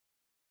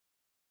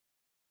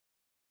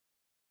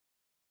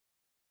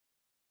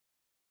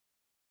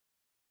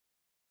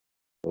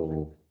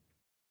So,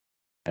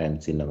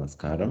 hands in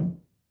namaskaram.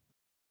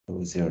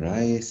 Close your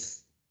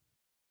eyes.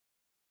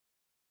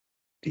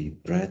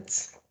 Deep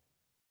breaths.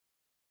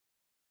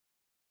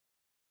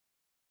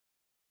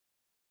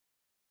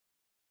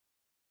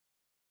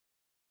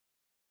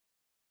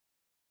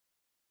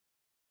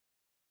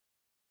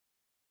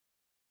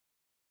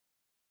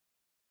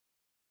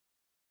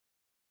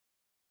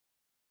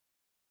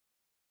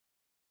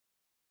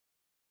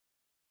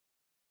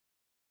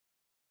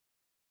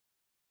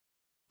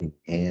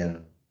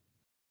 Inhale.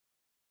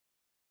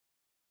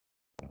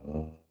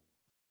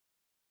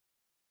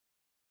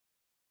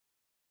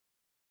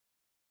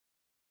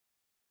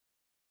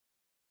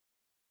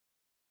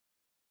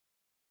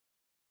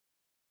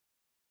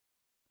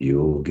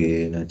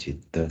 Yogena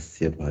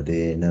chittasya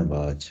padena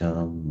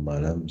vacham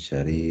malam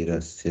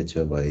sharirasya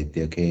cha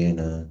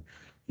vaidyakena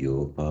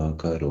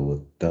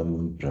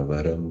yopakarottam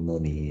pravaram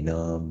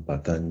muninam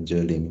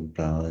patanjalim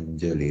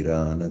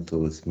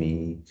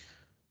pranjaliranatosmi.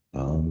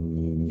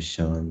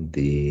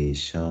 Shanti,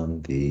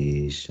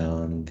 Shanti,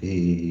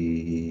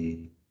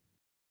 Shanti.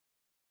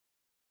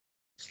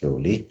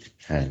 Slowly,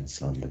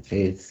 hands on the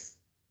face.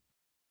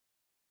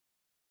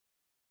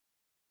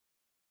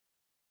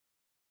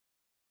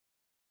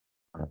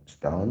 Arms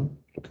down,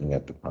 looking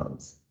at the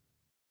palms.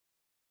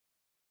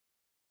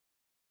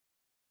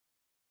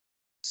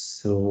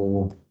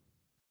 So,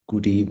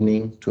 good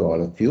evening to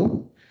all of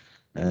you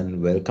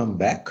and welcome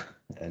back.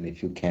 And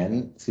if you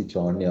can, switch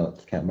on your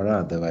camera,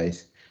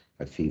 otherwise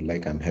I feel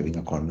like I'm having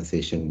a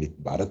conversation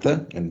with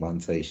Bharata, and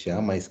once I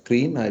share my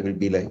screen, I will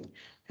be like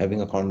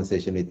having a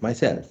conversation with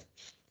myself.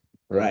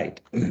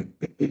 Right.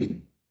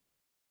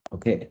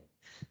 Okay.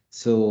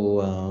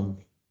 So,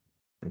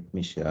 let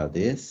me share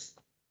this.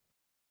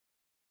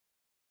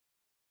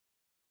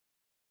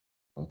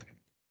 Okay.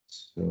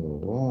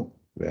 So,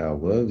 where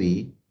were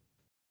we?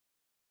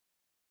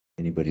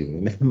 Anybody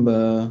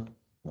remember?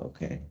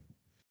 Okay.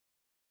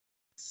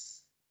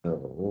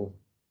 So,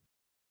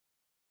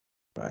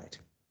 right.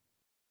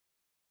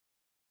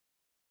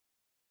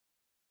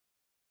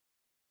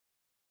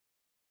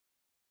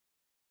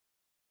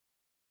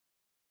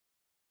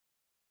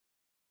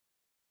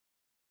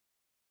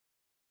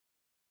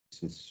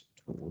 This is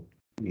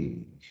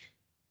totally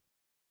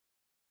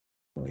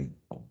going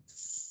off.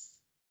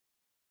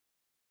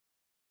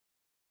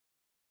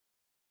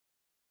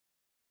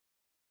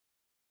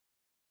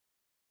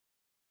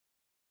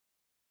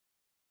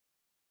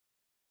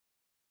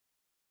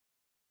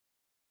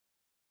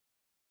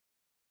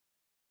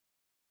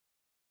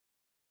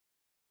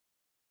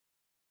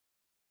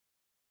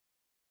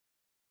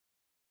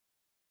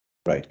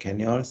 Right. Can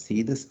you all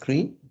see the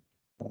screen?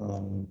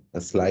 A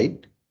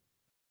slide?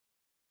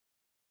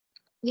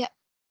 Yeah.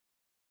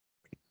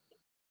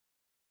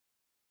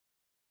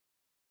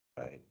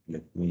 Right.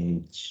 Let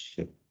me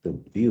check the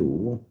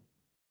view.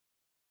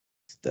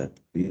 That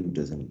view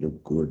doesn't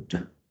look good.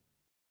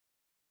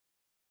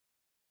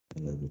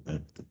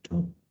 At the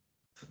top.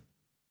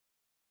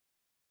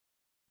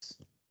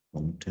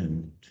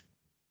 Content.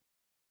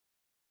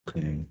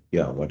 Okay.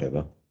 Yeah,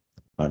 whatever.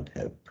 Can't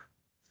help.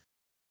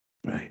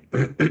 Right.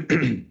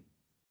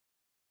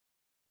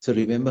 So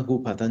remember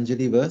who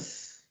Patanjali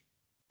was,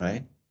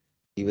 right?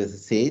 He was a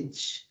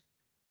sage.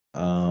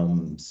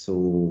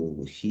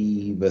 So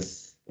he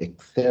was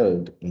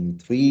excelled in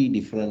three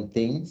different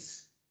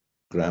things: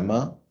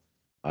 grammar,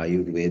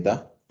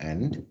 Ayurveda,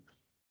 and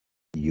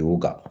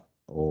yoga.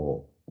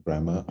 Or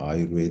grammar,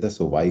 Ayurveda.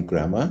 So why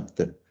grammar?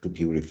 To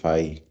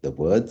purify the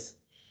words.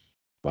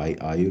 Why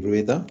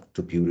Ayurveda?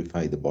 To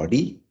purify the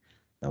body.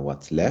 Now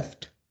what's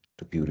left?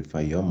 To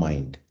purify your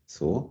mind.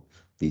 So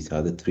these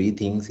are the three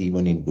things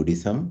even in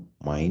Buddhism: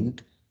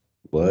 mind,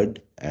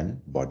 word,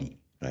 and body,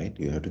 right?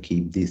 You have to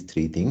keep these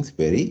three things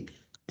very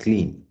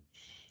clean.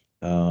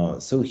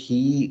 So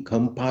he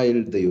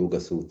compiled the Yoga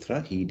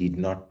Sutra. He did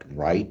not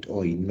write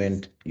or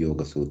invent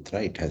Yoga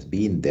Sutra. It has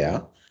been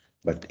there,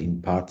 but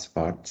in parts,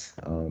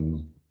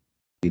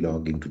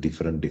 belonging to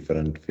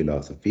different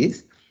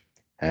philosophies.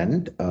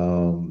 And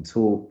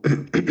so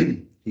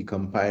he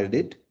compiled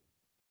it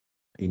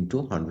into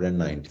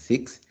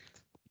 196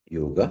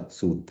 Yoga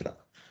Sutra.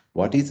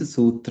 What is a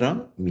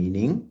sutra?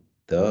 Meaning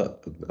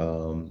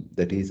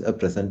that is a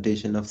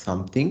presentation of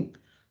something,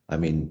 I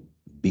mean,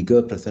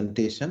 bigger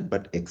presentation,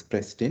 but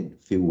expressed in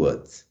few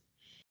words.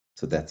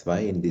 So that's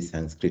why in this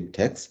Sanskrit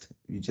text,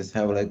 you just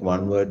have like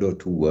one word or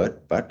two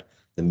word, but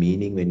the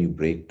meaning when you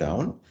break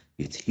down,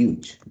 it's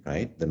huge,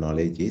 right? The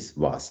knowledge is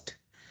vast.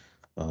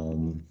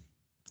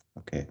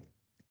 Okay.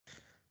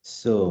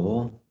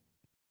 So,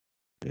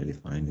 really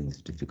finding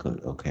this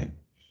difficult. Okay.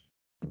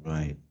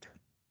 Right.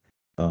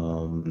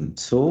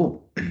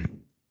 So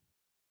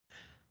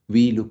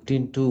we looked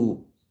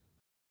into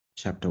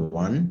chapter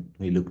 1,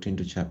 we looked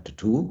into chapter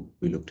 2,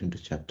 we looked into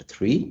chapter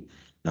 3.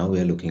 Now we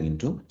are looking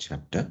into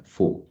chapter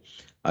 4.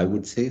 I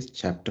would say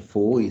chapter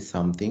 4 is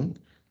something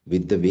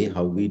with the way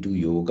how we do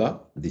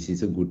yoga. This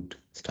is a good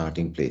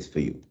starting place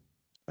for you,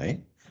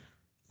 right?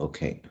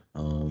 Okay.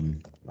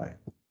 Right.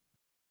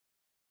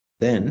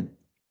 Then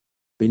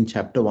in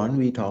chapter 1,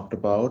 we talked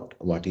about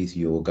what is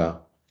yoga,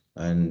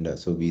 And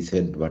so we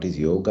said, what is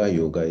yoga?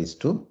 Yoga is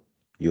to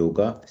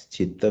yoga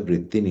chitta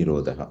vritti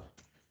nirodha.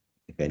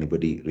 If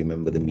anybody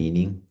remember the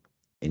meaning,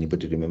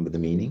 anybody remember the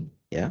meaning?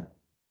 Yeah.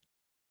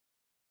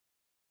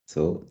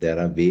 So there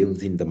are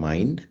waves in the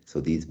mind. So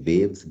these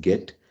waves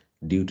get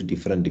due to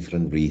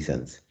different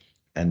reasons.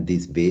 And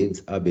these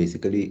waves are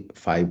basically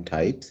 5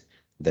 types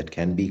that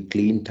can be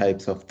clean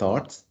types of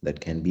thoughts,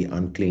 that can be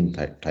unclean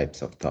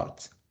types of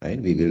thoughts. Right?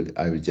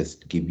 I will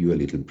just give you a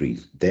little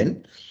brief.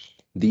 Then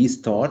these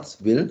thoughts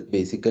will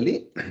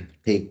basically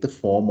take the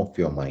form of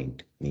your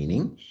mind,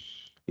 meaning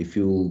if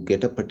you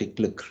get a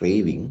particular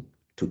craving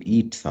to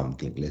eat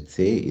something, let's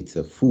say it's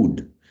a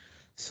food,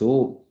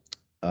 so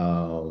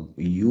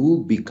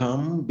you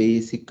become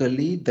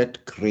basically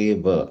that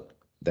craver.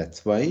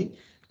 That's why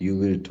you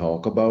will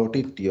talk about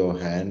it. Your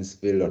hands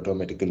will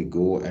automatically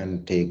go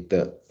and take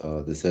the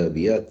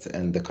serviettes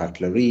and the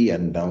cutlery,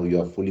 and now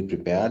you are fully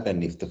prepared.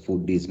 And if the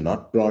food is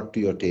not brought to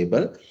your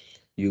table,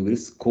 you will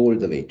scold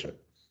the waiter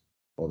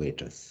or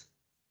waitress,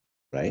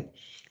 right?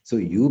 So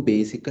you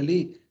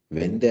basically,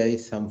 when there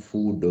is some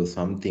food or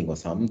something or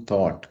some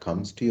thought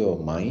comes to your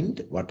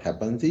mind, what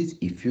happens is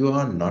if you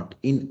are not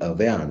in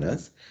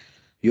awareness,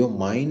 your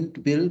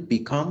mind will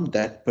become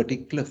that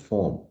particular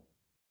form,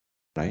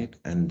 right?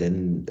 And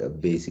then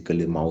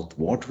basically mouth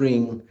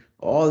watering,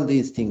 all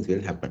these things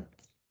will happen,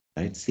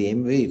 right?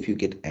 Same way, if you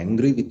get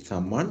angry with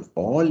someone,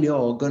 all your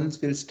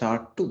organs will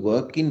start to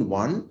work in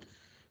one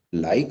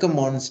like a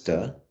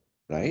monster,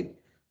 right?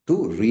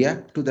 To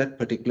react to that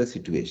particular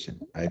situation.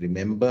 I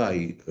remember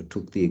I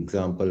took the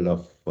example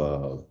of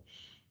uh,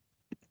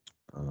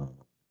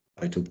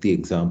 I took the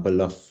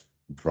example of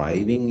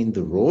driving in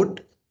the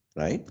road,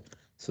 right?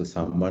 So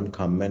someone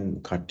come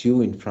and cut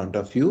you in front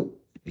of you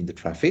in the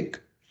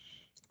traffic.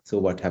 So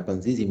what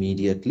happens is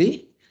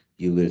immediately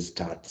you will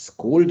start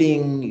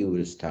scolding, you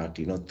will start,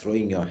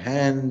 throwing your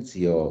hands,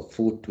 your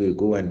foot will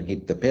go and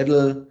hit the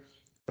pedal,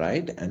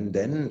 right? And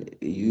then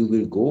you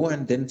will go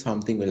and then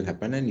something will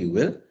happen and you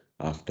will,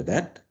 after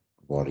that,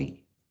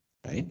 worry,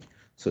 right?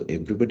 So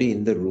everybody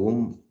in the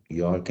room,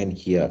 you all can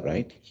hear,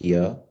 right?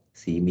 Hear,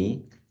 see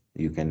me.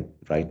 You can,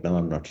 right now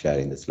I'm not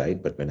sharing the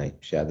slide, but when I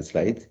share the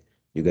slides,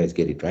 you guys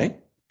get it, right?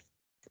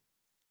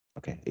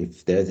 Okay,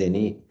 if there's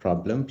any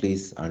problem,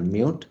 please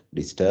unmute,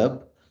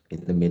 disturb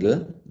in the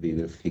middle. We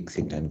will fix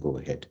it and go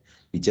ahead.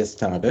 We just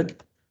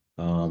started,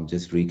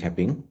 just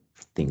recapping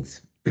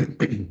things.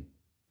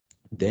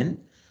 Then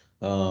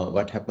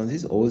what happens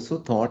is also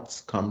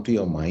thoughts come to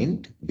your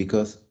mind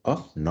because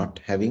of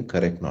not having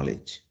correct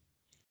knowledge.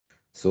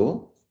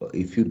 So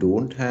if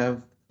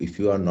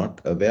you are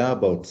not aware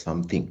about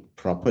something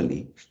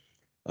properly,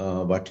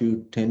 what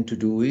you tend to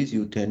do is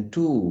you tend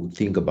to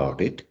think about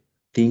it.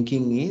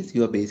 Thinking is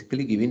you are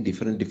basically giving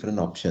different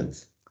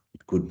options.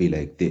 It could be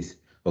like this.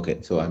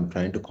 Okay, so I'm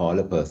trying to call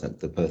a person.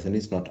 The person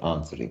is not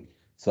answering.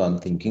 So I'm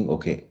thinking,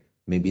 okay,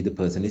 maybe the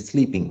person is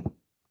sleeping.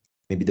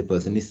 Maybe the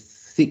person is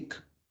sick.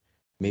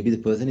 Maybe the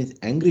person is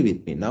angry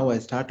with me. Now I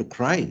start to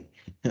cry.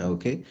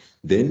 Okay.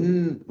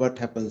 Then what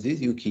happens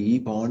is you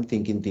keep on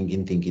thinking,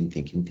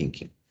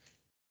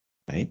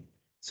 right?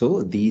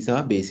 So these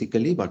are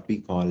basically what we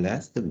call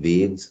as the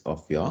waves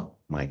of your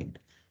mind.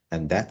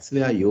 And that's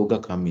where yoga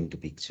come into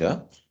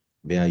picture,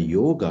 where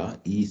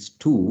yoga is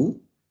to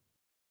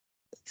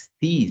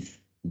cease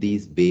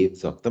these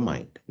waves of the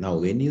mind. Now,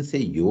 when you say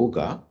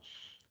yoga,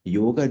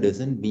 yoga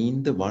doesn't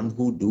mean the one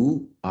who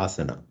do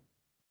asana.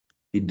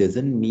 It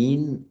doesn't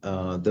mean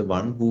the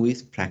one who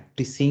is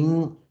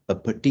practicing a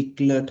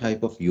particular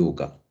type of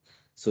yoga.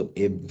 So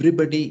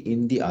everybody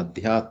in the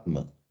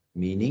adhyatma,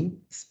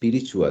 meaning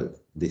spiritual,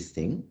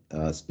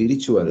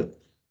 spiritual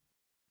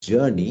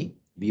journey,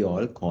 we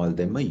all call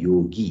them a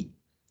yogi,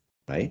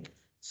 right?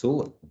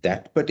 So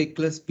that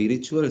particular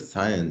spiritual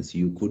science,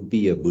 you could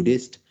be a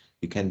Buddhist,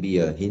 you can be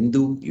a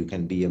Hindu, you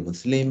can be a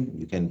Muslim,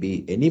 you can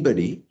be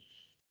anybody.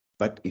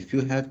 But if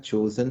you have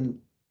chosen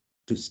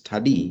to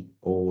study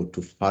or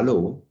to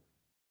follow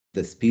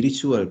the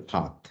spiritual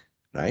path,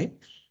 right?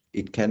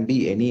 It can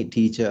be any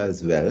teacher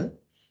as well.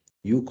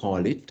 You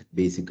call it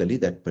basically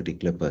that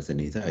particular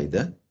person is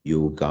either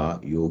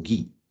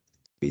yogi,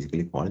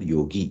 basically called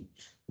yogi.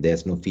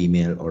 There's no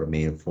female or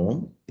male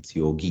form, it's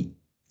yogi,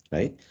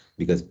 right?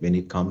 Because when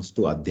it comes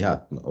to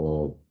adhyatma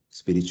or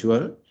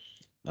spiritual,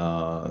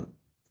 uh,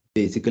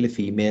 basically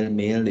female,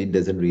 male, it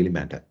doesn't really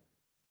matter.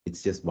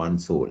 It's just one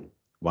soul,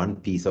 one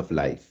piece of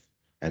life.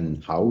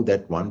 And how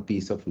that one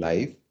piece of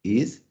life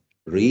is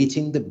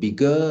reaching the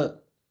bigger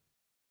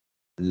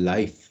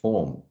life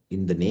form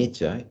in the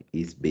nature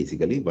is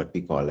basically what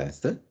we call as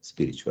the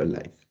spiritual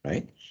life,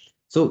 right?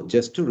 So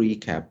just to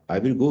recap, I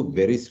will go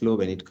very slow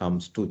when it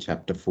comes to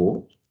chapter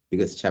 4,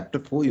 because chapter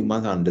 4 you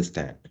must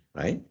understand,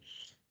 right?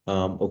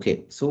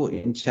 Okay, so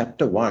in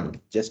chapter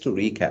 1, just to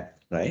recap,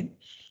 right?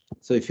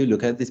 So if you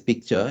look at this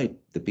picture,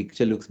 the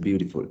picture looks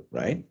beautiful,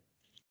 right?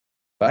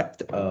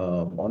 But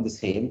on the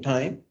same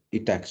time,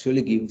 it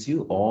actually gives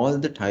you all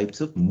the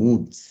types of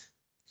moods.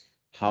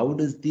 How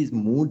does these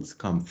moods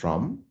come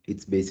from?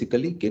 It's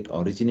basically get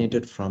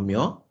originated from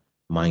your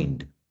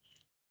mind.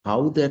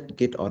 how that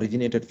get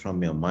originated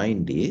from your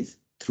mind is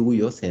through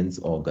your sense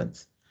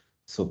organs.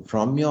 So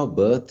from your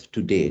birth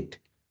to date,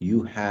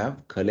 you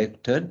have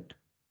collected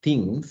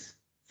things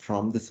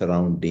from the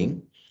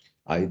surrounding,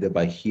 either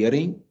by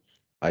hearing,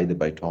 either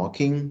by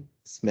talking,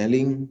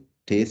 smelling,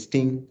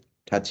 tasting,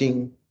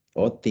 touching,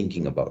 or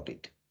thinking about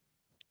it.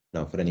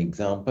 Now, for an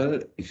example,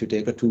 if you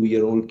take a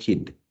 2-year-old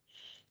kid,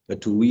 a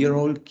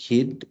 2-year-old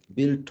kid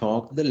will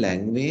talk the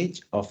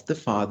language of the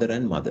father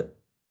and mother,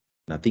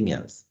 nothing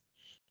else.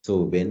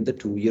 So when the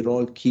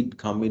 2-year-old kid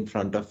come in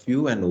front of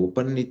you and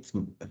open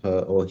her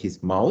or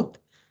his mouth,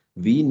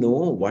 we know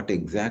what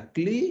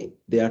exactly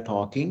they are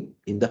talking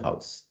in the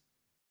house,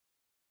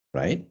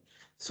 right?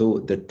 So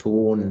the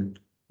tone,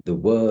 the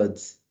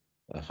words,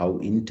 how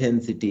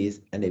intense it is,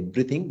 and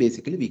everything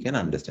basically we can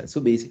understand. So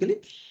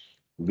basically,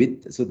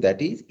 so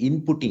that is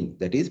inputting,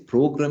 that is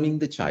programming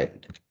the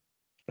child,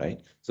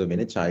 right? So when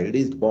a child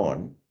is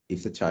born,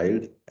 if the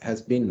child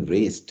has been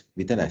raised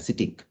with an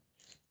ascetic,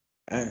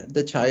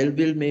 the child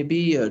will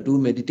maybe do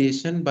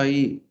meditation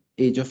by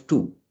age of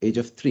 2, age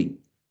of 3.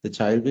 The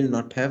child will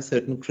not have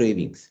certain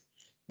cravings.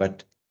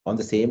 But on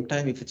the same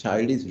time, if a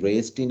child is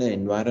raised in an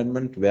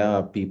environment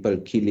where people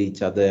kill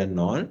each other and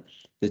all,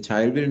 the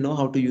child will know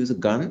how to use a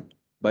gun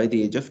by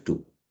the age of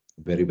 2.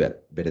 Very well,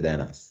 better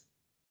than us,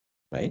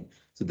 right?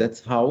 So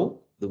that's how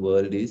the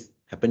world is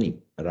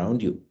happening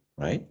around you,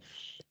 right?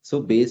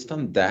 So based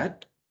on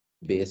that,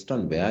 based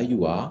on where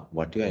you are,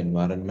 what your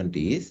environment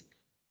is,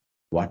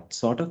 what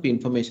sort of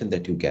information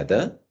that you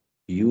gather,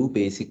 you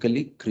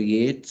basically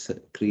create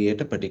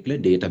a particular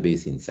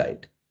database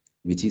inside,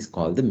 which is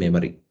called the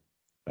memory,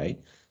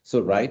 right? So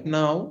right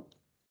now,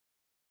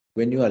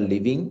 when you are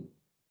living,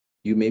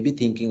 you may be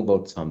thinking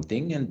about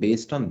something, and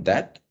based on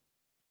that,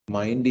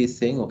 mind is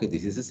saying, okay,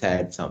 this is a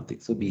sad something.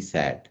 So be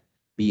sad,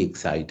 be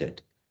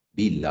excited,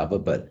 be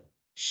lovable,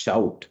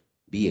 shout,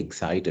 be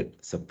excited,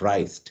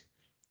 surprised,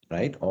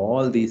 right?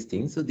 All these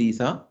things. So these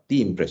are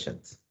the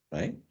impressions,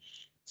 right?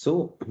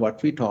 So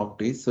what we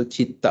talked is, so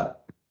chitta,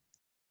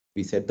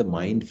 we said the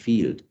mind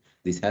field.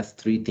 This has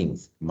three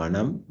things: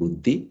 manam,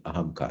 buddhi,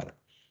 ahamkara.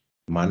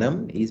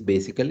 Manam is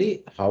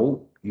basically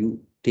how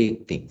you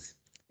take things.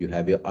 You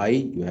have your eye,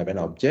 you have an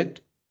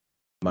object.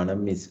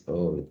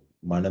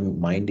 Manam,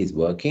 mind is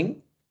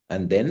working,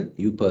 and then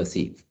you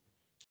perceive.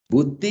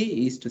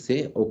 Buddhi is to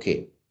say,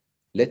 okay,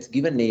 let's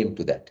give a name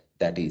to that.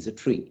 That is a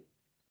tree,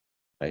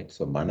 right?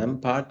 So manam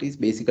part is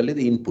basically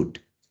the input.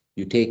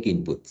 You take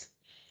inputs.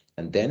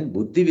 And then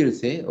buddhi will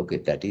say, okay,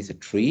 that is a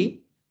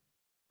tree.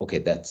 Okay,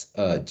 that's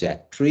a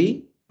jack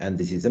tree, and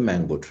this is a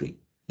mango tree.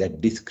 That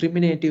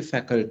discriminative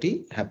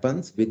faculty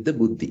happens with the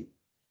buddhi.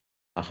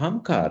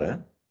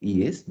 Ahamkara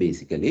is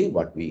basically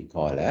what we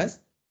call as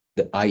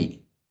the I,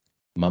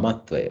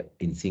 mamatvaya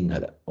in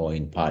Sinhala or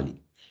in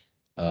Pali,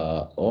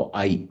 or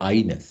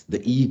I-ness,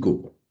 the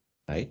ego,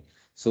 right?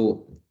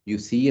 So you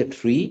see a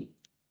tree,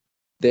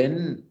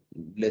 then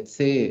let's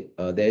say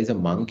there is a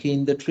monkey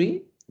in the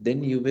tree,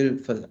 then you will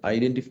first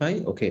identify,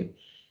 okay,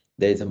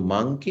 there is a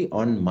monkey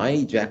on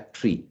my jack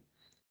tree.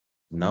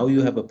 Now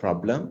you have a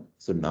problem.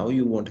 So now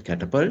you want to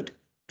catapult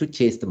to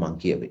chase the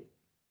monkey away,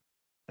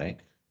 right?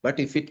 But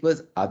if it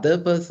was other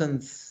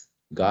person's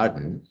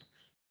garden,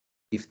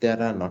 if there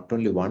are not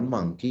only one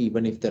monkey,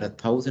 even if there are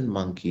 1,000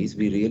 monkeys,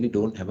 we really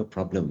don't have a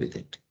problem with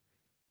it,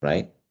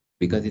 right?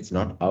 Because it's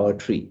not our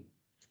tree.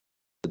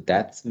 So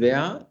that's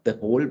where the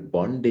whole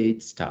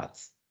bondage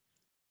starts.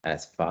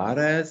 As far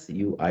as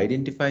you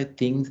identify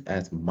things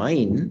as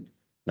mine,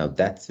 now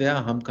that's where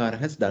Ahamkara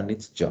has done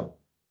its job,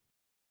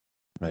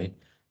 right?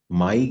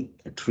 My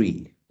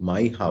tree,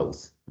 my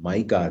house,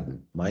 my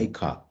garden, my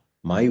car,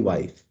 my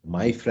wife,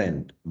 my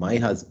friend, my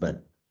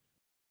husband,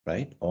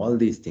 right? All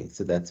these things.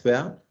 So that's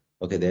where,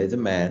 okay, there is a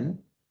man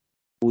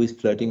who is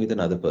flirting with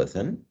another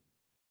person.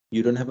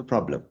 You don't have a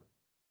problem.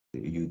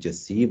 You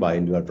just see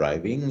while you are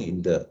driving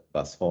in the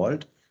bus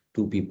halt,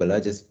 two people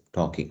are just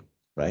talking,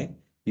 right?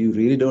 You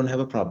really don't have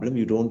a problem.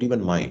 You don't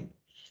even mind.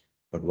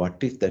 But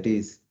what if that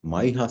is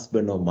my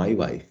husband or my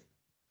wife?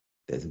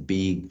 There's a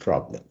big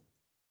problem,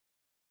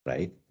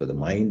 right? So the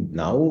mind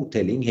now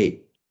telling,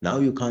 hey, now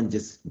you can't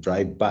just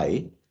drive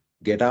by,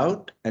 get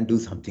out and do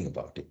something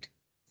about it,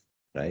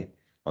 right?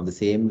 On the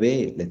same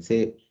way, let's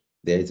say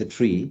there is a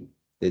tree,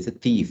 there's a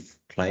thief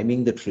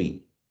climbing the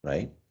tree,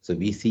 right? So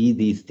we see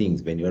these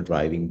things when you're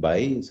driving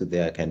by. So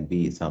there can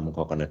be some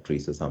coconut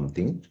trees or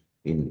something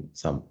in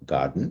some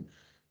garden.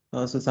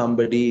 So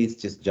somebody is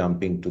just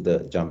jumping through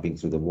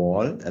the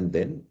wall and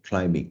then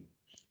climbing.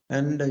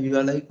 And you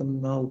are like,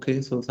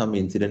 okay, so some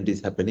incident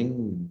is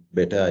happening.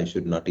 Better I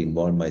should not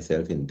involve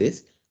myself in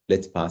this.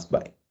 Let's pass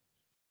by.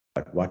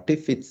 But what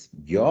if it's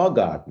your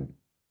garden?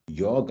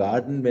 Your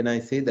garden, when I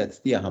say that's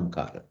the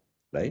ahamkara,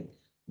 right?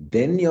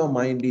 Then your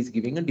mind is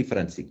giving a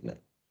different signal.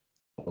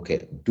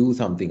 Okay, do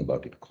something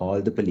about it.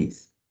 Call the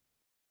police,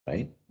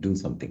 right? Do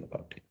something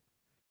about it.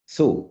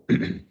 So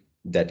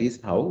that is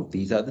how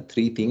these are the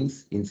three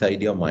things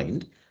inside your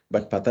mind.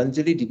 But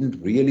Patanjali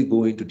didn't really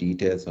go into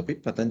details of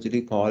it.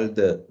 Patanjali called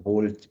the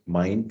whole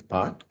mind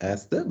part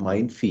as the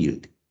mind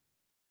field.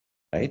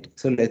 right?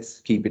 So let's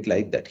keep it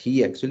like that.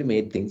 He actually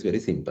made things very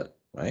simple,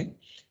 right?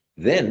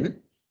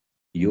 Then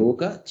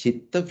Yoga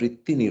Chitta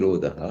Vritti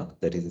Nirodha,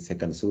 that is the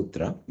second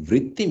sutra.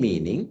 Vritti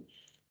meaning,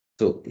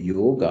 so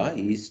yoga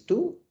is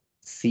to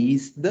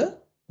seize the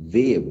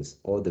waves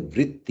or the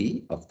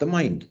vritti of the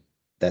mind.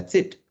 That's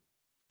it.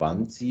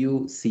 Once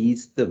you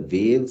seize the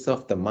waves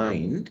of the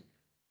mind,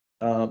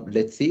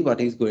 let's see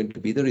what is going to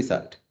be the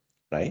result,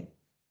 right?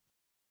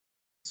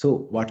 So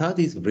what are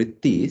these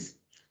vrittis?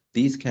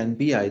 These can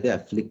be either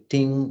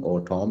afflicting or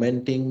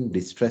tormenting,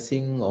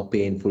 distressing or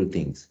painful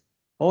things.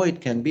 Or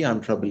it can be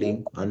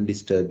untroubling,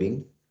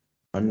 undisturbing,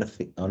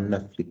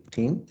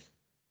 unafflicting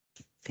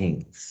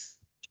things.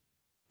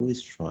 Who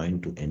is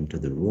trying to enter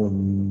the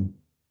room?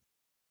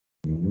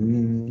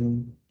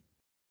 Hmm.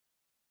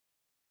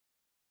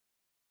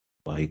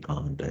 Why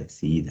can't I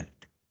see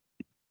that?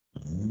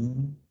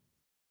 Hmm.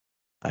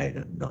 I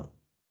don't know.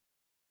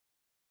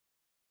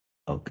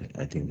 Okay,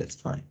 I think that's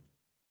fine.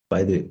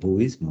 By the way, who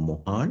is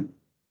Mohan?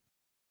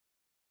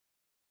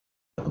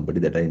 Somebody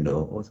that I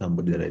know or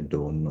somebody that I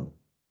don't know?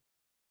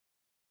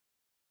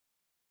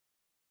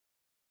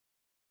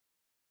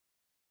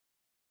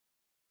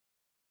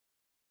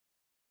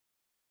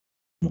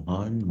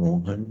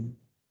 Mohan.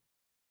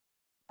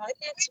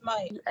 It's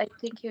mine. I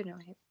think you know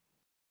him.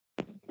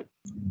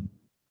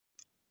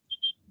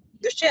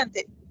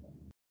 Dushyante.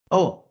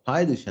 Oh,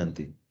 hi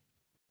Dushanti.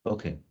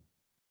 Okay.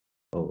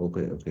 Oh,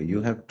 okay.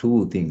 You have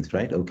two things,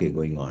 right? Okay,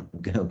 going on.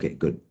 Okay,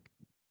 good.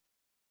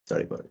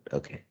 Sorry about it.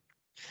 Okay.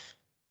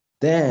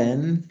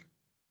 Then,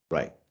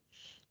 right.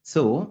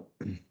 So,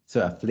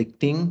 so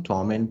afflicting,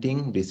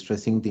 tormenting,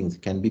 distressing things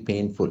can be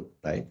painful,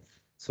 right?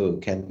 So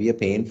it can be a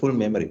painful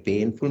memory.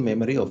 Painful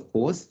memory, of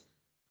course,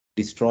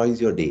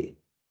 destroys your day,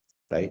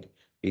 right?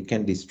 It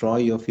can destroy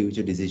your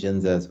future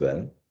decisions as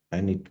well.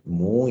 And it,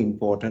 more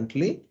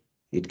importantly,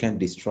 it can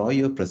destroy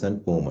your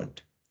present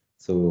moment.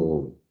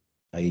 So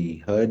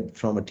I heard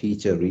from a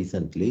teacher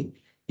recently,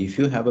 if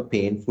you have a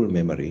painful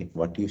memory,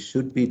 what you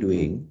should be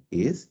doing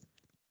is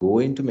go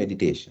into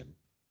meditation,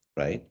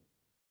 right?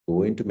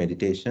 Go into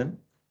meditation,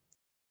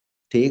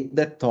 take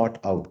that thought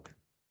out,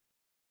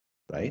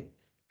 right?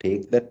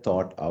 Take that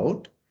thought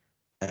out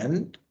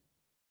and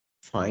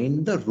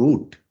find the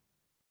root.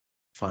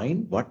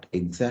 Find what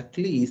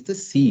exactly is the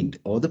seed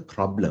or the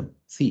problem.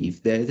 See,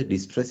 if there is a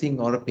distressing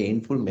or a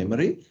painful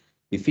memory,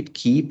 if it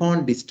keep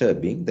on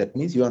disturbing, that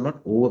means you are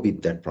not over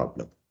with that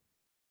problem,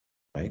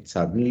 right?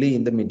 Suddenly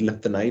in the middle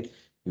of the night,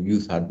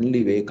 you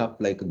suddenly wake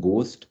up like a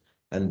ghost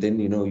and then,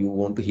 you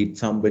want to hit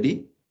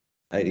somebody.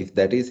 And if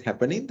that is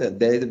happening, then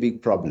there is a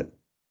big problem,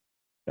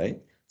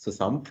 right? So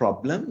some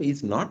problem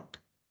is not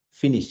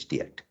finished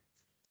yet.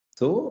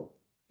 So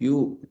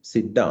you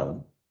sit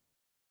down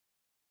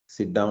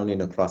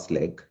in a cross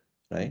leg,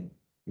 right?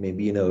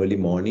 Maybe in the early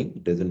morning,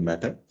 it doesn't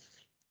matter.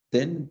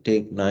 Then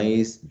take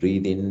nice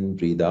breathe in,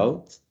 breathe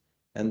out,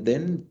 and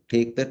then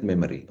take that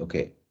memory.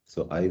 Okay,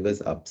 so I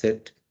was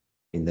upset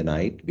in the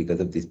night because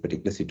of this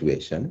particular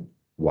situation.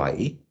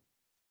 Why?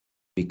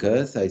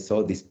 Because I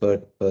saw this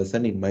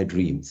person in my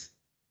dreams.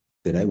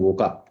 Then I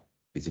woke up.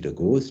 Is it a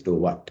ghost or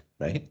what?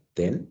 Right?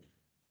 Then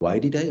why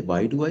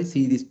do I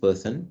see this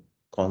person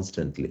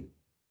constantly?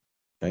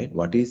 Right?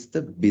 What is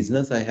the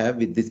business I have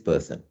with this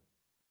person?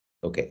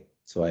 Okay,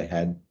 so I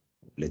had,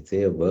 let's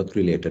say, a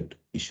work-related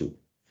issue.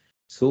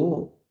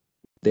 So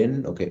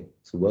then, okay,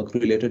 so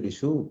work-related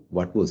issue,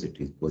 what was it?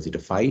 Was it a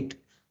fight?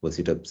 Was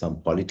it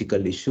some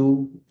political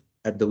issue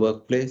at the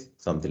workplace?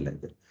 Something like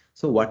that.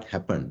 So what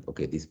happened?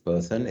 Okay, this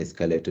person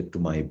escalated to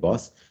my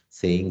boss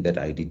saying that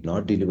I did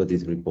not deliver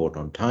this report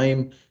on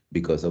time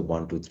because of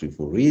 1, 2, 3,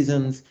 4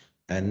 reasons.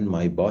 And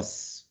my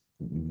boss,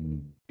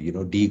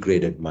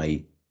 degraded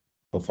my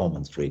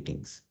performance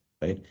ratings,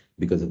 right?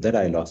 Because of that,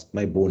 I lost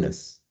my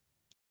bonus,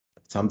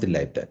 something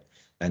like that.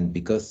 And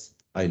because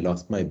I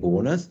lost my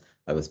bonus,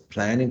 I was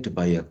planning to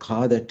buy a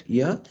car that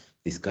year.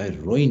 This guy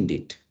ruined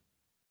it,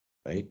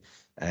 right?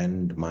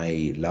 And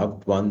my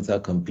loved ones are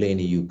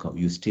complaining,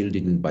 you still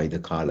didn't buy the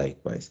car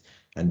likewise.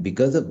 And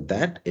because of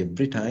that,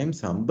 every time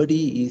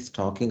somebody is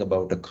talking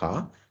about a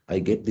car, I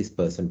get this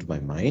person to my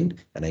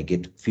mind and I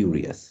get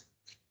furious,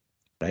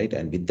 right?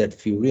 And with that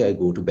fury, I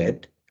go to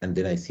bed and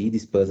then I see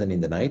this person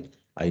in the night.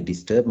 I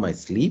disturb my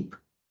sleep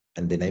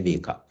and then I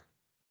wake up,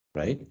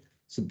 right?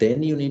 So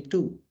then you need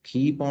to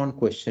keep on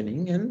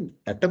questioning, and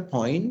at a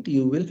point,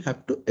 you will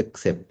have to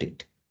accept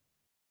it.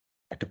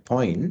 At a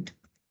point,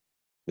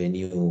 when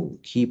you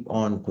keep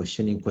on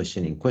questioning,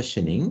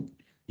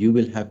 you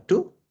will have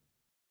to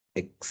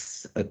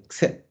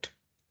accept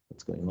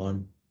what's going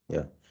on.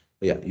 Yeah.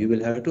 Yeah, you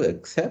will have to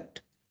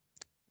accept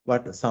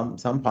what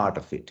some part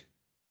of it,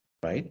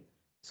 right?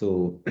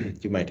 So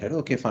you might have,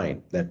 okay,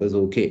 fine, that was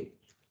okay,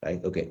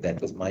 right? Okay,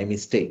 that was my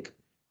mistake.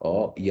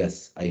 Or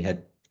yes, I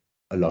had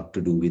a lot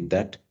to do with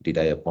that. Did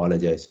I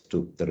apologize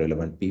to the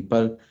relevant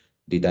people?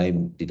 Did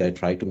I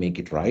try to make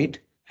it right?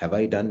 Have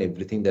I done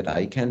everything that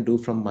I can do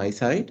from my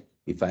side?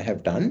 If I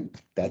have done,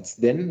 that's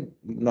then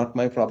not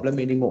my problem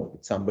anymore.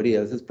 It's somebody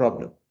else's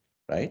problem,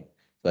 right?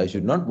 So I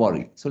should not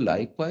worry. So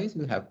likewise,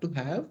 you have to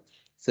have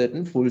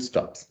certain full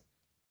stops.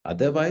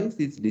 Otherwise,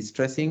 these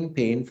distressing,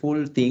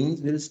 painful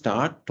things will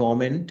start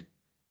torment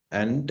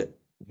and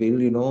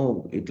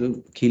will, it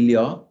will kill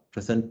your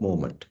present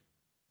moment,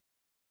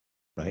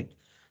 right?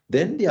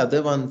 Then the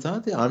other ones are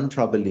the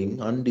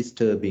untroubling,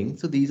 undisturbing.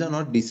 So these are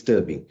not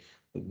disturbing.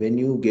 When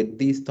you get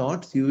these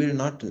thoughts, you will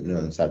not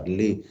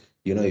suddenly,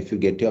 if you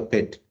get your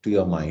pet to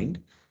your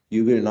mind,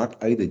 you will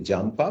not either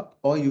jump up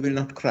or you will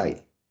not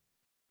cry,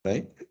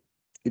 right?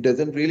 It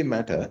doesn't really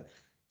matter.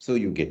 So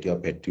you get your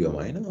pet to your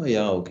mind. Oh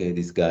yeah, okay,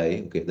 this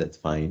guy, okay, that's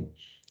fine.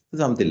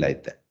 Something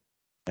like that,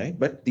 right?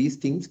 But these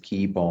things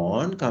keep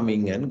on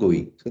coming and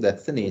going. So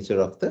that's the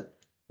nature of the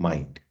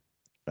mind,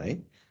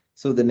 right?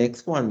 So the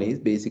next one is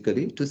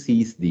basically to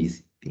seize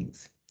these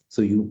things.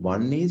 So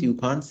one is you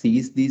can't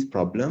seize these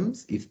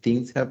problems if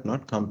things have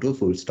not come to a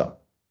full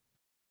stop,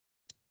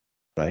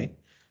 right?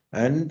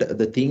 And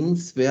the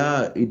things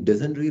where it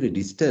doesn't really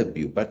disturb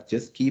you, but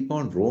just keep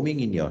on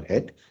roaming in your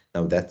head.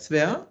 Now that's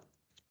where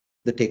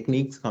the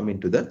techniques come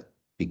into the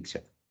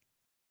picture,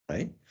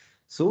 right?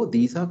 So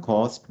these are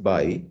caused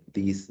by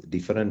these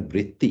different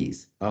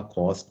vrittis are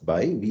caused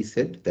by, we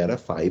said there are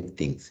 5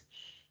 things.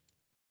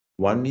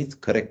 One is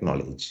correct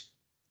knowledge,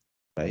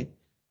 right?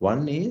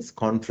 One is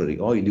contrary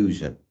or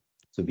illusion.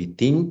 So we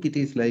think it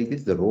is like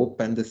this, the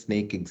rope and the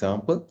snake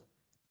example,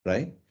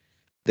 right?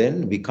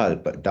 Then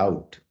vikalpa,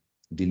 doubt,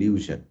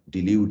 delusion,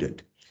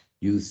 deluded.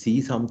 You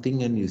see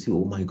something and you see,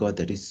 oh my God,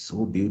 that is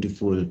so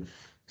beautiful,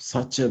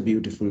 such a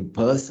beautiful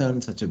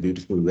person, such a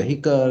beautiful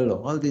vehicle,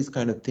 all these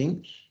kind of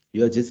things.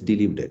 You are just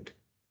deluded,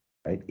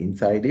 right?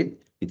 Inside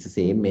it, it's the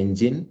same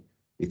engine,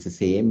 it's the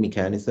same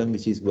mechanism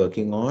which is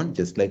working on,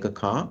 just like a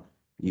car.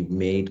 You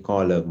may it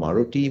call a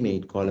Maruti, may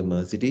it call a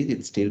Mercedes,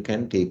 it still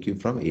can take you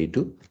from A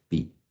to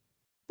B,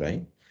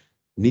 right?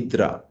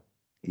 Nidra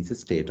is a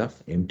state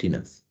of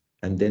emptiness.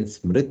 And then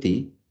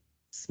Smriti,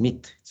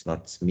 Smith, it's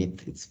not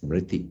Smith, it's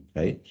Smriti,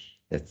 right?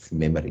 That's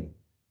memory,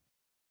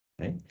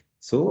 right?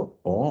 So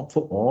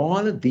for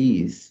all of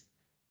these,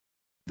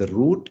 the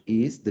root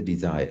is the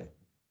desire,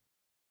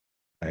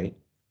 right?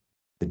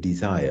 The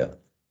desire,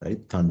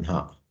 right?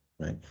 Tanha,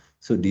 right?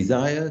 So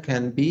desire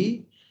can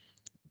be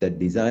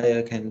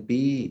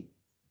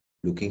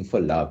looking for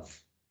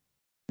love,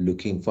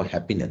 looking for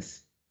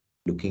happiness,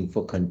 looking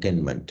for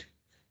contentment,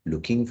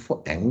 looking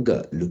for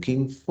anger,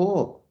 looking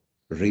for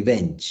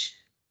revenge,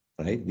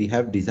 right? We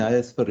have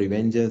desires for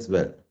revenge as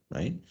well,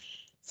 right?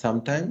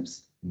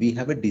 Sometimes we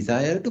have a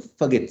desire to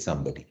forget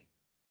somebody,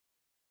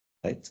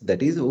 right? So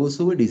that is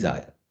also a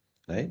desire,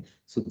 right?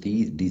 So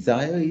the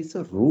desire is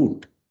a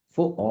root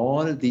for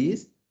all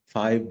these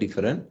 5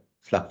 different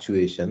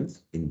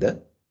fluctuations in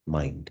the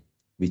mind,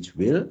 which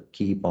will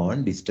keep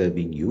on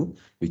disturbing you,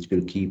 which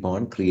will keep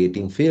on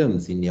creating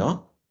films in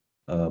your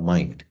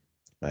mind,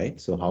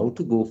 right? So how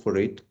to go for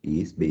it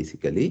is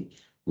basically,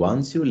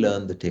 once you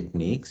learn the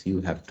techniques,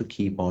 you have to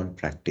keep on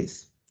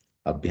practice.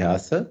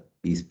 Abhyasa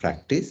is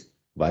practice.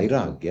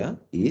 Vairagya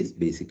is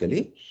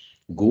basically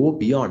go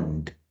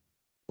beyond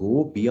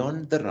go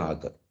beyond the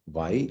raga.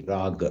 Why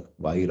raga?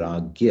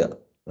 Vairagya,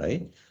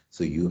 right?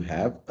 So you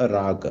have a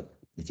raga,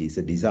 which is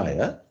a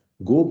desire.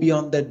 Go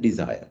beyond that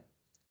desire,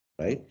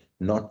 right?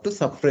 Not to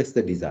suppress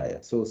the desire.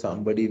 So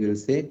somebody will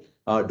say,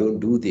 don't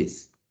do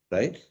this,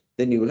 right?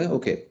 Then you will like,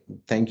 okay,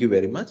 thank you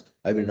very much.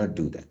 I will not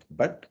do that.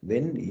 But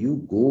when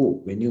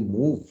you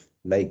move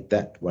like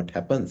that, what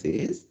happens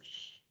is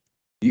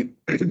you,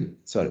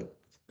 sorry,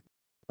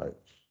 sorry,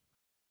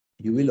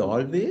 you will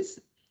always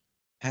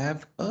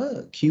have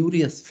a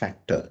curious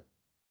factor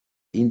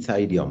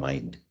inside your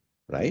mind,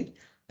 right?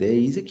 There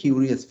is a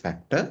curious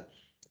factor,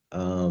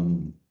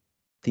 um,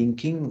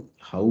 thinking,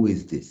 how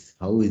is this?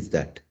 How is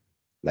that?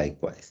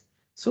 Likewise.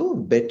 So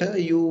better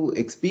you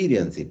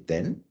experience it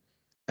then,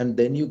 and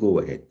then you go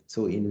ahead.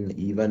 So in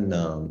even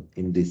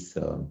in this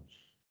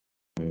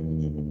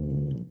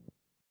mm,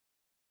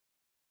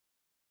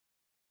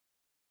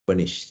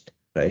 Upanishad,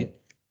 right?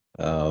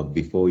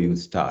 Before you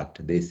start,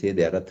 they say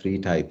there are 3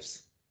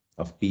 types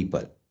of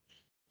people.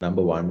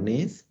 Number one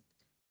is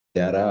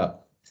there are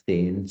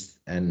saints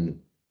and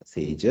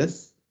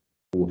sages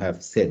who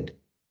have said,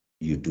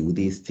 you do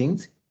these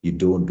things, you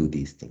don't do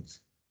these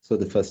things. So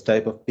the first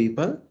type of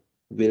people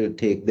will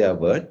take their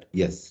word,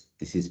 yes,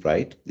 this is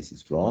right, this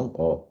is wrong,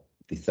 or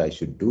this I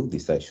should do,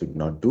 this I should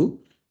not do,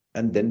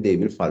 and then they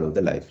will follow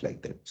the life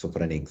like that. So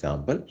for an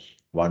example,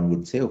 one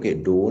would say, okay,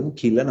 don't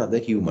kill another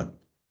human,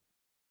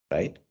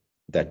 right?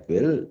 That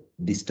will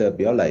disturb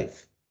your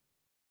life,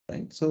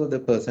 right? So the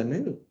person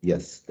will,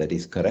 yes, that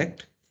is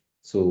correct.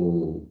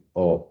 So,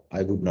 or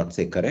I would not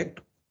say correct,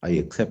 I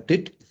accept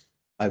it,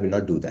 I will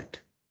not do that.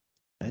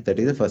 Right? That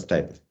is the first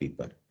type of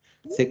people.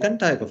 Second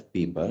type of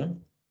people,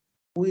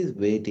 who is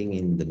waiting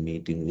in the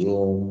meeting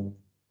room?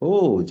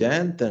 Oh,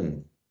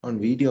 Jayanthan, on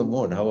video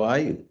mode, how are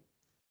you?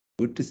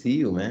 Good to see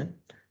you, man.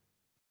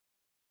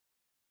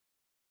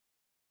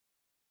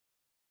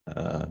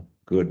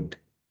 Good.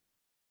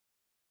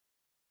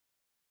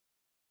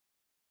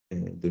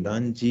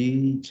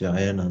 Dulanji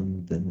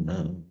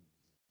Jayanandana.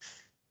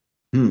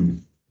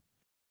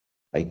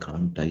 I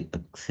can't I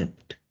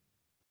accept?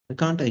 Why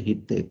can't I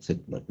hit the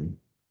accept button?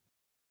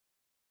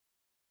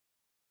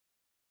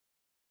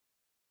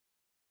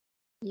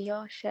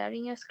 You're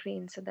sharing your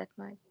screen, so that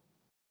might.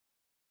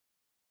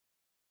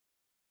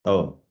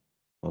 Oh,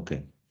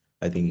 okay.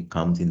 I think it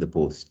comes in the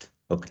post.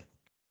 Okay,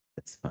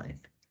 that's fine.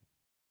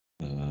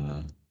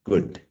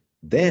 Good.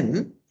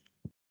 Then,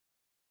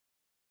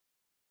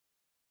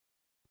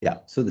 yeah,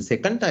 so the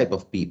second type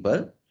of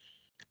people,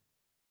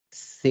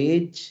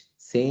 sage,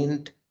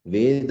 saint,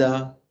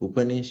 Veda,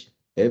 Upanishad,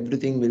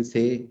 everything will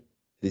say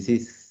this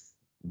is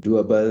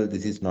doable,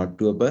 this is not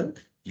doable.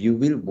 You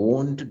will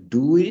want to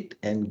do it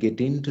and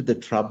get into the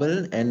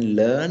trouble and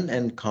learn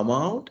and come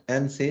out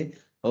and say,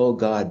 oh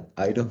God,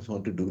 I don't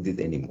want to do this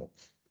anymore.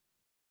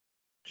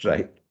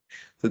 Right?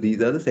 So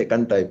these are the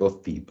second type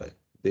of people.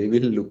 They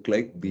will look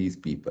like these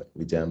people,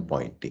 which I am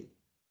pointing.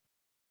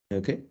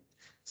 Okay.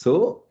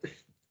 So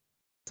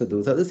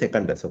those are the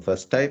second type. So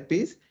first type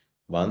is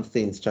once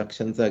the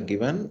instructions are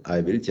given,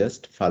 I will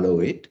just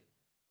follow it.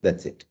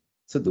 That's it.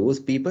 So those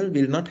people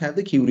will not have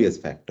the curious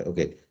factor.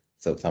 Okay.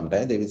 So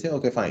sometimes they will say,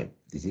 okay, fine.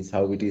 This is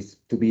how it is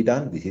to be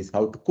done. This is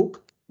how to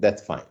cook.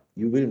 That's fine.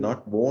 You will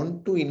not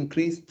want to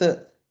increase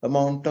the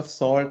amount of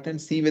salt and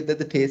see whether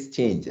the taste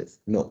changes.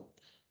 No,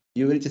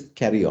 you will just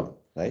carry on,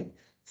 right?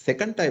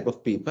 Second type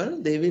of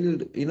people, they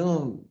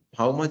will,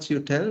 how much you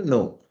tell,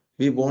 no,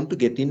 we want to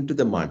get into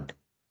the mud.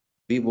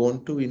 We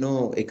want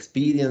to,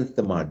 experience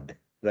the mud,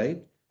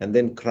 right? And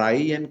then cry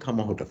and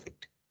come out of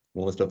it.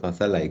 Most of us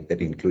are like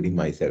that, including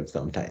myself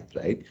sometimes,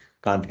 right?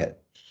 Can't help.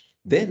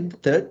 Then the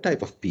third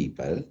type of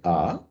people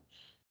are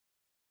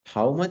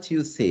how much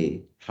you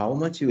say, how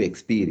much you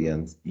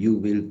experience, you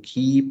will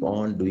keep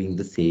on doing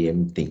the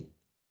same thing,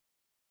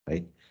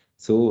 right?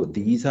 So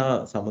these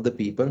are some of the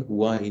people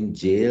who are in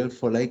jail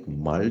for like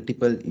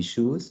multiple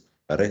issues,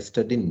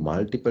 arrested in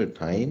multiple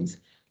times,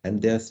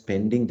 and they are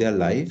spending their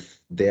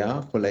life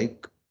there for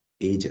like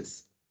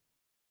ages,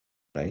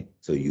 right?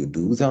 So you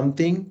do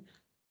something,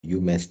 you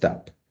messed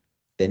up,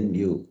 then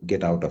you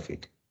get out of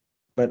it.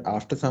 But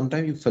after some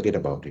time, you forget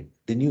about it.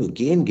 Then you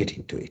again get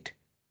into it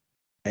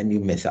and you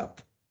mess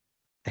up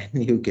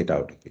and you get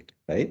out of it,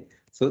 right?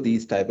 So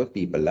these type of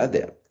people are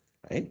there,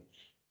 right?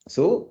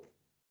 So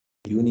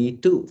you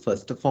need to,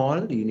 first of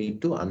all, you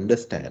need to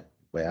understand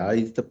where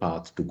is the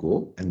path to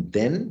go. And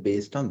then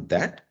based on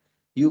that,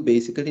 you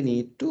basically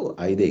need to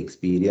either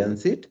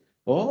experience it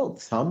or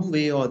some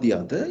way or the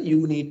other,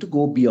 you need to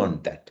go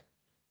beyond that,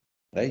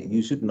 right?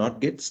 You should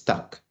not get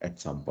stuck at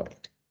some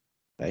point,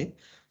 right?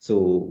 So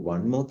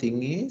one more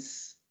thing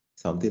is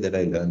something that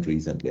I learned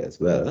recently as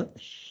well.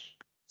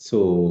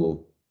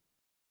 So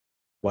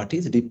what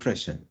is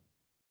depression,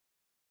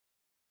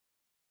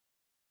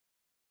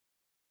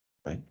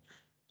 right?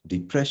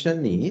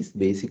 Depression is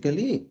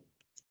basically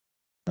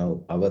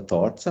now our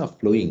thoughts are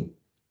flowing,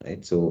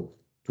 right? So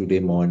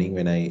today morning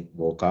when I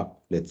woke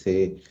up, let's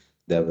say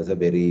there was a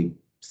very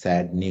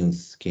sad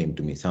news came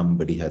to me.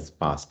 Somebody has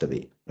passed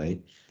away,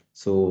 right?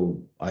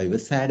 So I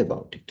was sad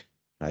about it,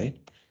 right?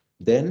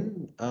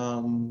 Then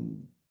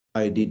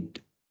I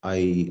did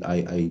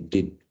I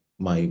did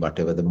my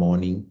whatever the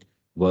morning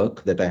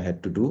work that I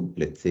had to do,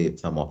 let's say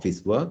some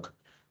office work,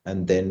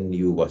 and then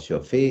you wash your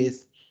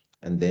face,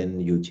 and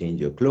then you change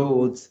your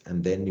clothes,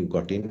 and then you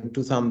got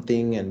into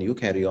something and you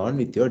carry on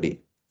with your day,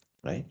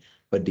 right?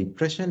 But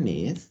depression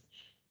is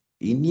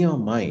in your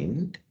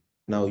mind.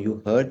 Now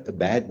you heard a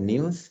bad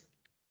news,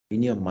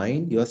 in your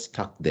mind you're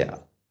stuck there.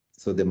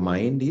 So the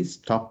mind is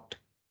stopped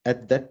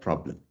at that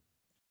problem.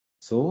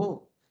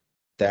 So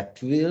that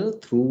will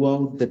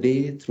throughout the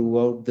day,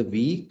 throughout the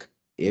week,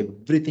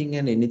 everything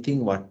and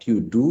anything what you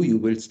do, you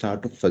will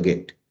start to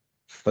forget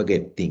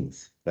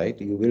things,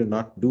 right? You will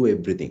not do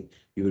everything.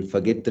 You will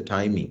forget the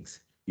timings.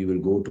 You will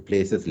go to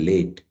places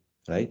late,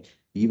 right?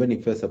 Even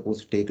if you're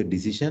supposed to take a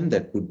decision,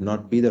 that would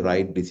not be the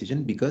right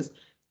decision because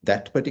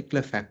that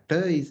particular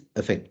factor is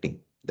affecting,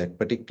 that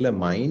particular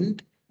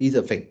mind is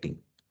affecting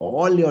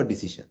all your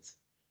decisions,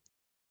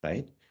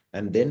 right?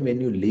 And then when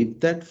you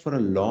live that for a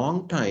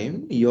long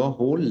time, your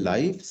whole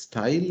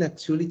lifestyle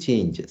actually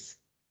changes,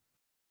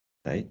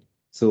 right?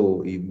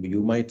 So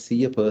you might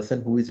see a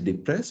person who is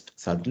depressed.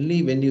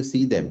 Suddenly, when you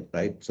see them,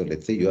 right? So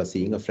let's say you are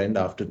seeing a friend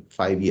after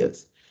 5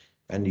 years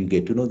and you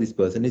get to know this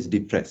person is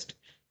depressed.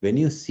 When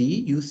you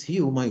see,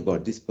 oh my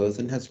God, this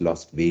person has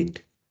lost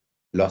weight,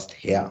 lost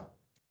hair,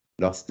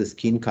 lost the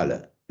skin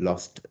color,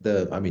 lost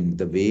the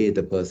way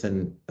the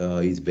person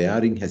is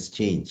wearing has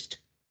changed,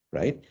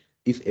 right?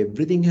 If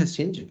everything has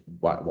changed,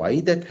 why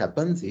that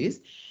happens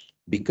is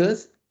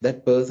because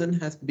that person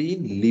has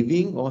been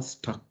living or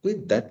stuck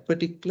with that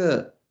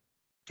particular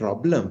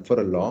problem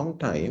for a long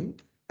time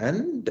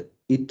and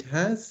it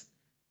has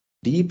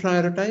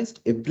deprioritized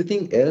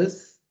everything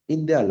else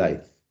in their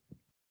life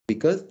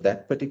because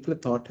that particular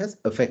thought has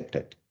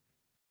affected,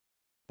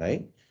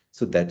 right?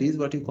 So that is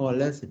what you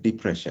call as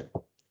depression.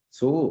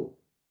 So,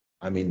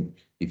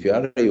 if you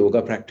are a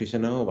yoga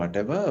practitioner or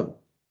whatever,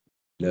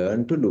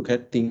 learn to look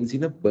at things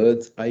in a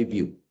bird's eye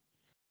view,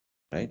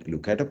 right?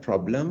 Look at a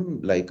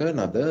problem like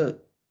another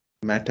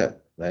matter,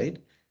 right?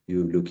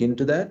 You look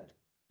into that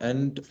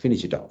and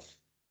finish it off,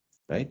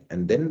 right?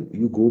 And then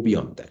you go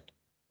beyond that.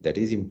 That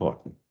is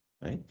important.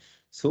 right?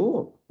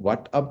 So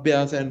what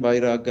abhyasa and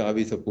vairagya are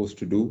we supposed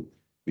to do?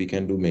 We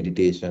can do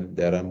meditation.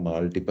 There are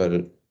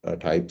multiple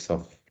types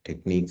of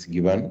techniques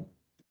given.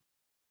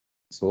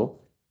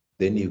 So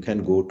then you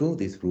can go to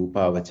this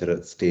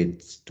rupavachara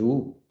states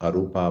to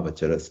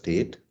arupavachara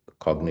state,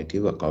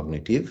 cognitive or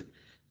cognitive,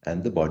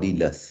 and the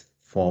bodiless,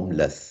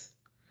 formless.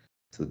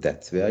 So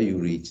that's where you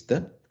reach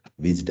the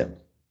wisdom.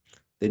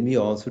 Then we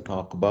also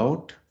talk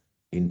about,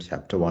 in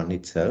chapter 1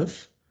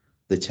 itself,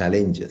 the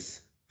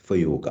challenges for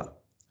yoga,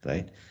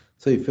 right?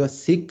 So if you're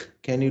sick,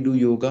 can you do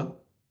yoga?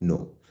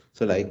 No.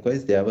 So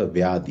likewise, there were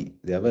vyadi.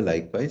 There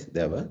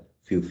were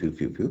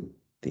few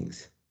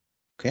things.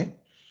 Okay?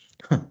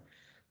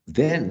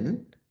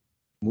 Then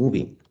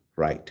moving,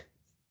 right?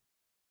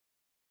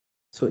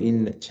 So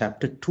in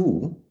chapter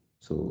 2,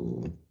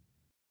 so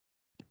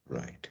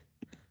right.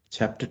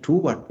 Chapter 2,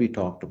 what we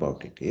talked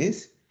about it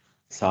is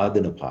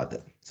sadhana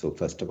pada. So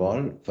first of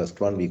all, first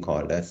one we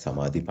called as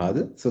samadhi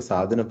pada. So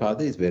sadhana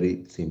pada is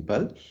very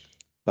simple.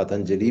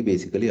 Patanjali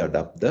basically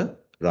adopt the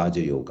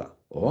Raja Yoga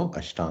or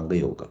Ashtanga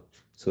Yoga.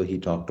 So he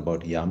talked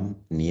about yam,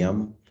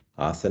 niyam,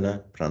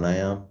 asana,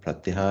 pranayam,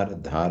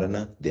 pratyahara,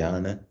 dharana,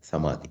 dhyana,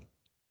 samadhi.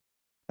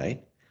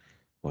 Right?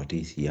 What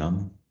is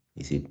yam?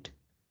 Is it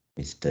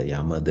Mr.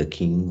 Yama the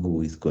king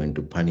who is going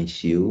to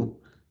punish you?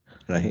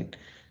 Right?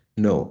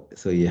 No.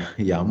 So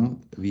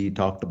yam, we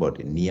talked about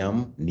it.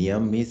 Niyam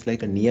means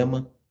like a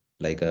niyama,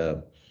 like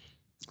a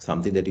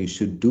something that you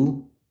should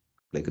do,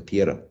 like a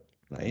theorem,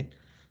 right?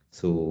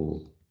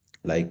 So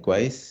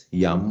likewise,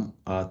 yam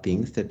are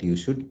things that you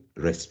should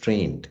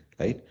restrained,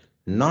 right?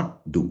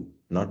 Not do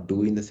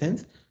in the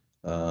sense,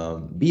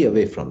 be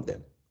away from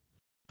them,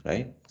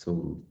 right?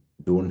 So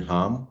don't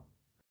harm.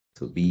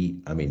 So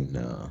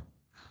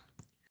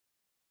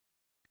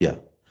yeah.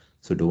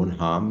 So don't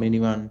harm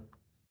anyone,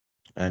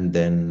 and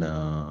then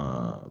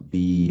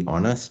be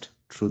honest,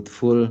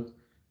 truthful,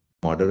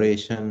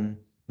 moderation,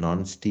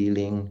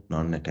 non-stealing,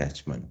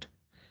 non-attachment.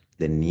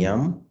 Then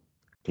niyam,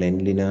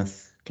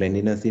 cleanliness.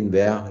 Cleanliness in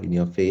where? In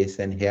your face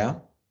and hair,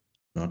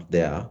 not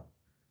there.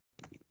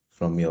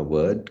 From your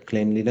word,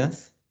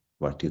 cleanliness,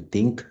 what you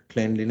think,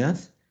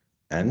 cleanliness,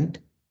 and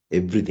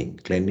everything,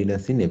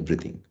 cleanliness in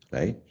everything,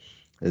 right?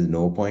 There's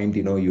no point,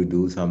 you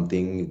do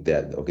something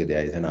that, okay,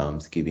 there is an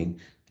alms giving,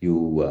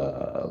 you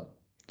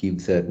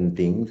give certain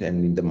things,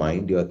 and in the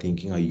mind you are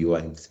thinking, oh, you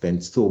have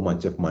spent so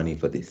much of money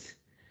for this,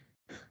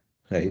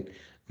 right?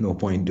 No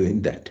point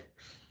doing that.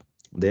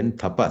 Then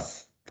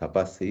tapas.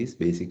 Tapas is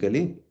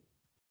basically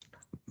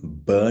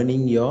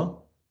burning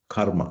your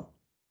karma,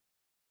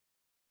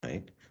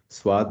 right?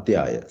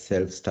 Swadhyaya,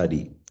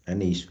 self-study,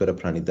 and Ishvara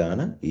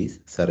Pranidhana is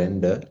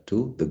surrender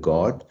to the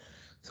God.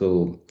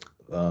 So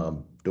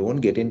don't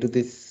get into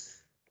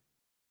this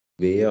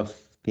way of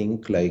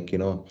think like,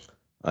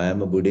 I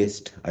am a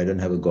Buddhist, I don't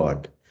have a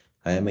God.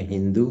 I am a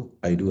Hindu,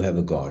 I do have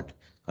a God.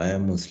 I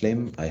am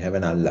Muslim, I have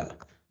an Allah.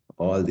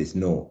 All this,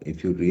 no.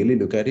 If you really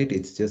look at it,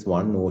 it's just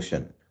one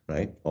ocean,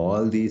 right?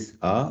 All these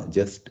are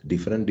just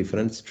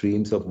different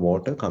streams of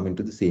water coming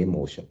to the same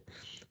ocean.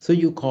 So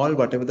you call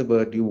whatever the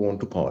word you want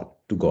to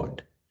call to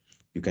God.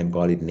 You can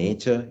call it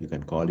nature, you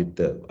can call it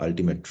the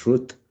ultimate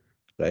truth,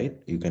 right?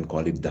 You can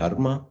call it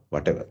dharma,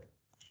 whatever.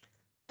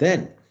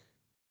 Then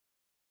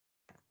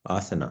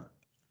asana.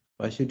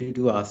 Why should you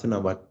do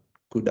asana? What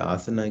could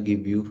asana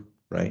give you,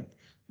 right?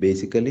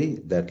 Basically,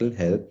 that will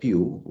help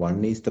you.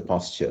 One is the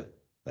posture,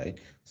 right?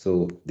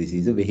 So this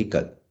is a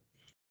vehicle.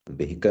 The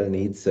vehicle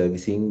needs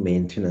servicing,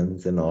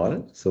 maintenance, and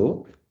all.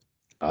 So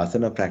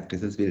asana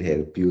practices will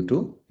help you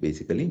to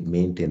basically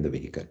maintain the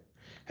vehicle.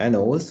 And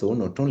also,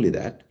 not only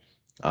that,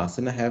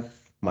 asana have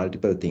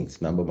multiple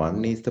things. Number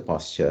one is the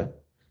posture.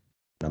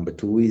 Number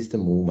two is the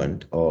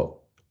movement, or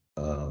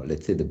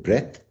let's say the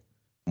breath,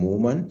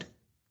 movement,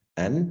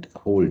 and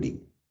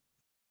holding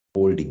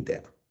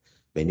there.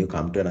 When you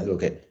come to another,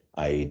 okay,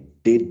 I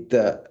did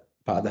the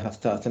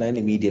Padahastasana and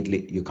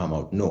immediately you come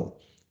out. No,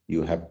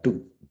 you have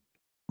to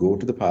go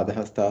to the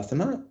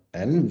Padahastasana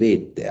and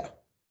wait there,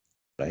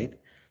 right?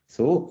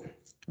 So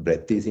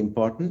breath is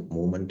important,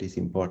 movement is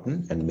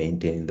important, and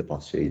maintaining the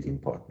posture is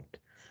important.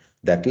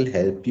 That will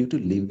help you to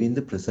live in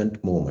the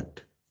present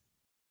moment.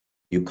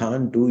 You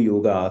can't do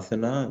yoga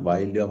asana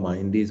while your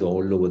mind is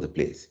all over the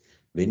place.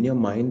 When your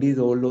mind is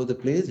all over the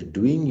place,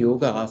 doing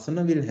yoga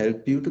asana will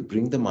help you to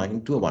bring the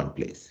mind to a one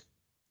place.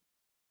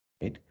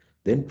 Right?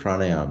 Then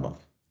pranayama,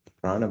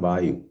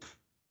 pranavayu.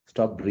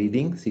 Stop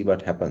breathing, see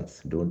what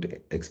happens. Don't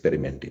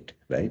experiment it,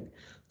 right?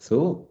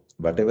 So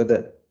whatever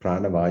the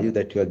pranavayu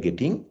that you are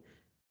getting,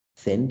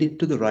 send it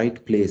to the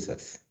right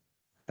places,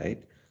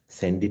 right?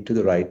 Send it to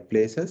the right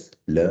places.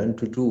 Learn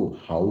to do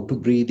how to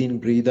breathe in,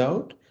 breathe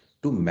out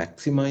to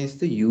maximize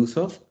the use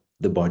of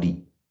the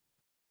body,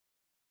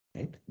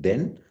 right?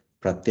 Then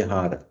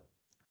pratyahara,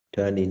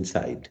 turn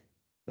inside,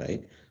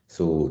 right?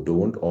 So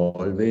don't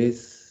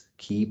always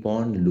keep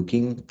on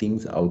looking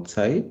things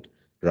outside.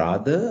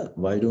 Rather,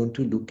 why don't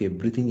you look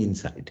everything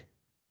inside,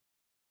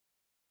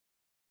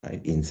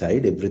 right?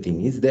 Inside,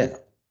 everything is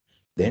there.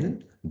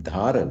 Then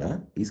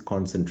dharana is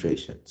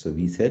concentration. So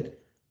we said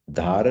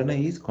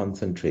dharana is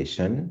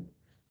concentration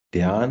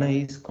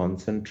Dhyana is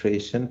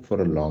concentration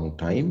for a long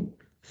time.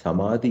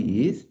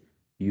 Samadhi is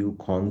you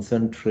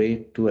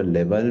concentrate to a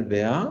level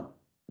where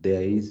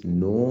there is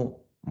no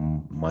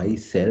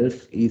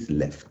myself is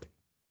left,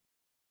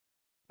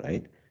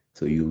 right?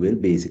 So you will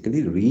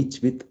basically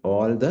reach with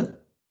all the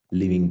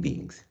living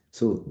beings.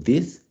 So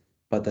this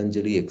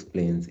Patanjali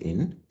explains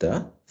in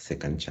the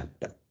second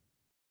chapter,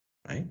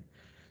 right?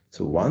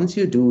 So once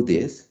you do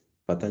this,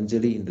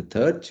 Patanjali in the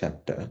third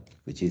chapter,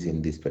 which is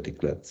in this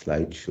particular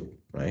slideshow,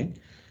 right?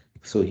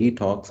 So he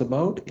talks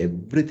about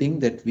everything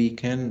that we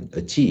can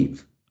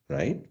achieve,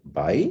 right?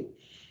 By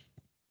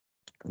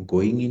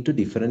going into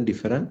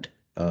different,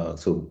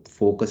 so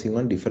focusing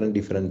on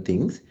different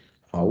things,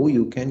 how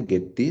you can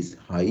get these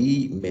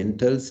high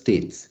mental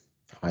states,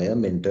 higher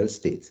mental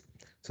states.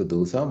 So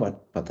those are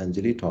what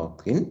Patanjali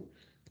talks in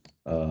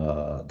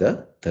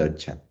the third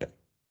chapter,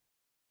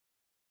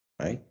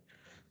 right?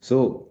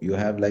 So you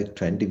have like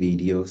 20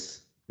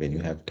 videos. When you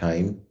have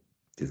time,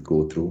 just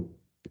go through.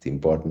 It's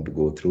important to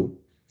go through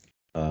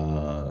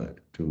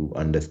to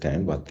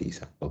understand what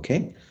these are.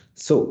 Okay.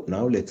 So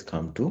now let's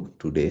come to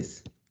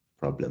today's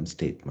problem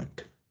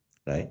statement,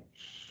 right?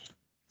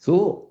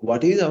 So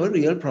what is our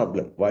real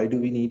problem? Why do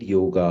we need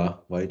yoga?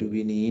 Why do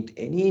we need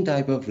any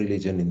type of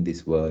religion in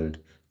this world?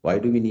 Why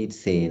do we need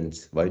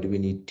saints? Why do we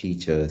need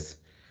teachers?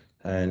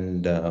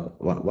 And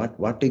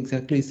what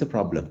exactly is the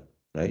problem,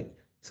 right?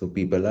 So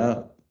people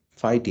are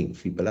fighting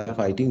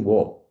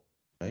war,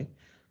 right?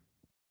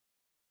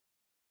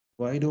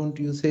 Why don't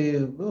you say,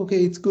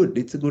 okay, it's good,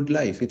 it's a good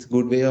life, it's a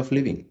good way of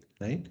living,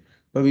 right?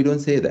 But we don't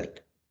say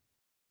that.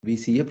 We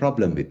see a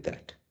problem with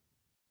that,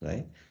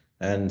 right?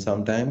 And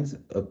sometimes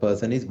a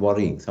person is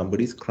worrying,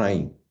 somebody's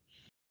crying.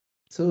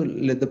 So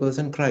let the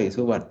person cry,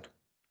 so what,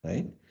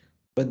 right?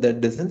 But that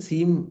doesn't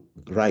seem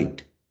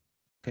right,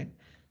 okay?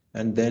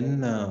 And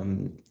then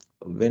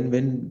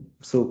when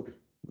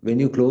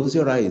you close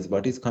your eyes,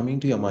 what is coming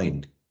to your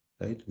mind,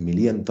 right?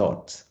 Million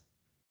thoughts,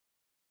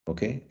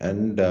 okay?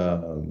 And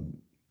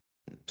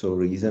so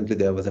recently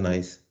there was a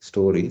nice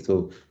story.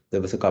 So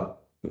there was a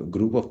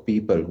group of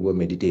people who were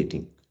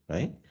meditating,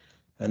 right?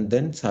 And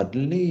then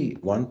suddenly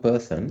one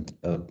person,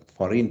 a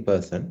foreign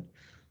person,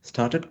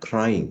 started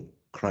crying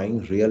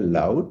real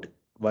loud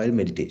while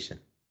meditation.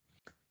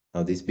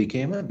 Now this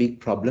became a big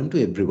problem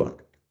to everyone,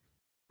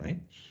 right?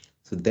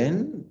 So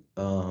then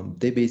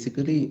they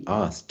basically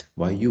asked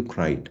why you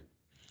cried.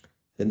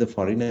 Then the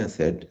foreigner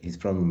said, he's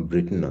from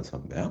Britain or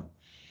somewhere,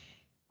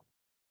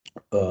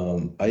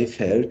 I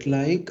felt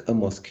like a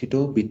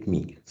mosquito bit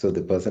me. So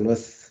the person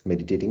was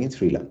meditating in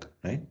Sri Lanka,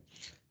 right?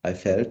 I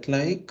felt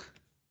like,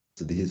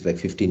 so this is like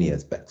 15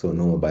 years back, so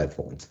no mobile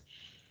phones.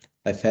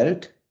 I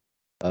felt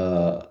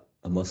a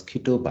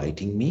mosquito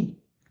biting me.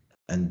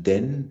 And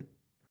then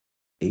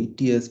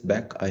 8 years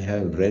back, I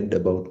have read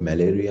about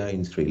malaria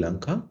in Sri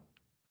Lanka.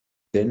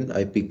 Then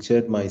I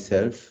pictured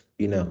myself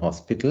in a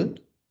hospital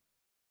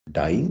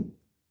dying.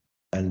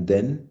 And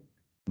then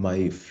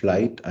my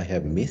flight I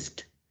have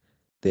missed.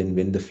 Then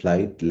when the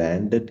flight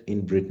landed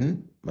in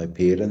Britain, my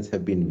parents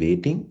have been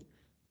waiting,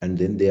 and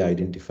then they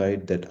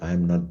identified that I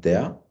am not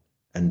there,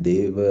 and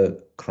they were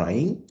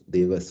crying.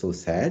 They were so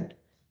sad.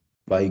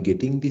 By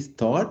getting this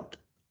thought,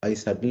 I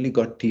suddenly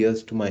got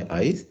tears to my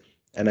eyes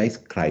and I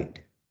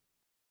cried,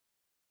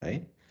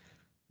 right?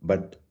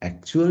 But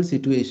actual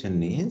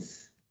situation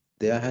is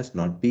there has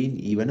not been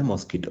even a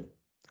mosquito.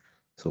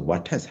 So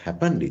what has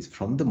happened is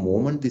from the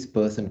moment this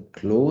person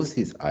closed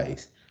his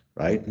eyes,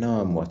 right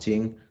now I'm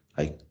watching,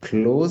 I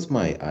close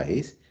my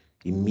eyes,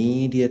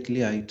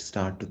 immediately I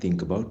start to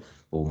think about,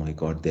 oh my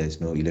God,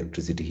 there's no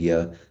electricity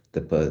here,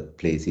 the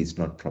place is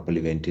not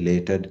properly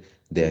ventilated,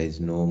 there is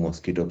no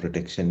mosquito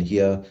protection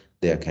here,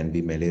 there can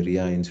be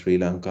malaria in Sri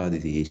Lanka,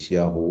 this is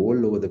Asia,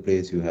 all over the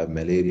place you have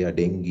malaria,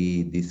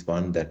 dengue, this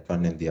one, that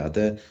one and the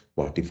other.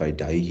 What if I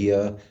die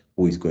here?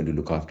 Who is going to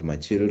look after my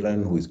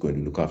children? Who is going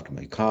to look after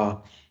my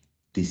car?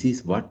 This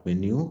is what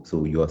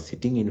so you are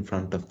sitting in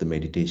front of the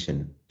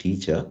meditation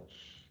teacher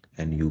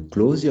and you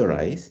close your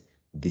eyes,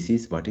 this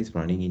is what is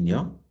running in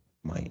your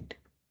mind,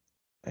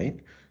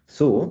 right?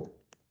 So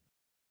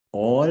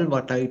all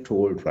what I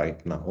told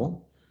right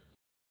now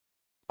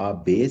are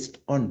based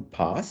on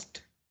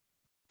past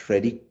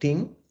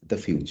predicting the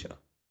future,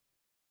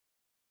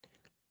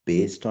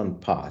 based on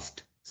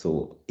past.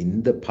 So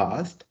in the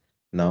past,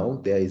 now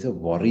there is a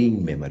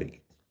worrying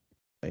memory,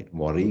 right?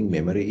 Worrying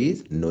memory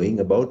is knowing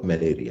about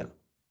malaria,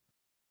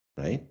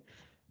 right?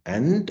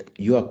 And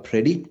you are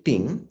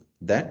predicting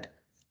that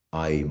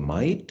I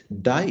might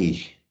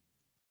die,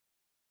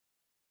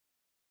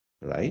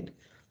 right?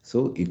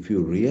 So if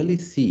you really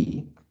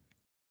see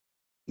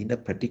in a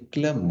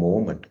particular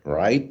moment,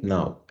 right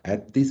now,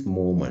 at this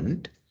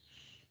moment,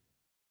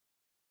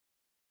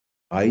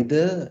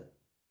 either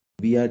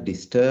we are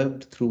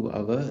disturbed through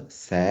our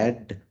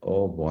sad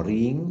or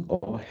worrying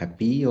or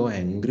happy or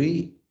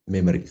angry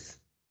memories.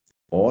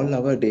 All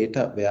our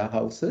data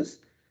warehouses,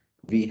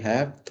 we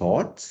have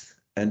thoughts,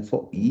 and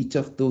for each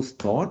of those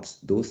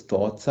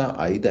thoughts are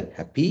either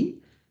happy,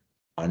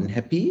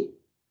 unhappy,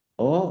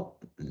 or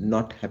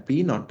not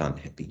happy, not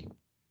unhappy.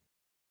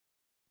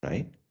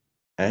 right?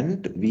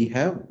 And we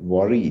have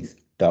worries,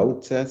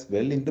 doubts as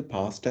well in the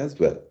past as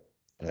well,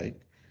 right?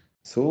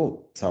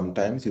 So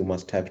sometimes you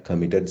must have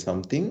committed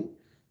something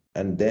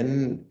and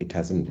then it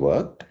hasn't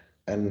worked,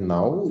 and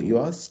now you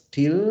are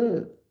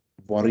still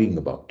worrying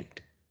about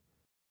it,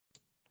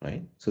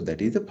 right? So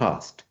that is the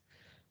past.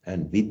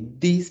 And with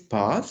these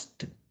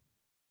past,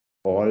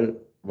 all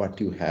what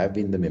you have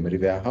in the memory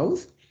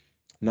warehouse,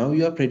 now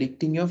you are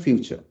predicting your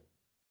future,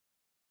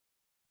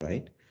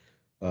 right?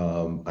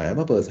 I am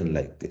a person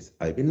like this.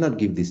 I will not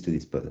give this to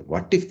this person.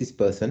 What if this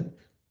person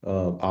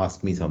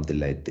asks me something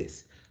like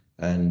this?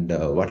 And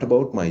what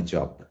about my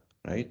job,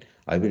 right?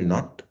 I will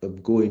not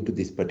go into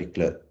this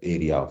particular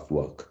area of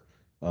work.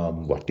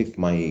 What if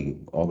my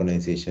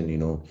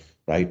organization,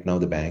 right now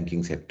the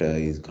banking sector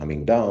is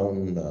coming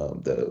down,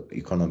 the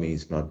economy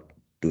is not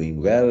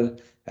doing well.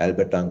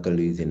 Albert uncle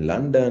is in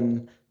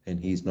London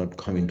and he's not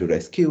coming to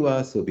rescue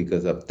us. So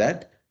because of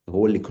that, the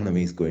whole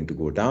economy is going to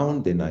go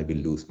down. Then I will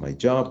lose my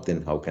job.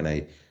 Then how can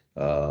I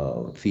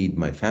feed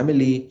my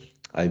family?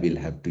 I will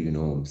have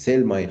to,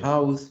 sell my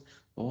house.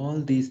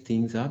 All these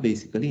things are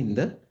basically in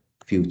the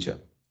future,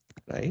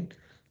 right?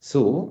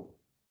 So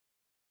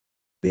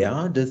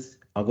where does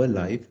our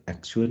life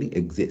actually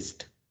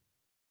exist,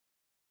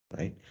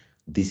 right?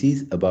 This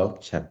is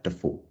about chapter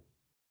 4,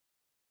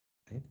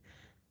 right?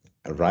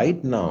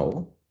 Right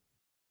now,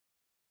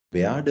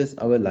 where does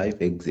our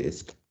life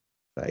exist,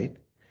 right?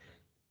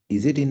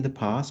 Is it in the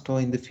past or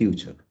in the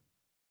future?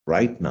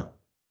 Right now.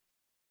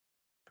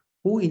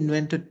 Who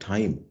invented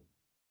time?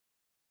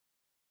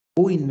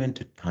 Who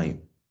invented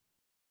time?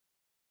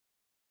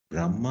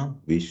 Brahma,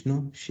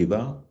 Vishnu,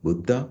 Shiva,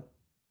 Buddha,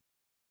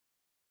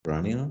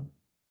 Pranina,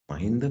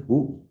 Mahinda?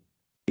 Who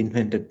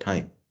invented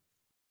time?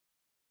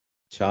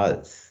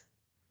 Charles,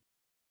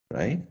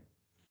 right?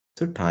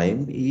 So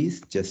time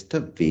is just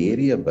a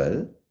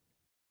variable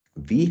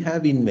we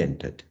have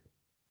invented,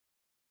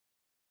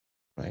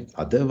 right?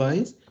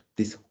 Otherwise,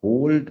 this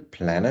whole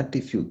planet,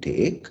 if you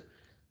take,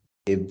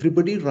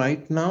 everybody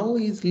right now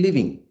is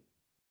living.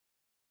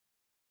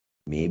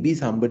 Maybe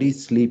somebody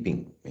is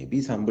sleeping,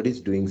 maybe somebody is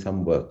doing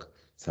some work,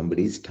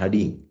 somebody is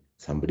studying,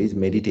 somebody is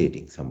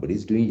meditating, somebody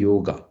is doing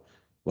yoga.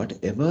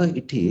 Whatever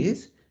it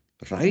is,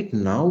 right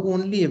now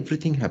only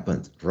everything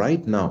happens,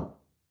 right now,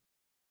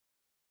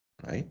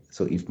 right?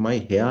 So if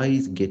my hair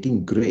is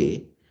getting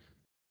gray,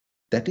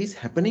 that is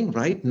happening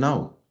right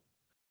now.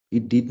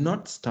 It did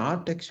not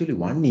start actually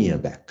 1 year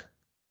back,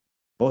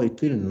 or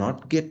it will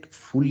not get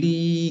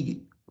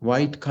fully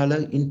white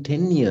color in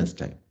 10 years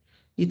time.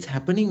 It's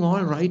happening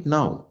all right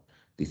now.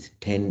 This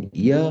 10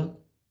 year,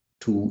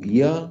 2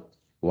 year,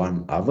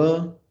 1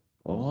 hour,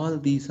 all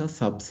these are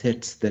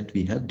subsets that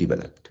we have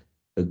developed.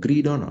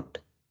 Agreed or not?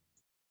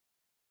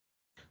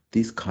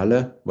 This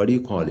color, what do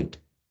you call it?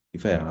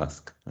 If I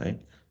ask, right?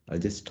 I'll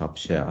just stop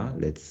share.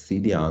 Let's see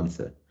the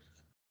answer,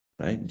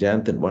 right?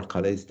 Janthan, what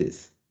color is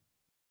this?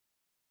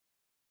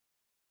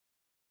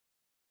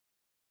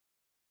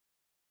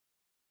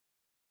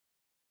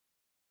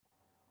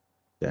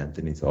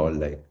 Janthan is all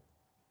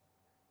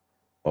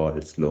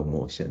slow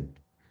motion.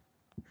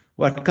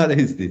 What color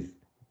is this?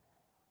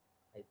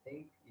 I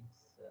think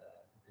it's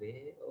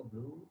gray or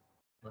blue.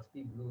 Must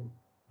be blue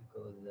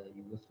because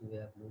you used to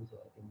wear blue, so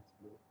I think it's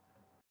blue.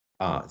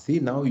 See,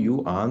 now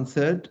you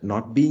answered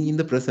not being in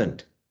the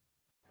present.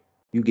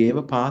 You gave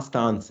a past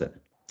answer.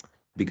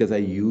 Because I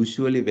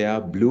usually wear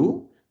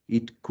blue,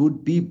 it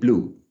could be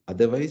blue.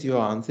 Otherwise,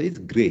 your answer is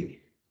gray.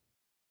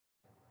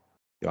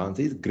 Your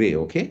answer is gray,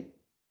 okay?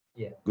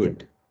 Yeah.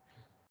 Good.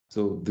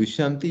 So,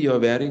 Dushanti, you're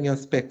wearing your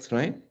specs,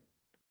 right?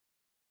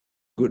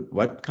 Good.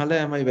 What color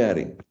am I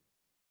wearing?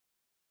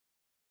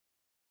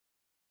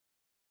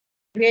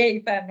 Gray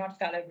if I'm not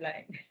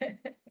colorblind.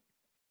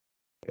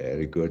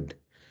 Very good.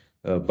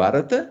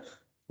 Bharata,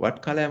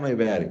 what color am I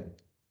wearing?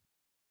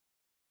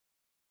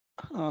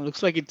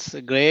 Looks like it's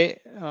gray,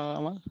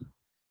 Amal.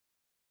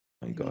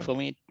 My God. For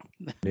me.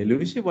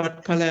 Nilushi,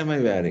 what color am I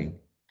wearing?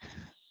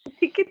 I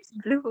think it's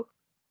blue.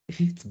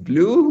 It's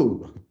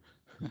blue.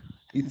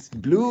 It's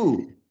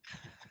blue.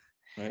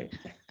 Right?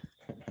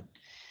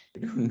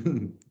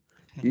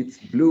 It's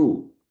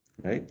blue.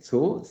 Right?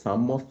 So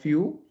some of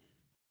you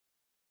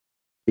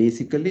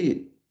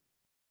basically,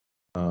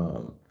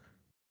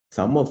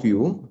 some of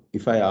you,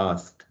 if I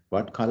ask,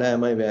 what color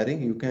am I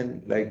wearing? You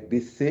can like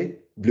this say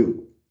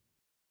blue,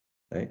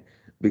 right?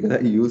 Because I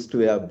used to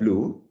wear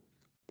blue,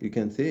 you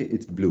can say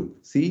it's blue.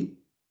 See,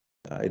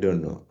 I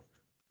don't know.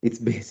 It's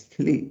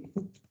basically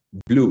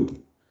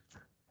blue,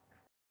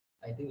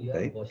 I think you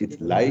have right? washed It's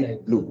it many light times, so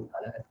the blue.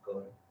 color has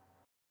gone.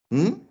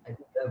 Hmm? I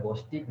think you have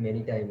washed it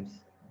many times.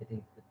 I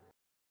think.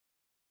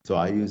 So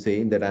are you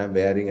saying that I'm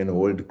wearing an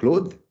old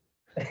cloth?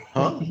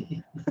 Huh?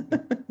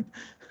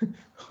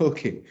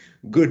 Okay,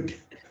 good.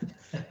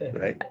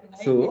 Right.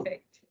 Light So,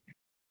 effect.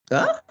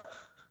 huh?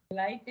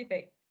 Light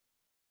effect.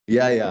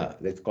 Yeah.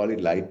 Let's call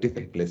it light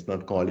effect. Let's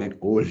not call it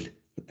old.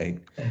 Right.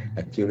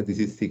 Actually, this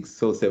is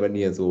 6 or 7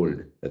 years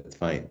old. That's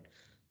fine.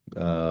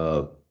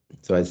 Uh,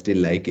 so I still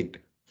like it.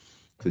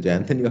 So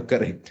Janthan, you're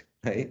correct.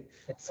 Right.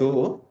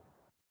 So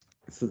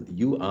So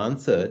you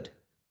answered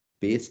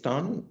based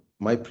on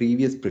my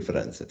previous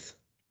preferences,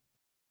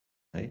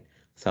 right?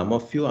 Some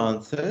of you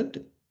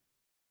answered,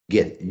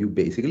 you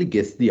basically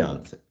guessed the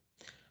answer.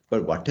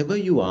 But whatever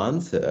you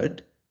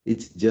answered,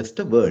 it's just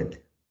a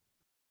word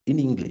in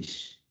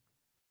English.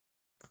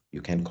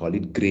 You can call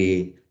it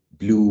gray,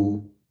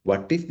 blue.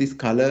 What if this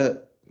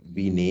color,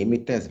 we name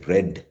it as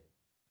red?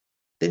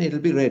 Then it'll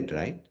be red,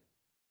 right?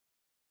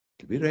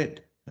 It'll be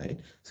red, right?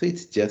 So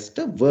it's just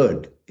a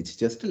word. It's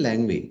just a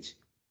language,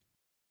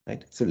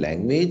 right? So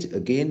language,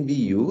 again, we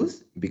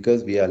use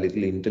because we are a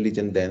little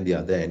intelligent than the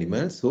other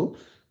animals. So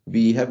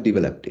we have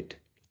developed it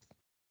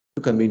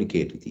to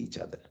communicate with each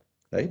other,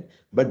 right?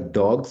 But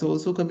dogs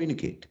also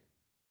communicate.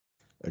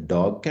 A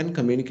dog can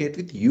communicate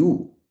with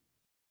you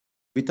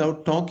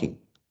without talking.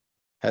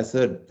 Has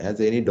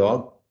any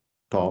dog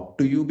talked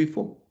to you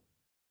before?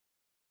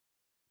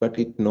 But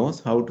it knows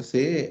how to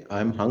say,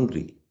 I'm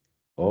hungry,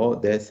 or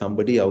there's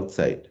somebody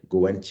outside,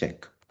 go and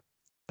check,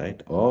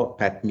 right? Or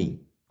pat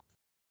me.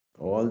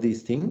 All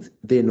these things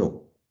they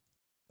know,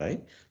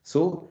 right?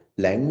 So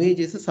language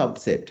is a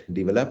subset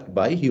developed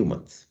by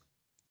humans,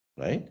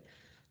 right?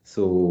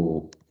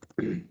 So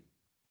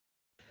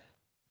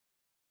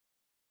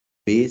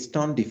based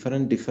on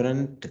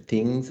different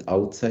things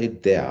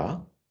outside there,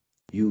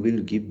 you will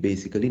give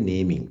basically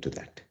naming to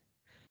that.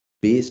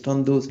 Based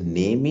on those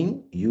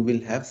naming, you will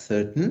have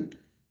certain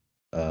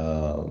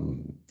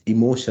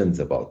emotions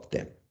about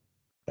them,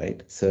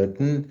 right?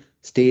 Certain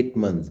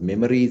statements,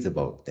 memories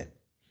about them.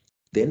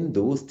 Then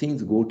those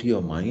things go to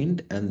your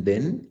mind, and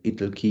then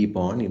it'll keep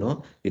on,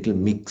 it'll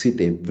mix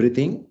it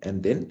everything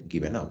and then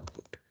give an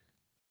output,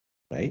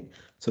 right?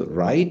 So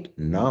right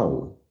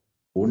now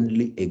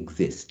only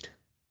exist.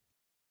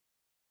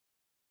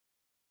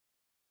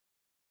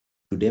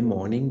 Today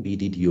morning we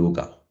did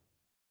yoga,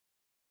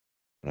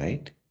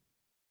 right?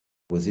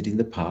 Was it in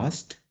the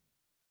past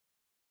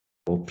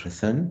or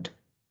present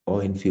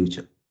or in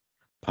future?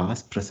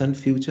 Past, present,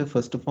 future,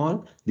 first of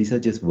all, these are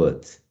just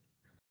words.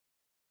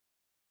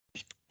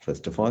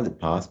 First of all, the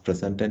past,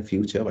 present, and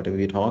future, whatever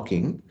we're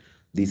talking,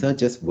 these are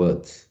just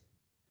words,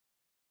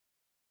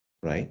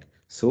 right?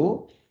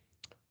 So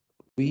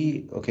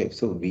we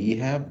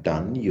have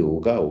done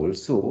yoga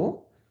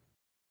also.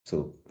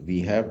 So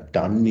we have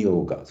done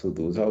yoga. So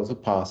those are also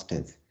past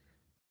tense.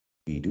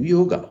 We do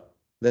yoga.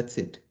 That's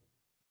it.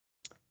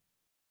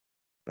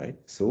 Right?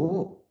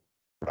 So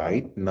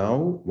right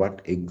now,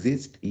 what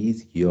exists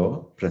is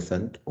your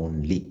present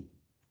only.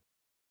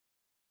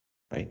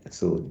 Right?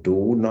 So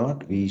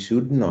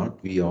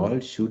we all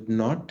should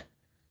not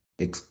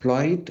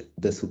exploit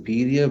the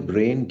superior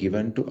brain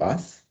given to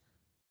us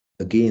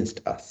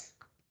against us.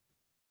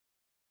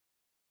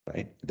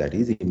 Right? That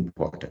is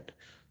important.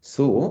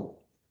 So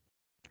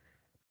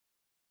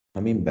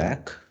coming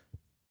back,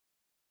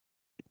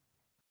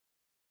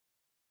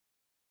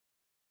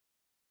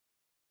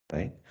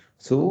 right?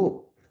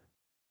 So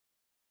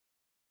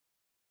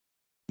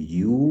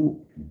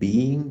you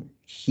being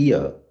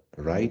here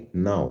right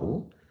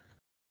now,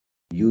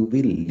 you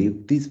will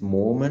live this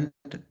moment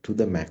to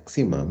the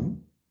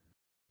maximum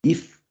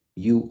if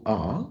you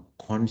are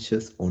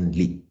conscious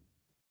only.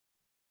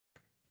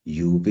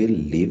 You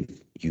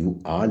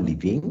are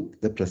living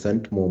the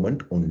present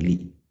moment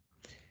only.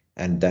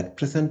 And that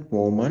present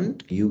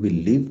moment, you will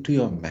live to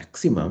your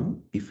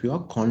maximum if you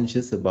are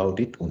conscious about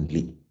it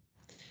only.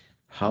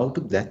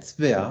 That's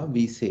where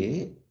we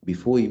say,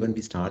 before even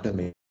we start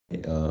a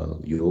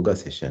yoga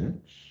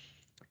session,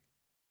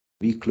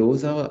 we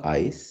close our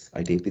eyes.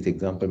 I take this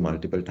example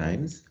multiple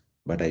times,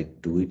 but I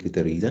do it with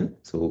a reason.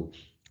 So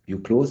you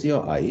close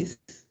your eyes,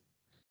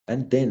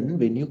 and then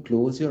when you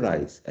close your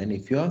eyes, and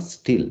if you are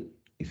still,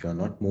 if you're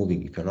not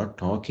moving, if you're not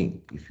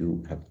talking, if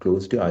you have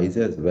closed your eyes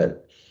as well,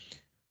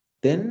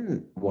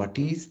 then what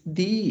is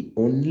the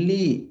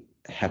only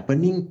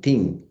happening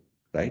thing,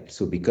 right?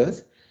 So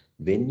because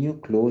when you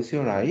close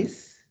your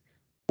eyes,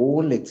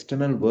 whole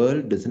external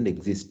world doesn't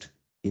exist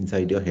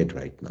inside your head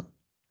right now.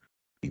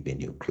 When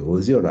you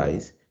close your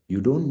eyes, you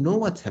don't know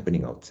what's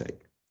happening outside.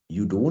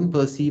 You don't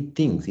perceive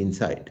things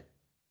inside,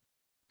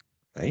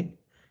 right?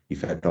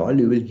 If at all,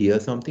 you will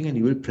hear something and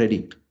you will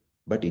predict,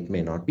 but it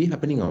may not be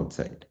happening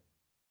outside.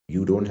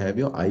 You don't have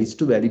your eyes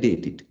to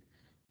validate it.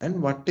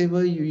 And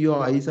whatever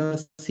your eyes are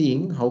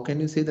seeing, how can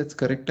you say that's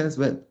correct as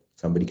well?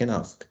 Somebody can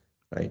ask,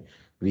 right?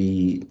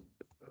 We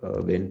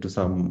went to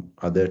some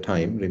other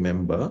time,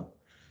 remember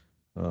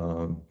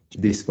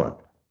this one.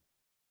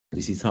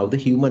 This is how the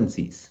human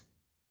sees.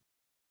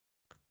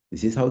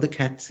 This is how the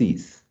cat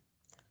sees.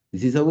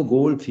 This is how a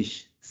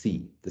goldfish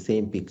see the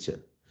same picture.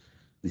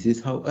 This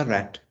is how a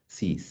rat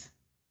sees.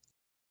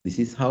 This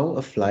is how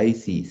a fly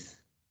sees.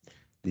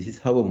 This is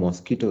how a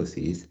mosquito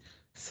sees.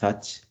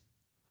 Such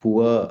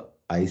poor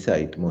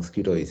eyesight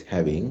mosquito is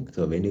having.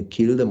 So when you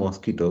kill the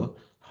mosquito,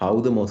 how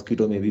the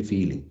mosquito may be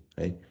feeling,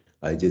 right?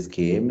 I just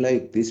came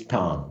like this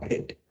tongue,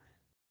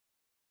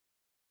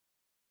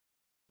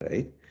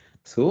 right?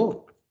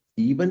 So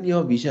even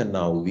your vision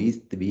now, we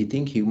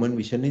think human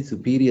vision is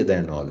superior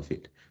than all of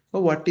it.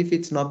 But what if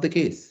it's not the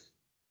case?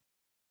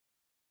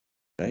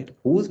 right?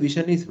 Whose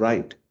vision is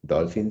right?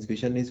 Dolphin's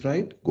vision is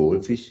right,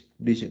 goldfish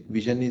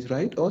vision is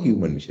right, or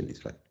human vision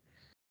is right?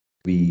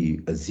 We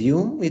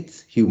assume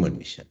it's human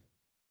vision,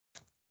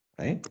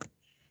 right?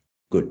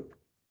 Good.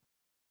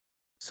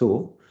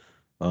 So,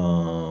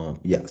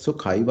 yeah, so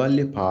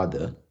Kaivalya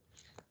Pada,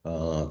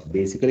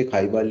 basically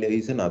Kaivalya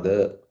is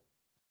another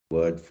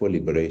word for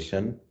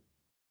liberation,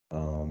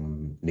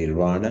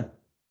 nirvana,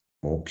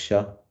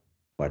 moksha,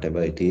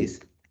 whatever it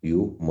is,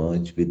 you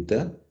merge with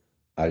the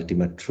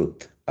ultimate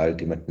truth,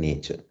 ultimate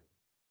nature,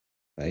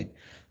 right?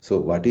 So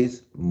what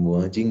is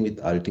merging with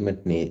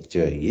ultimate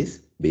nature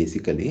is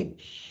basically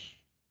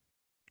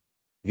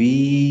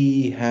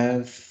we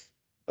have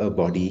a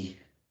body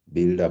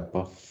built up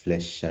of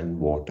flesh and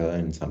water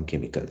and some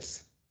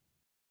chemicals,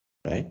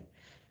 right?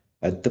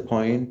 At the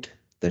point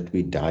that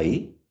we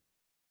die,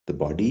 the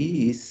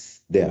body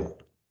is there,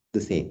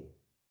 the same,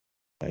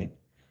 right?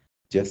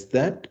 Just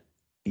that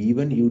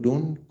even you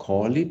don't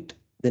call it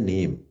the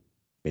name.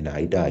 When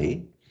I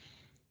die,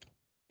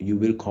 you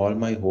will call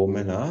my home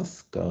and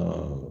ask,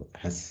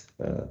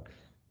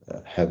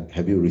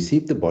 have you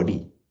received the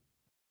body?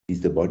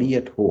 Is the body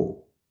at home?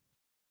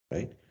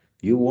 Right?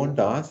 You won't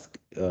ask,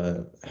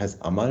 has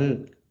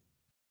Amal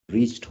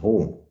reached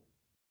home?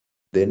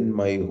 Then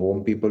my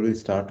home people will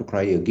start to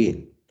cry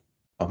again.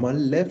 Amal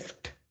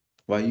left.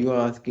 Why you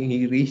are asking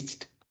he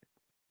reached?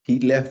 He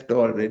left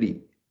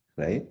already,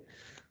 right?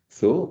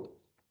 So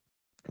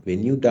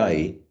when you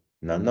die,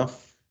 none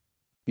of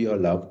your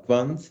loved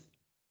ones,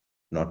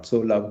 not so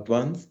loved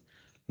ones,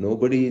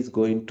 nobody is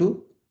going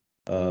to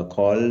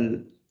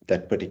call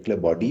that particular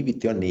body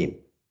with your name.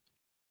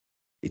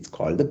 It's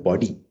called the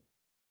body,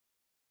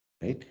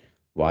 right?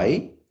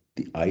 Why?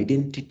 The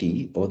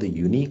identity or the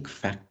unique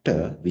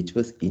factor which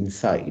was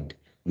inside,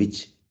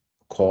 which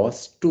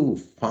caused to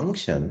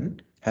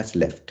function, has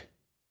left.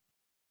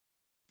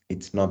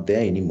 It's not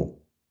there anymore,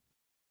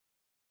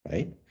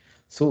 right?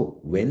 So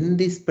when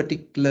this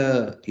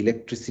particular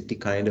electricity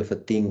kind of a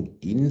thing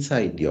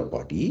inside your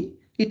body,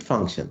 it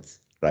functions.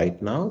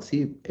 Right now,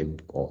 see,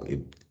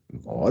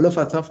 all of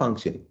us are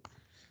functioning.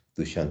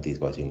 Dushyant is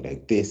watching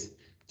like this,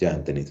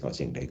 Jantan is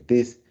watching like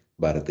this,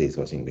 Bharata is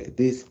watching like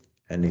this,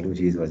 and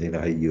Niluji is watching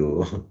like,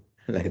 yo,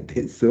 like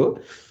this. So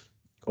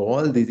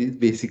all this is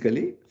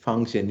basically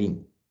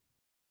functioning,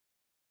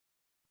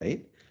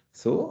 right?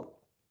 So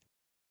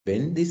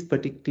when this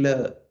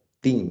particular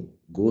thing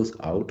goes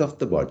out of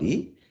the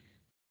body,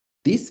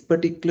 these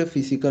particular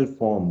physical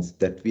forms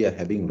that we are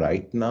having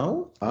right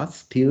now are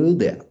still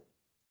there.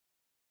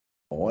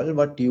 All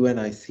what you and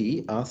I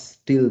see are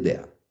still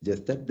there,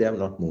 just that they are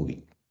not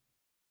moving,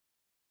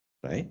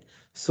 right?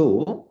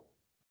 So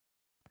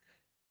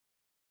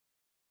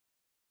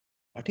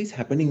what is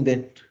happening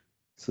then?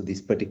 So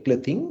this particular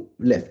thing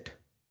left,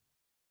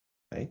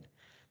 right?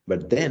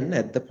 But then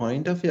at the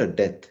point of your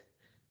death,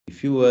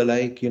 if you were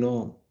like,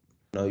 now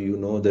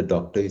the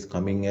doctor is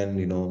coming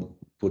and,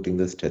 putting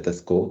the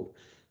stethoscope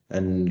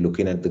and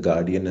looking at the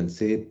guardian and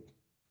say,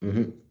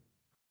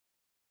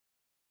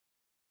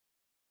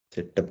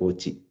 setta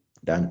pochi,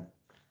 done,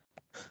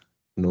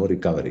 no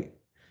recovery,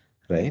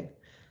 right?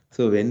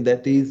 So when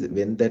that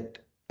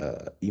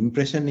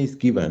impression is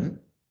given,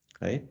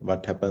 right,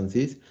 what happens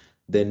is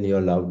then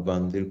your loved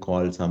ones will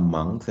call some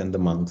monks and the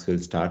monks will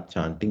start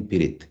chanting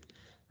Pirit,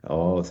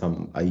 or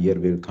some Ayyar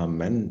will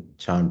come and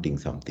chanting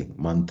something,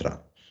 mantra,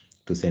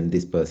 to send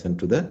this person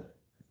to the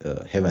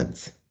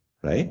heavens,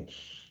 right?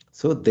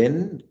 So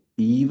then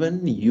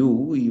even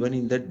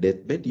in the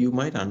deathbed, you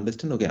might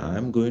understand, okay, I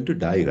am going to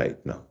die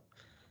right now.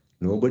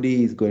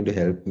 Nobody is going to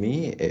help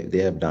me. They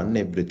have done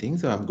everything,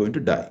 so I'm going to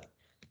die.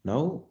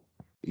 Now,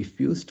 if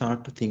you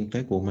start to think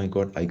like, oh my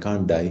God, I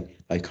can't die.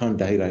 I can't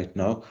die right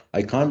now.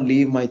 I can't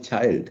leave my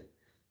child,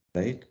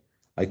 right?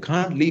 I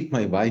can't leave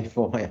my wife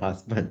or my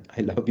husband.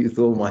 I love you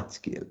so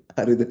much, Kale.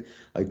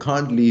 I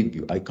can't leave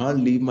you. I can't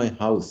leave my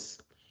house.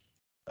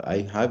 I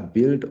have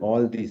built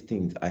all these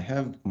things. I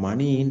have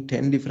money in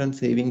 10 different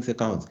savings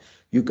accounts.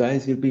 You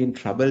guys will be in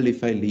trouble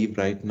if I leave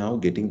right now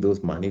getting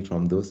those money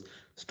from those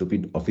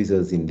stupid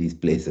officers in these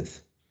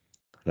places,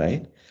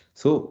 right?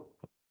 So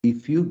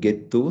if you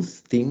get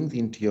those things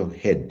into your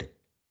head,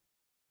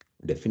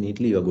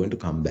 definitely you're going to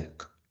come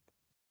back,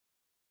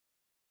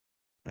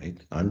 right?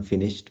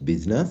 Unfinished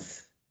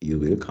business, you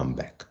will come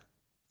back.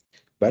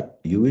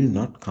 But you will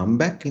not come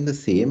back in the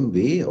same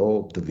way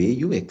or the way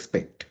you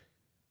expect,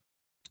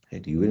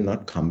 right? You will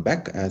not come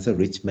back as a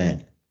rich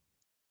man.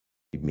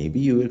 Maybe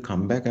you will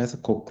come back as a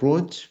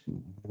cockroach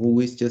who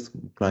is just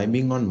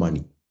climbing on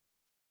money,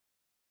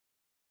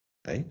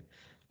 right?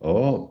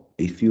 Or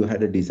if you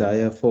had a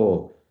desire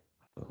for,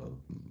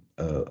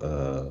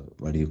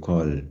 what do you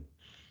call,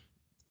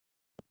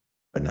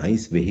 a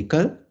nice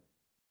vehicle,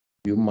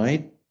 you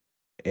might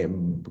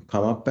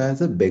come up as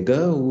a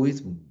beggar who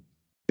is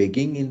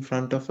begging in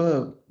front of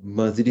a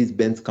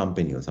Mercedes-Benz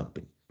company or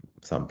something,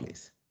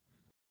 someplace,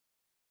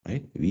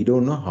 right? We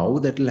don't know how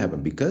that will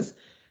happen because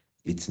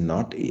it's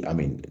not, I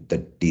mean, the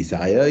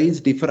desire is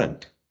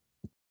different,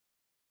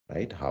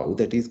 right? How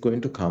that is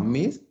going to come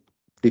is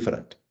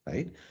different,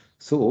 right?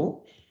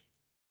 So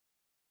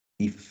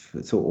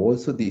so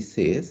also this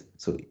says,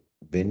 so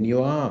when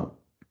you are,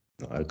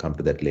 I'll come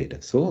to that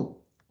later. So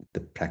the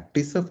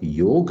practice of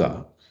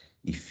yoga,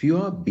 if you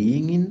are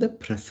being in the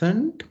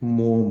present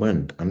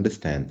moment,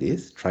 understand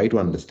this, try to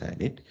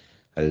understand it.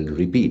 I'll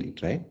repeat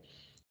it, right?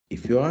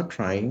 If you are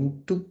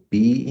trying to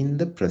be in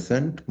the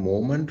present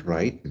moment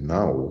right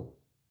now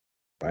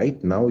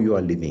you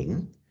are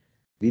living,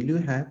 will you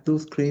have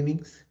those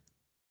cravings?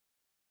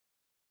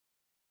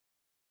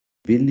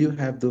 Will you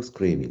have those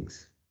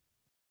cravings?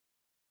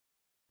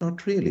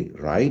 Not really.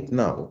 Right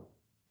now,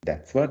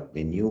 that's what,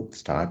 when you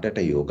start at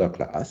a yoga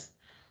class,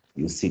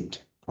 you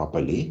sit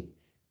properly,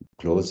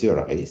 close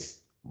your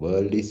eyes,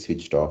 world is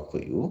switched off for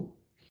you,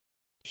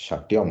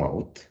 shut your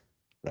mouth,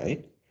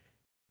 right?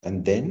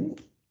 And then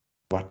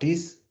what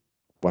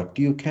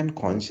you can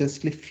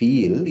consciously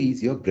feel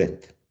is your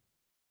breath.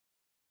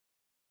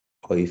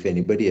 Or if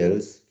anybody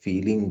else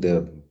feeling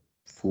the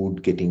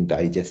food getting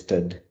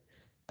digested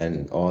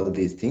and all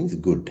these things,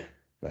 good,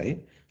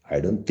 right?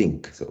 I don't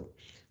think so.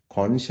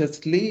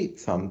 Consciously,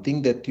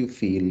 something that you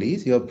feel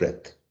is your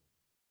breath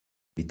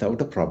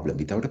without a problem,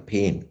 without a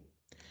pain.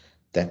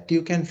 That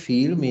you can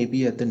feel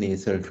maybe at the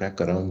nasal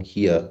tract around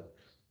here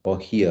or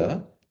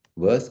here.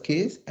 Worst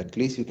case, at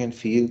least you can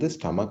feel the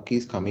stomach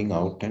is coming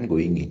out and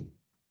going in.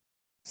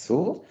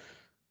 So,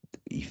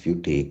 if you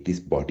take this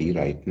body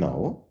right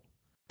now,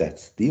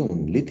 that's the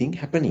only thing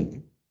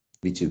happening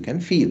which you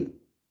can feel.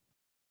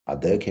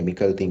 Other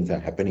chemical things are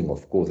happening,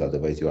 of course,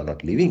 otherwise you are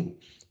not living,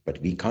 but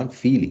we can't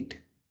feel it,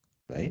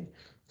 right?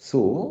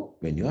 So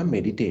when you are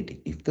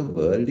meditating, if the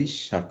world is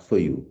shut for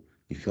you,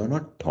 if you are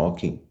not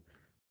talking,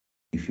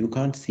 if you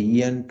can't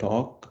see and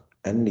talk,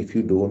 and if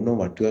you don't know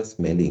what you are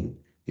smelling,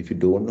 if you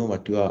don't know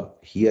what you are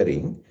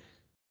hearing,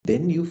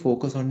 then you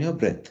focus on your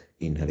breath.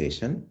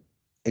 Inhalation,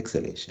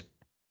 exhalation,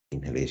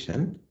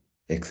 inhalation,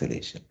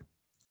 exhalation,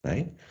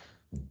 right?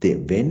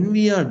 When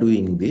we are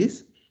doing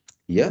this,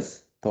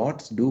 yes,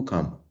 thoughts do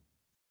come.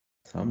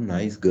 Some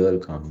nice girl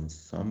comes,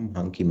 some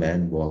hunky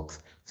man walks,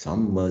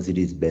 some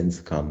Mercedes Benz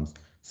comes,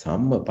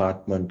 some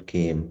apartment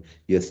came,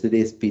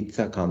 yesterday's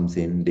pizza comes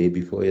in, day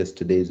before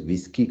yesterday's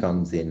whiskey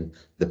comes in,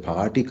 the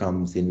party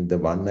comes in, the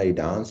one I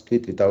danced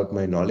with without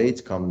my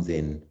knowledge comes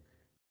in,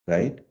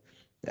 right?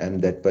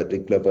 And that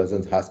particular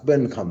person's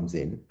husband comes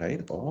in,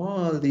 right?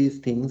 All these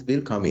things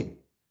will come in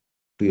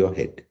to your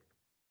head,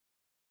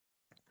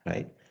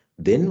 right?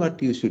 Then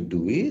what you should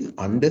do is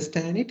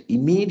understand it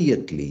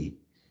immediately.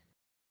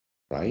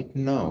 Right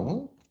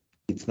now,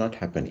 it's not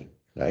happening,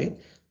 right?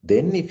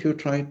 Then if you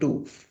try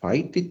to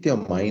fight with your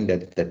mind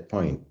at that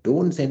point,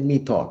 don't send me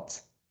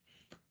thoughts.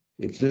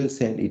 It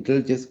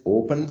will just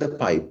open the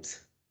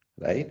pipes,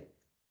 right?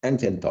 And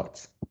send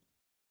thoughts.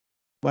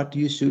 What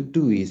you should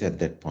do is at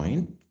that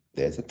point,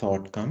 there's a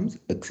thought comes,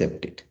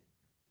 accept it.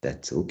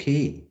 That's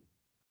okay.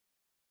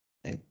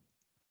 Right?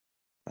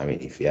 I mean,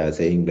 if you are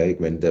saying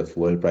like when the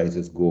fuel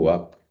prices go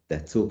up,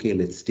 that's okay,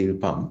 let's still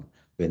pump.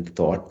 When the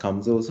thought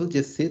comes also,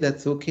 just say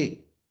that's okay.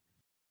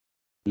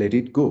 Let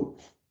it go,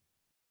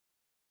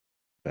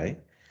 right?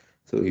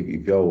 So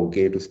if you're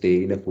okay to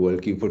stay in a fuel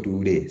queue for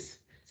 2 days,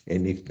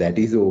 and if that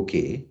is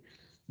okay,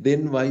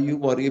 then why you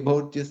worry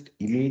about just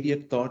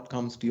immediate thought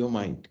comes to your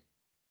mind,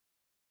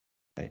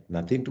 right?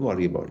 Nothing to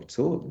worry about.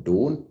 So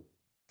don't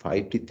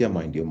fight with your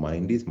mind. Your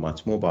mind is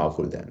much more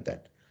powerful than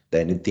that,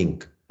 than you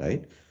think,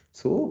 right?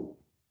 So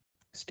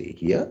stay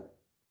here,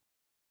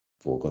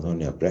 focus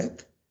on your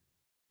breath.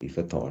 If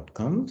a thought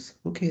comes,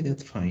 okay,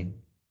 that's fine.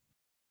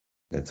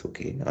 That's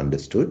okay,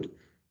 understood.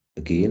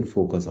 Again,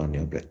 focus on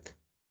your breath.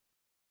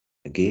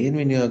 Again,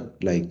 when you're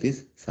like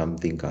this,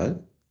 something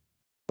called,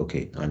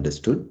 okay,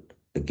 understood.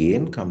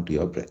 Again, come to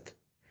your breath.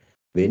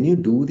 When you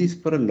do this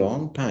for a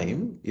long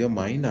time, your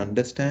mind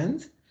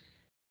understands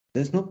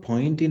there's no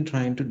point in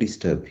trying to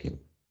disturb him,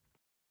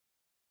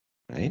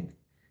 right?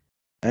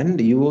 And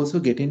you also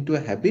get into a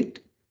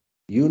habit.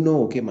 You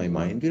know, okay, my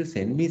mind will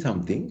send me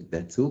something.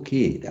 That's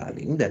okay,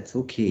 darling. That's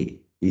okay.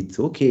 It's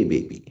okay,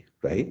 baby,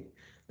 right?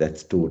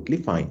 That's totally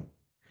fine.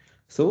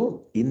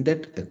 So in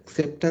that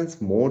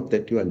acceptance mode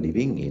that you are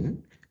living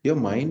in, your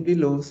mind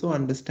will also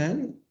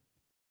understand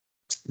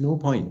no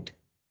point.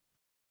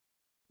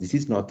 This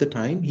is not the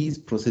time he is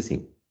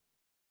processing.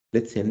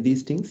 Let's send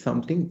these things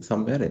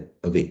somewhere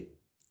away,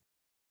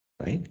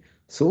 right?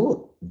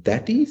 So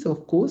that is,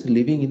 of course,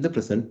 living in the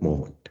present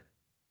moment.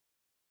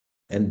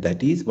 And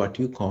that is what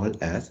you call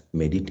as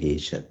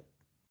meditation,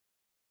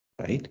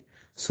 right?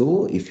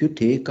 So if you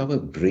take our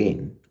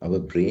brain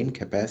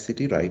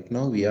capacity right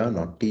now, we are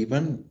not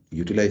even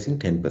utilizing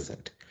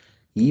 10%.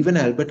 Even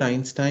Albert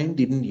Einstein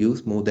didn't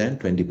use more than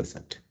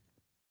 20%,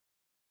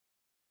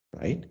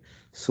 right?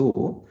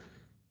 So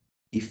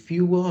if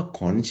you are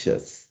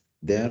conscious,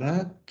 there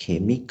are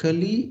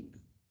chemically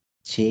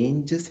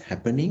changes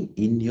happening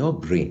in your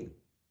brain.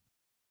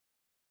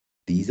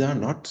 These are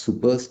not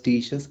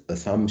superstitious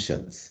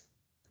assumptions,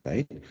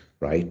 right?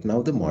 Right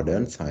now, the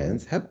modern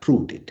science have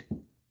proved it.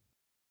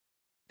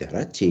 There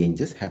are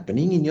changes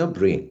happening in your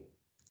brain.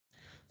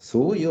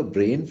 So your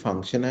brain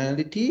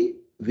functionality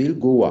will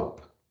go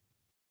up,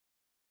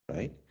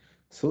 right?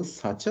 So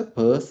such a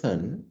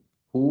person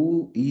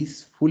who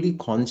is fully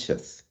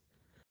conscious,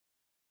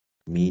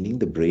 meaning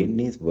the brain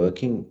is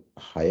working,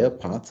 higher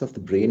parts of the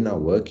brain are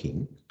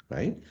working,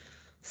 right?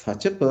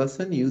 Such a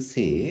person, you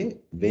say,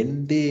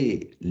 when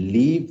they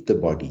leave the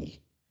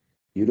body,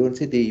 you don't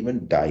say they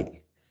even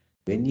die.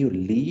 When you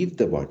leave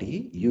the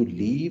body, you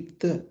leave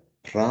the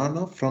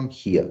prana from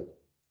here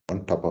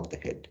on top of the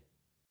head.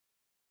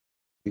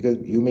 Because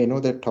you may know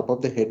that top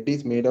of the head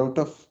is made out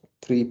of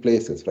three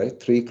places, right?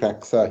 Three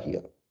cracks are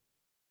here,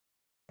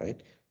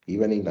 right?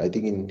 Even in, I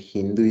think in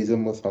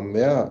Hinduism or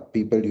somewhere,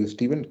 people used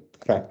to even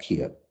crack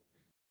here,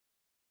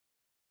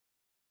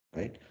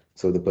 right?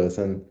 So the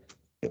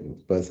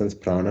person's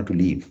prana to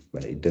leave,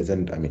 but it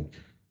doesn't, I mean,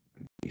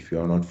 if you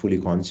are not fully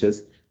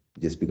conscious,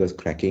 just because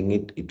cracking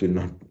it, it will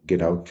not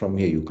get out from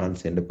here. You can't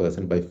send a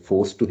person by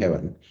force to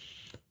heaven,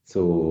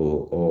 so,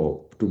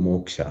 or to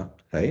moksha,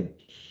 right?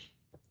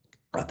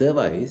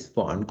 Otherwise,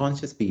 for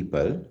unconscious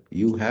people,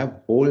 you have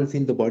holes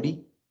in the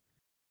body.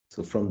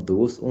 So from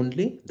those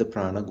only, the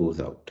prana goes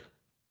out,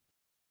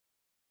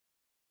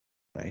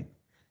 right?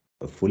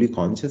 A fully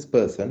conscious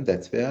person,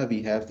 that's where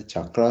we have the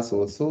chakras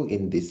also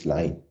in this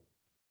line,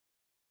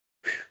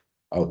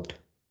 out,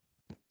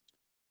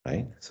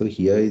 right? So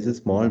here is a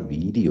small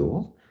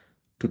video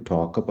to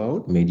talk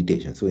about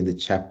meditation. So in the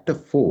chapter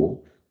 4,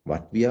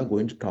 what we are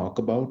going to talk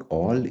about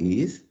all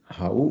is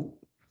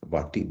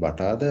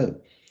what are the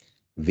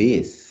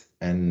ways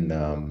and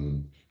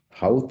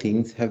how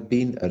things have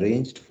been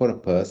arranged for a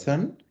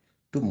person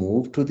to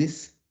move to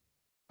this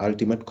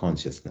ultimate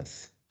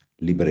consciousness,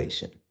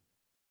 liberation,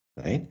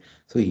 right?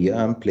 So here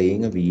I'm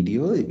playing a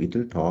video. It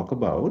will talk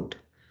about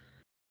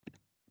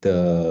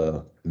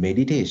the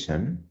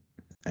meditation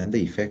and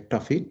the effect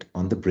of it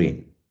on the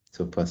brain.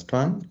 So first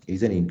one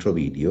is an intro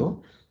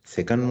video.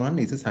 Second one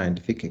is a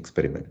scientific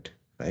experiment,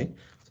 right?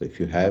 So if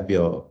you have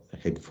your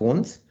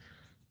headphones,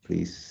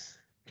 please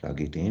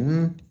plug it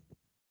in.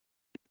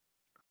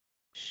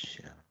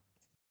 Share.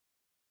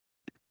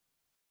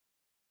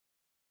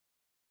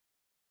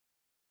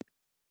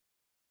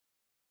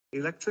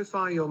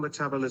 Electrify your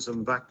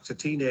metabolism back to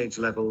teenage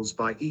levels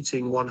by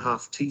eating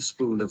 1/2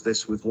 teaspoon of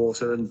this with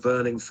water and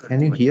burning fat.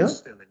 Can you like hear, you're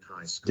still in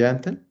high school.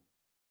 Jantan?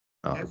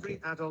 Oh, Every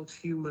okay. adult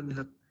human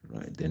has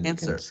Right, then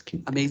Cancer. we can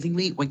skip.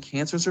 Amazingly, when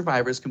cancer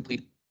survivors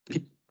complete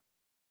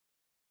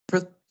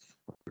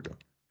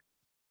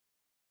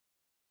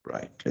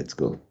Right, let's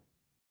go.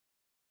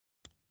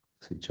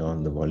 Switch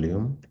on the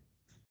volume.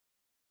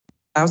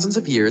 thousands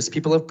of years,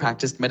 people have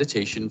practiced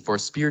meditation for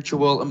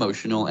spiritual,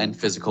 emotional, and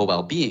physical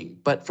well-being.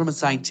 But from a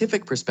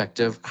scientific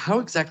perspective, how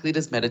exactly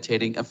does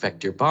meditating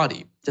affect your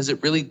body? Does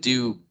it really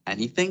do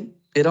anything?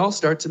 It all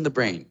starts in the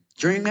brain.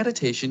 During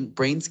meditation,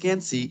 brain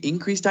scans see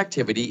increased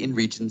activity in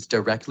regions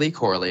directly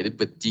correlated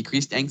with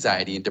decreased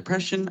anxiety and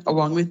depression,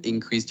 along with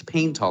increased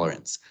pain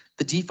tolerance.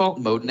 The default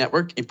mode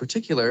network, in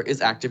particular, is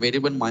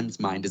activated when one's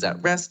mind is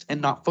at rest and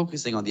not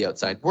focusing on the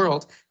outside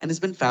world, and has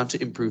been found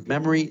to improve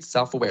memory,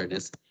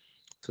 self-awareness.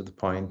 So the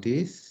point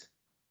is,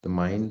 the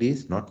mind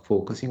is not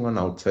focusing on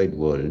outside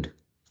world,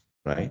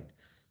 right?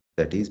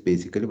 That is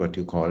basically what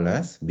you call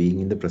as being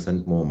in the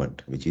present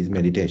moment, which is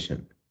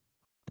meditation.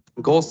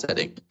 Goal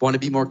setting. Want to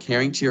be more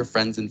caring to your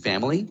friends and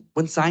family?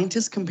 When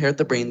scientists compared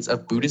the brains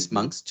of Buddhist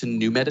monks to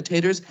new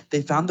meditators,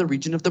 they found the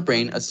region of the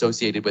brain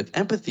associated with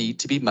empathy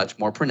to be much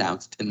more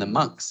pronounced in the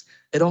monks.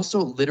 It also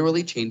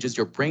literally changes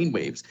your brain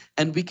waves,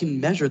 and we can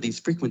measure these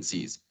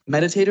frequencies.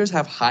 Meditators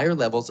have higher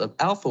levels of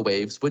alpha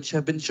waves, which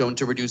have been shown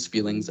to reduce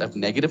feelings of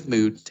negative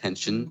mood,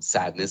 tension,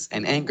 sadness,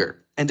 and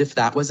anger. And if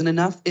that wasn't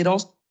enough, it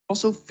also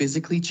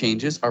physically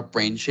changes our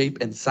brain shape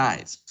and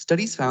size.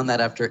 Studies found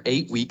that after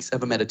 8 weeks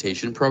of a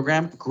meditation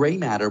program, gray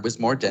matter was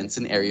more dense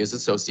in areas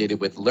associated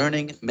with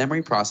learning,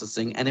 memory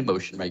processing, and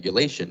emotion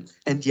regulation.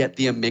 And yet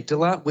the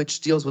amygdala,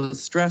 which deals with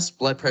stress,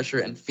 blood pressure,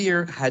 and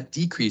fear, had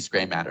decreased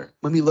gray matter.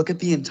 When we look at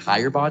the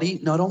entire body,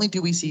 not only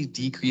do we see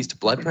decreased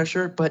blood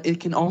pressure, but it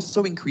can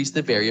also increase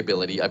the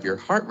variability of your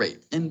heart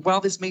rate. And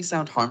while this may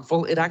sound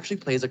harmful, it actually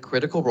plays a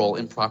critical role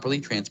in properly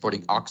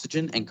transporting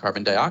oxygen and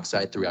carbon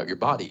dioxide throughout your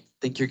body.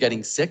 Think you're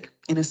getting sick?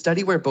 In a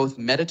study where both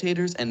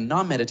meditators and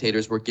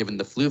non-meditators were given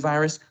the flu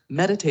virus,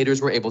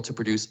 meditators were able to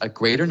produce a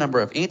greater number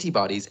of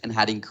antibodies and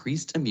had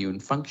increased immune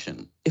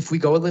function. If we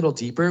go a little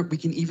deeper, we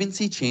can even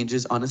see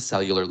changes on a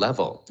cellular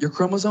level. Your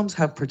chromosomes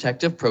have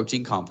protective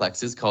protein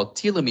complexes called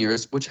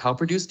telomeres, which help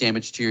reduce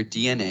damage to your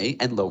DNA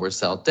and lower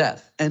cell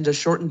death. And a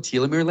shortened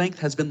telomere length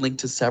has been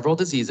linked to several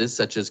diseases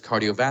such as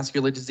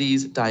cardiovascular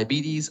disease,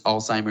 diabetes,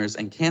 Alzheimer's,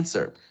 and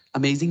cancer.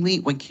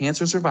 Amazingly, when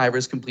cancer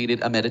survivors completed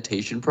a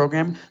meditation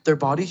program, their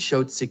bodies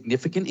showed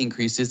significant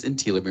increases in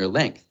telomere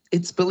length.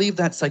 It's believed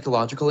that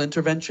psychological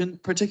intervention,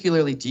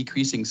 particularly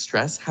decreasing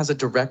stress, has a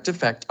direct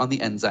effect on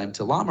the enzyme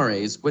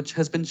telomerase, which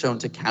has been shown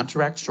to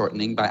counteract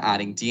shortening by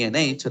adding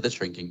DNA to the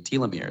shrinking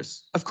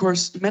telomeres. Of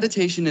course,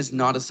 meditation is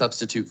not a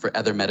substitute for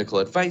other medical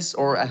advice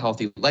or a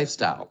healthy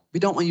lifestyle. We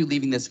don't want you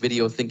leaving this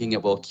video thinking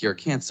it will cure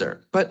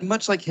cancer. But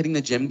much like hitting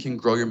the gym can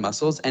grow your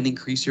muscles and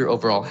increase your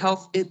overall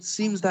health, it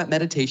seems that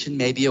meditation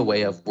may be a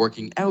way of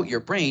working out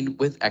your brain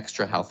with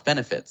extra health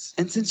benefits.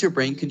 And since your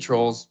brain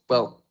controls,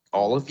 well,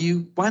 all of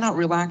you, why not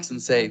relax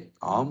and say,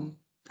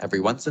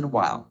 every once in a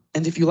while?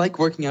 And if you like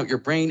working out your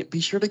brain, be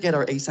sure to get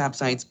our ASAP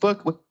Science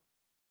book.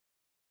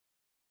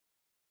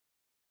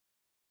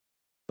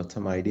 Got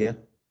some idea?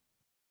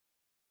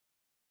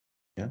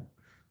 Yeah.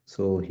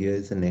 So here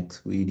is the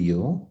next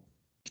video.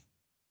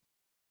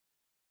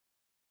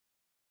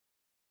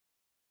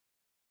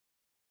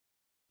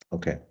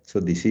 Okay, so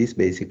this is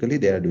basically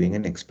they are doing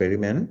an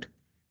experiment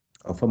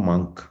of a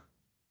monk,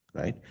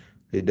 right?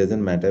 It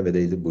doesn't matter whether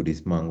it's a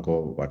Buddhist monk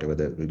or whatever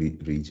the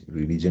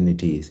religion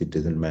it is, it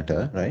doesn't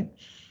matter, right?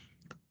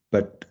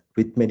 But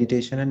with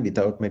meditation and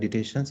without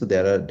meditation, so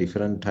there are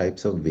different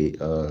types of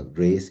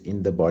rays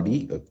in the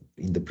body,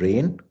 in the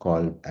brain,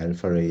 called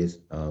alpha rays,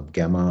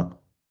 gamma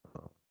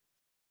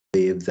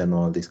waves and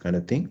all this kind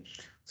of thing.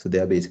 So they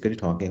are basically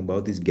talking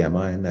about these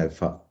gamma and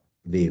alpha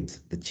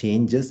waves, the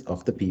changes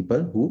of the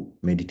people who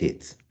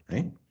meditates,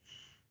 right?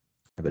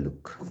 Have a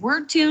look.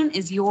 WordTune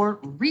is your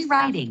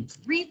rewriting,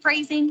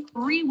 rephrasing,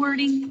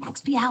 rewording,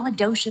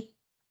 expialidocious.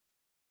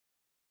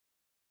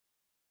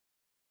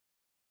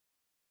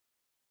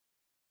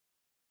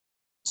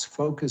 It's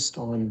focused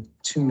on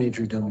two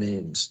major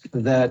domains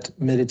that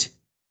meditate.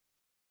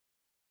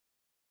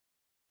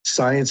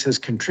 Science has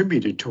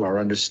contributed to our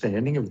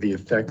understanding of the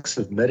effects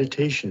of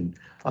meditation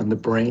on the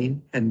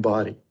brain and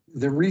body.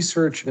 The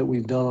research that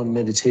we've done on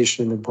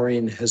meditation in the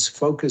brain has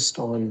focused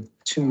on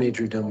two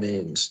major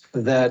domains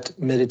that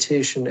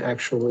meditation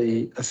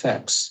actually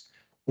affects.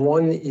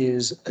 One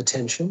is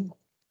attention,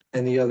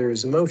 and the other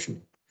is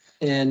emotion.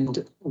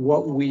 And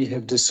what we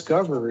have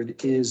discovered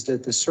is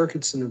that the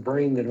circuits in the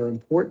brain that are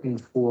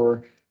important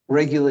for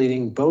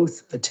regulating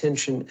both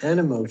attention and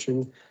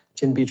emotion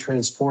can be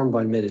transformed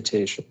by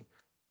meditation.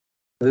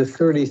 The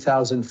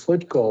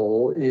 30,000-foot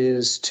goal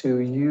is to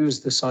use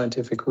the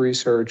scientific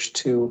research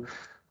to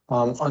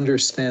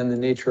understand the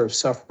nature of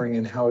suffering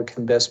and how it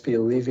can best be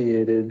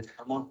alleviated.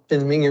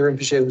 And Mingyur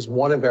Rinpoche was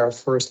one of our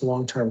first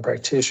long-term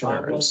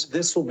practitioners.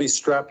 This will be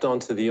strapped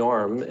onto the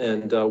arm,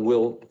 and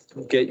we'll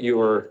get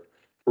your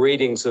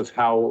ratings of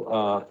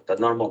how... That's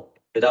normal,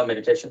 without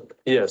meditation?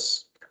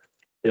 Yes.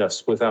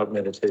 Yes, without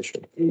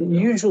meditation.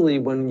 Usually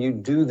when you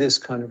do this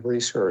kind of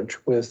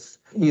research with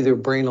either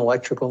brain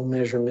electrical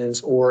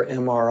measurements or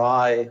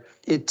MRI,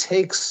 it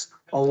takes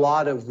a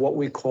lot of what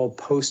we call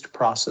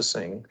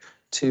post-processing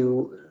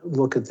to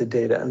look at the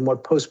data. And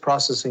what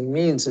post-processing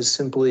means is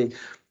simply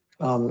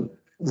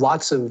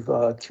lots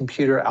of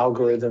computer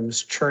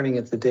algorithms churning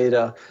at the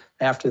data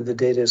after the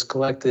data is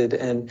collected.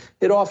 And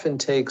it often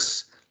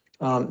takes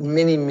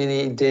many,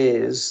 many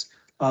days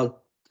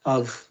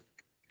of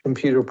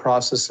computer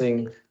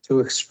processing to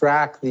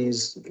extract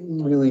these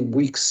really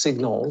weak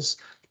signals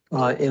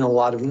in a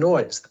lot of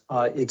noise.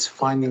 It's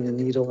finding a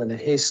needle in a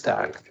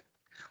haystack.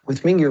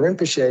 With Mingyur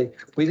Rinpoche,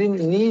 we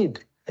didn't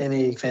need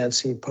any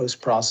fancy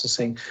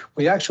post-processing.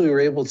 We actually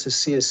were able to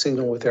see a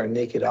signal with our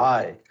naked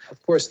eye.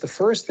 Of course, the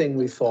first thing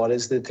we thought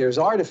is that there's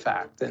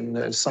artifact and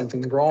there's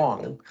something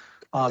wrong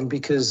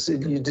because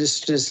this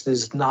just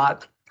is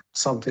not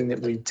something that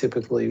we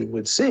typically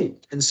would see.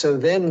 And so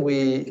then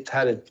we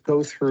had to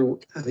go through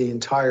the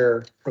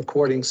entire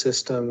recording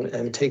system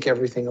and take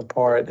everything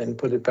apart and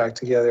put it back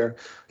together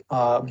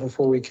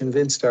before we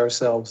convinced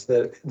ourselves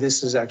that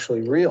this is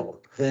actually real.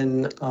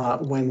 Then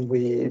when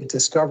we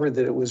discovered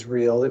that it was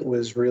real, it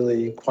was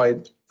really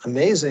quite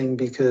amazing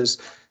because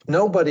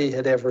nobody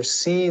had ever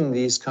seen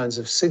these kinds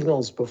of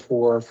signals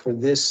before for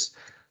this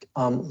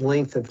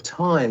length of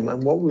time.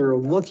 And what we were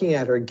looking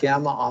at are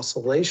gamma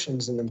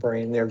oscillations in the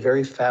brain. They're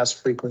very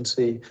fast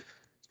frequency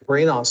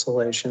brain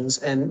oscillations,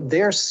 and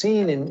they're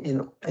seen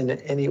in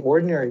any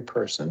ordinary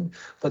person,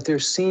 but they're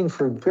seen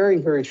for very,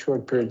 very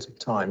short periods of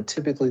time,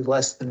 typically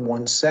less than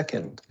 1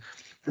 second.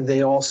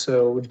 They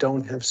also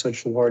don't have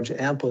such large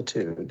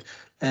amplitude.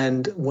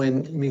 And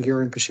when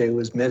Mingyur Rinpoche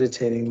was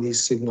meditating,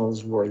 these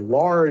signals were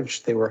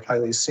large, they were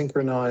highly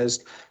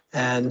synchronized,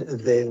 and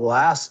they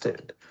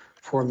lasted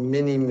for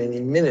many, many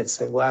minutes.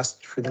 They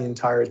lasted for the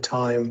entire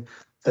time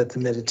that the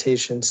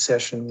meditation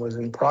session was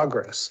in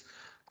progress.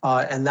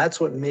 And that's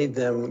what made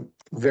them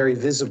very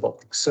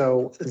visible.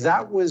 So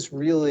that was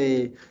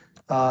really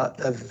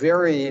a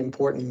very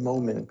important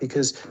moment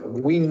because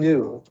we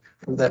knew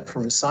that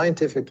from a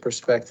scientific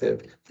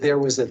perspective, there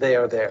was a they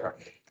are there.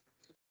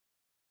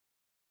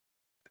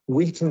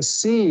 We can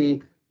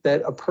see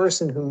that a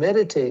person who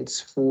meditates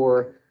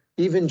for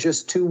even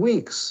just 2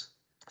 weeks,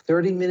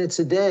 30 minutes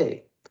a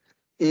day,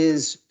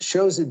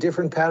 shows a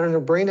different pattern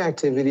of brain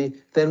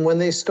activity than when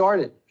they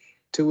started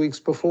 2 weeks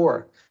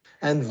before.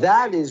 And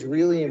that is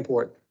really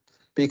important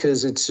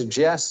because it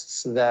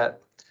suggests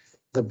that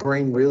the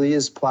brain really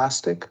is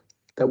plastic,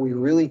 that we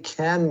really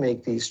can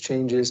make these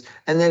changes,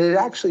 and that it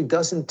actually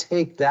doesn't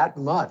take that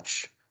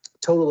much. A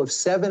total of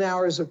 7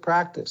 hours of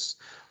practice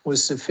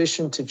was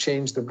sufficient to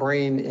change the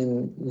brain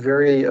in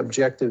very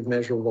objective,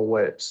 measurable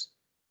ways.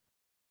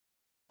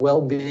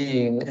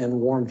 Well-being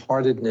and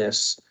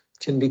warm-heartedness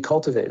can be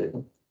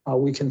cultivated.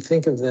 We can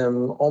think of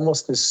them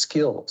almost as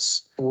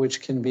skills,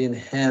 which can be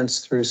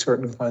enhanced through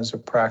certain kinds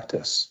of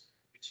practice.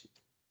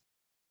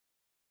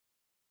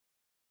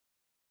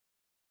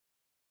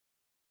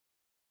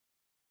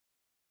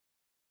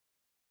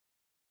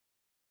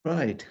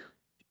 Right.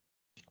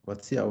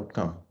 What's the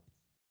outcome?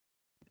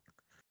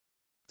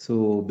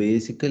 So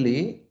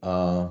basically,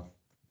 why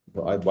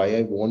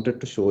I wanted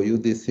to show you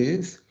this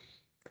is,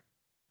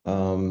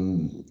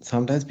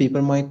 sometimes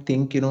people might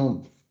think,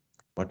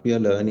 what we are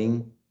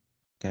learning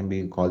can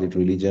be call it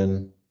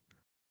religion,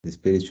 the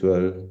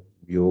spiritual,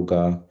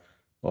 yoga,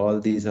 all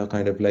these are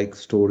kind of like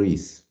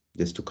stories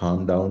just to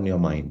calm down your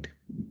mind.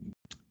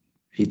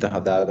 Hita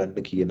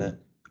hadaganna kiyana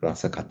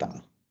rasa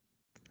katha,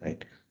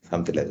 right?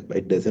 Something like that. But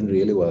it doesn't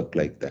really work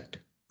like that,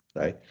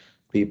 right?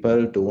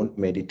 People don't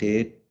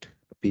meditate.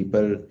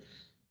 People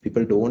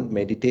don't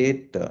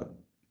meditate.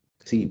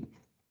 See,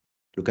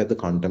 look at the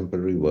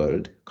contemporary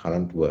world,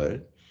 current world.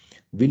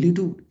 Will you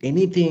do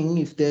anything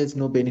if there's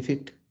no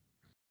benefit?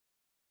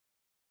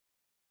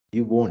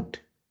 You won't,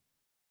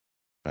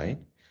 right?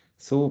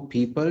 So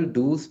people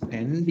do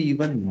spend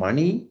even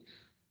money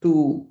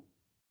to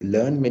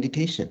learn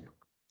meditation,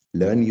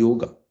 learn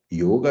yoga.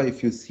 Yoga,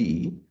 if you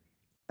see,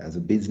 as a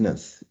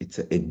business, it's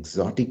an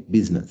exotic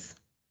business,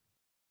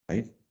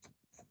 right?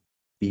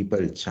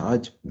 People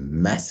charge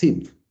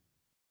massive,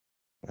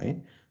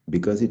 right?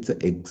 Because it's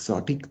an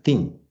exotic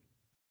thing,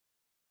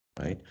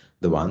 right?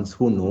 The ones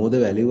who know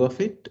the value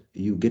of it,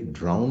 you get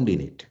drowned in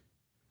it,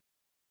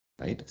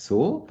 right?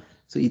 So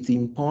it's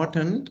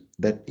important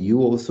that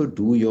you also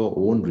do your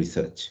own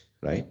research,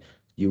 right?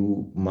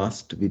 You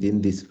must,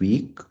 within this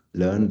week,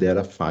 learn there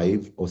are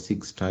 5 or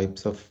 6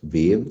 types of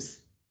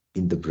waves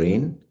in the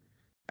brain,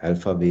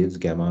 alpha waves,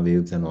 gamma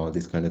waves, and all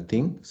this kind of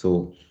thing.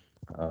 So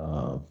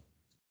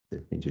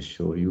let me just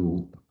show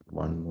you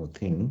one more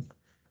thing.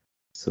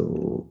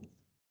 So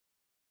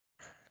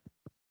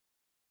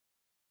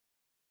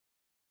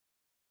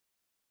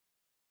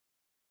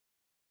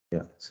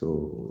yeah,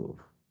 so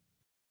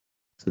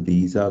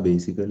these are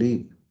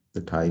basically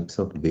the types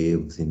of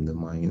waves in the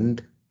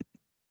mind.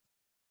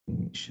 Let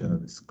me share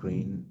the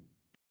screen.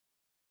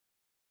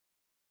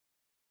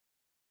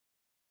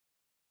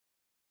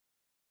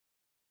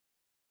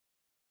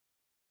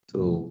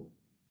 So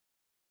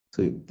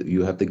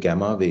you have the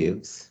gamma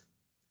waves,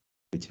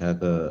 which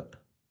have a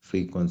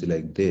frequency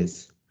like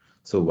this.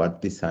 So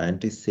what the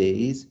scientists say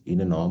is,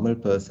 in a normal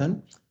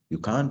person, you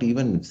can't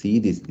even see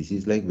this. This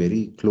is like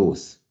very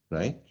close,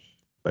 right?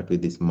 But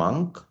with this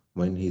monk,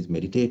 when he's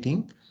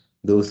meditating,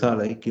 those are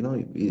like,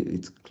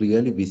 it's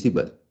clearly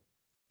visible,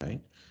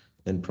 right?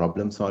 Then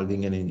problem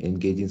solving and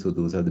engaging. So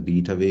those are the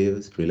beta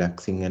waves,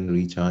 relaxing and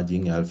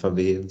recharging, alpha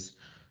waves,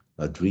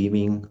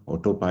 dreaming,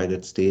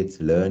 autopilot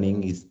states,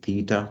 learning is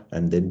theta,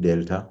 and then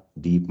delta,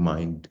 deep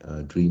mind,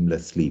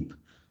 dreamless sleep.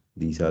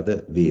 These are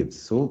the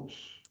waves. So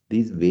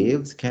these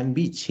waves can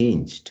be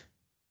changed.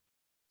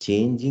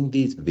 Changing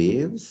these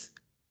waves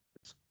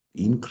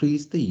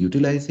increase the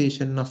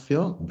utilization of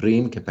your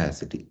brain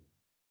capacity.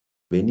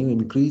 When you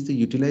increase the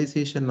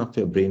utilization of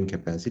your brain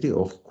capacity,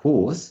 of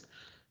course,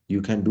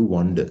 you can do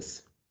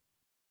wonders,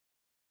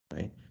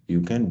 right?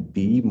 You can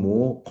be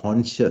more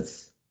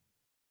conscious,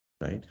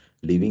 right?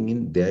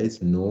 There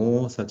is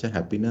no such a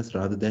happiness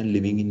rather than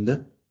living in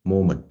the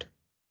moment,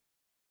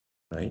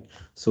 right?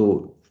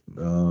 So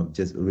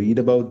just read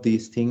about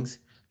these things.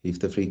 If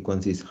the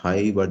frequency is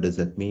high, what does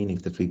that mean?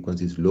 If the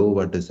frequency is low,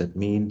 what does that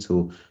mean?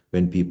 So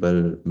when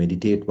people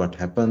meditate, what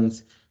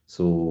happens?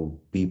 So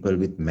people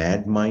with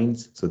mad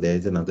minds, so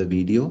there's another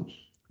video.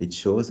 It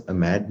shows a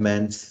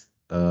madman's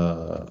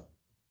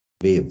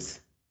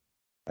waves,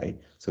 right?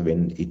 So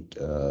when it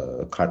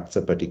cuts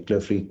a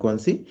particular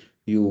frequency,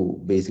 you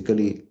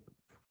basically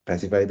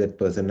classify that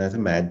person as a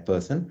mad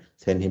person,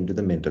 send him to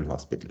the mental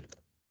hospital,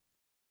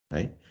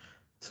 right?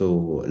 So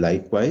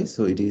likewise,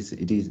 so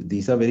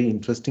these are very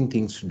interesting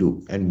things to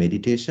do, and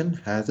meditation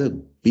has a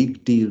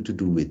big deal to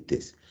do with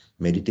this.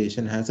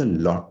 Meditation has a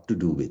lot to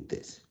do with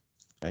this,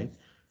 right?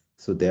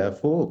 So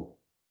therefore,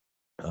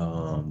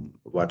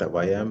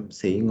 why I'm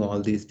saying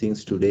all these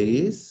things today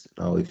is,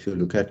 now if you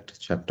look at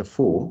chapter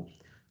 4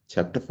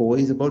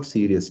 is about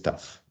serious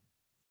stuff.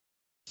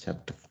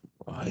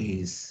 Why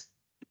is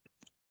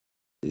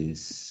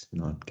this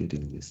not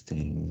getting this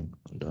thing?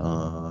 Hold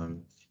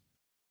on.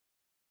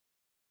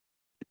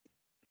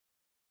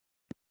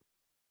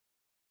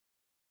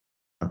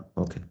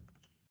 Okay.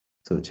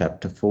 So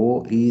chapter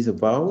 4 is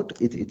about,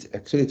 it's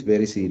actually, it's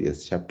very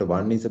serious. Chapter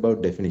 1 is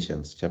about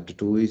definitions. Chapter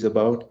 2 is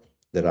about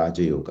the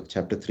Raja Yoga.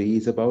 Chapter 3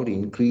 is about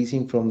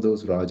increasing from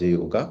those Raja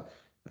Yoga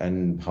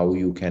and how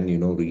you can,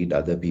 read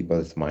other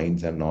people's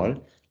minds and all.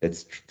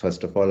 Let's,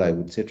 first of all, I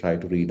would say, try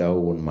to read our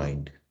own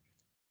mind.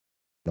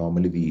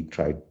 Normally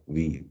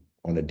we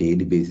on a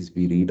daily basis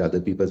we read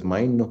other people's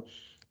mind? No.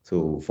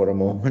 So for a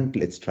moment,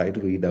 let's try to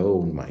read our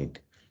own mind.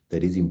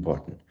 That is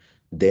important.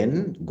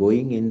 Then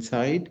going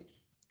inside,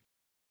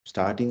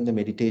 starting the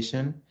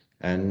meditation,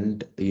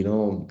 and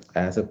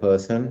as a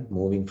person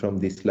moving from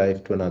this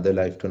life to another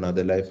life to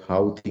another life,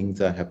 how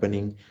things are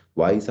happening,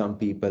 why some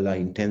people are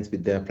intense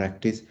with their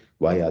practice,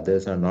 why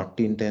others are not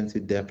intense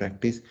with their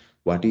practice,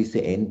 what is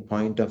the end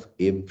point of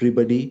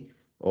everybody.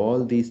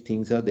 All these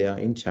things are there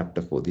in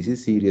chapter 4. This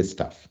is serious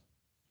stuff,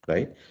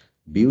 right?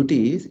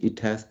 Beauty is it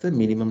has the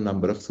minimum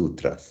number of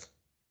sutras,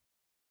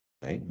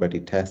 right? But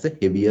it has the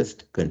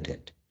heaviest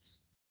content,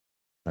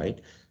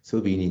 right? So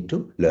we need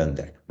to learn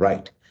that,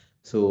 right?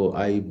 So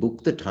I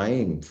booked the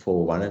time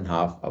for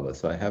 1.5 hours.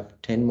 So I have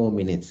 10 more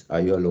minutes. Are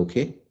you all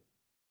okay?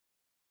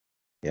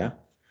 Yeah,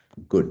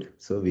 good.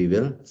 So we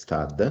will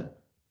start the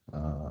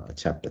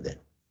chapter then.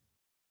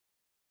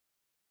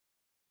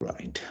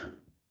 Right.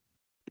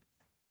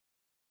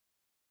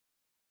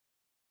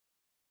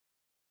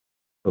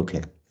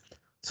 Okay.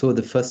 So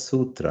the first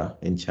sutra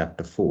in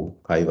chapter 4,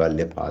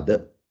 Kaivalya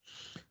Pada.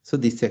 So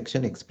this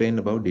section explains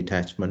about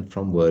detachment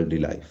from worldly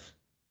life,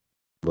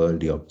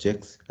 worldly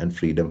objects, and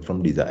freedom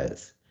from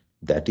desires.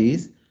 That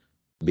is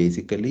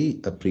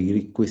basically a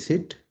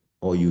prerequisite,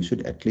 or you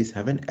should at least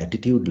have an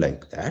attitude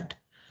like that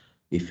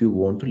if you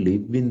want to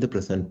live in the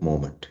present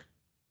moment,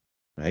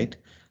 right?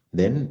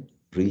 Then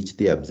reach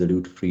the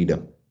absolute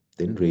freedom.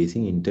 Then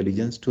raising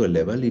intelligence to a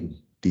level, it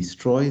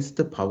destroys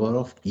the power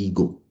of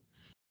ego,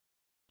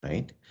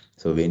 right?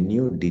 So when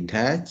you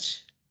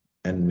detach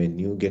and when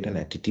you get an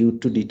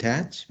attitude to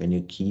detach, when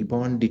you keep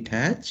on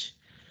detach,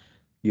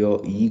 your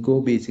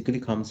ego basically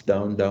comes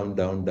down, down,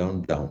 down,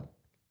 down, down,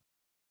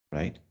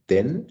 right?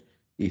 Then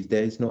if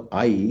there is no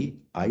I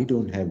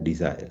don't have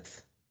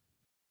desires,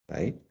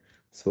 right?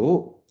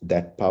 So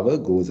that power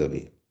goes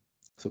away.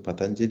 So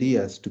Patanjali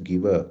has to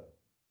give a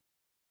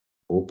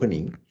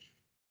opening.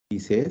 He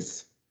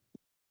says,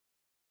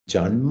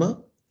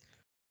 Janma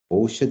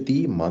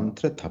Oshati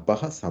Mantra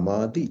Tapaha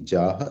Samadhi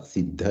Jaha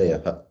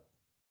Siddhayaha.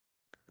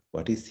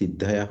 What is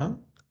Siddhayaha?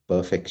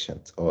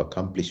 Perfections or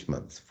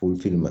accomplishments,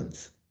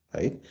 fulfillments,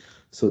 right?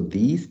 So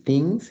these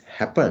things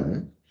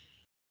happen.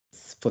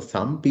 For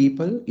some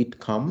people, it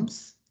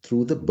comes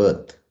through the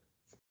birth,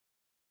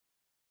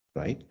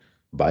 right?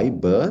 By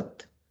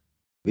birth,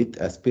 with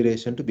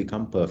aspiration to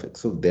become perfect.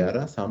 So there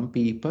are some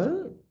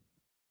people,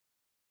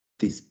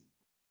 this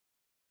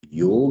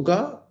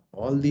yoga,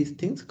 all these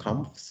things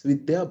comes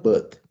with their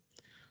birth.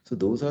 So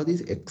those are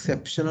these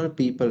exceptional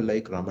people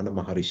like Ramana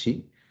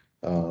Maharishi,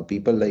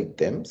 people like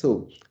them.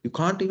 So you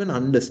can't even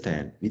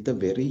understand. With a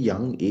very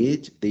young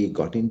age, they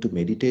got into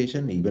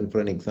meditation. Even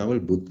for an example,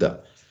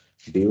 Buddha,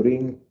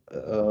 during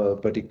a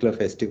particular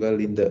festival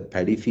in the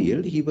paddy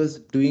field, he was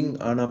doing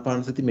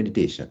Anapanasati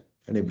meditation,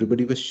 and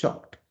everybody was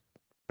shocked,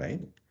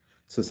 right?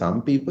 So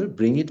some people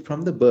bring it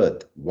from the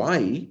birth.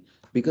 Why?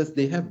 Because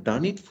they have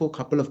done it for a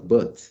couple of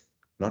births,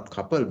 not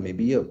couple,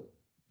 maybe a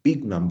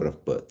big number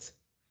of births,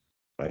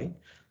 right?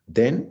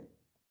 Then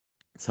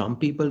some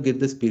people get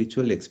the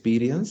spiritual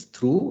experience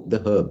through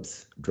the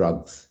herbs,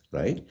 drugs,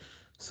 right?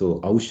 So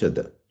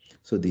aushadha.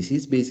 So this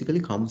is basically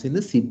comes in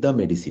the Siddha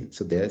medicine.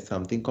 So there's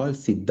something called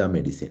Siddha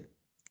medicine,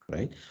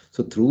 right?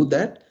 So through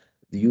that,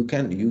 you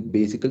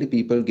basically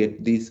people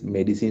get these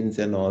medicines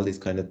and all this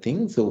kind of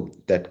thing. So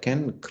that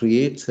can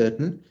create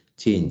certain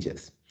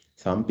changes.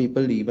 Some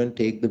people even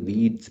take the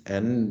weeds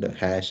and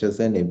hashes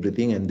and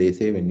everything, and they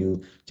say when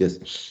you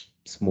just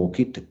smoke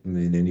it,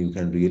 then you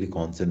can really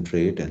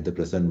concentrate at the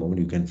present moment.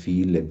 You can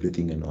feel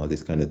everything and all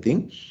this kind of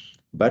thing.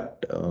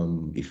 But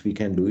if we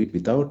can do it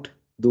without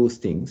those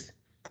things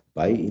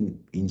by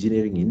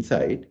engineering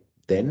inside,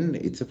 then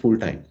it's a full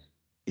time.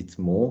 It's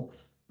more,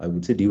 I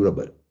would say,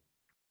 durable,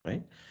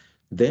 right?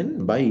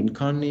 Then by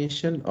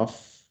incarnation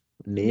of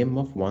name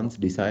of one's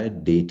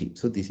desired deity.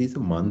 So this is a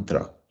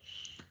mantra.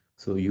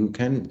 So you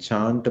can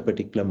chant a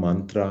particular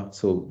mantra.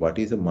 So what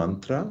is a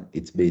mantra?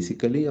 It's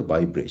basically a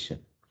vibration.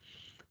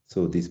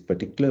 So this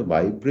particular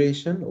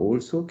vibration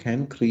also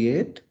can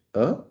create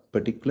a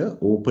particular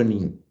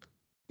opening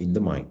in the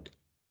mind.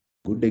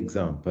 Good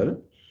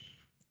example,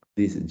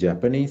 this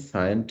Japanese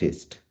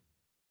scientist,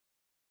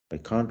 I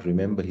can't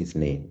remember his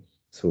name.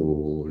 So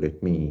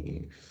let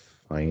me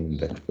find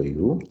that for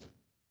you.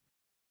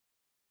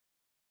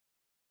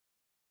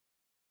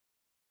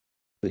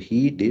 So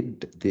he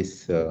did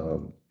this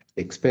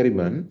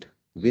experiment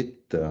with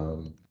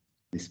the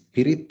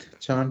spirit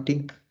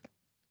chanting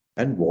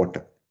and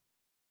water.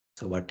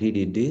 So what he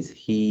did is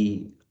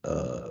he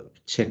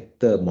checked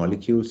the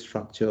molecule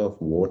structure of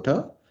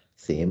water,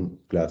 same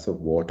glass of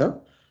water,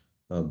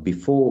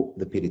 before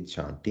the spirit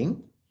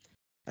chanting.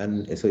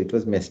 And so it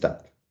was messed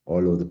up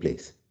all over the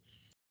place.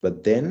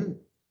 But then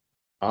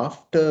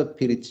after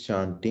Pirit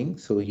chanting,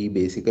 so he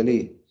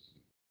basically,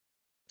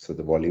 so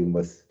the volume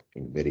was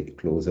very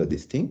closer,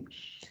 this thing.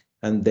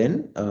 And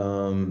then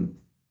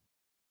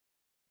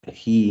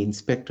he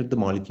inspected the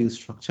molecule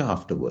structure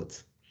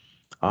afterwards.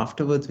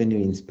 Afterwards, when you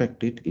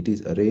inspect it, it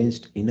is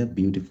arranged in a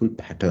beautiful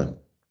pattern,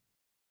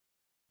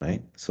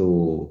 right?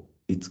 So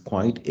it's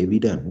quite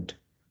evident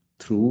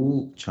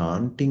through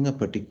chanting a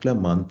particular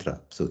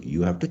mantra. So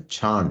you have to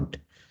chant.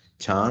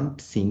 Chant,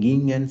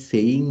 singing and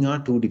saying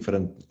are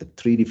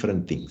three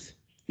different things.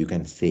 You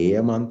can say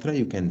a mantra,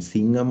 you can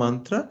sing a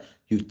mantra,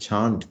 you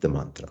chant the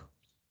mantra,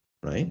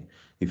 right?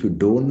 If you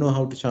don't know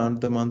how to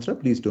chant the mantra,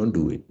 please don't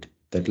do it.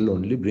 That will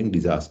only bring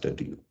disaster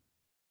to you,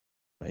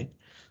 right?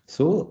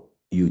 So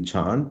you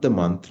chant the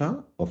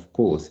mantra, of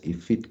course,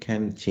 if it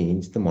can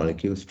change the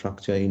molecule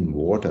structure in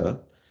water,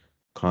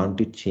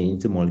 can't it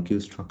change the molecule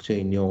structure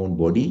in your own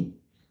body?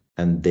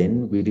 And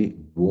then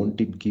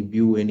won't it give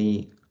you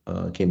any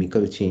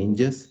chemical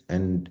changes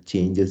and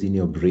changes in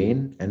your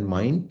brain and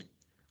mind?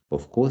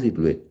 Of course it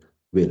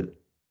will,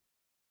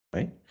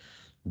 right?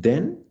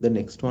 Then the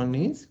next one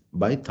is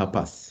by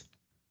tapas.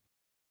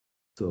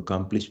 So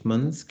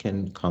accomplishments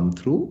can come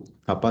through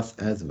tapas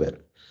as well.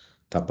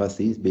 Tapas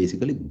is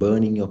basically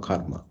burning your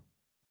karma,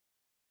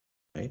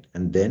 right?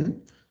 And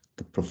then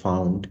the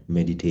profound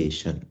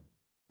meditation,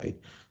 right?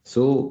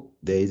 So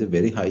there is a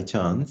very high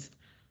chance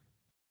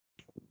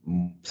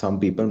some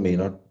people may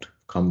not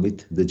come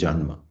with the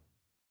janma.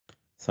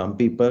 Some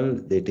people,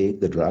 they take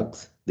the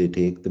drugs, they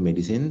take the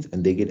medicines,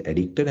 and they get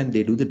addicted and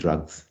they do the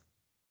drugs.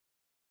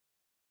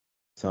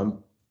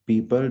 Some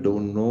people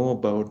don't know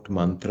about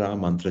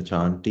mantra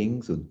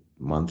chanting. So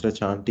mantra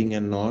chanting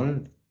and all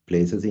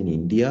places in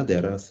India,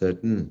 there are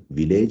certain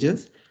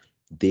villages,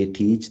 they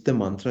teach the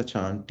mantra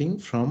chanting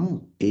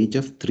from age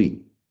of 3.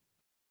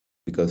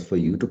 Because for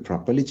you to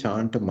properly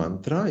chant a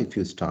mantra, if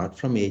you start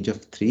from age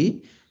of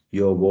 3,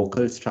 your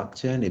vocal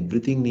structure and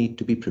everything need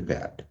to be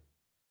prepared.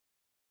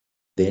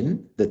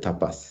 Then the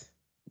tapas,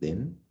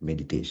 then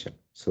meditation.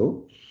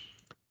 So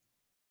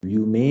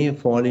you may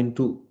fall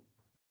into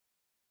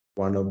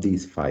one of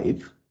these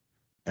 5,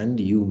 and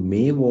you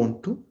may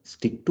want to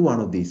stick to one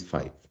of these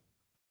 5.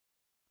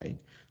 Right?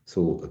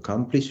 So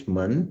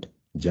accomplishment,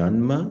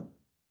 janma,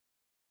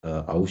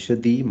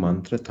 aushadhi,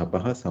 mantra,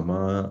 tapaha,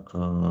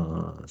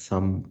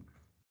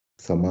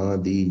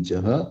 samadhi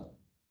jaha,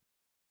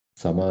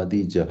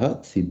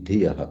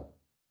 siddhiyaha.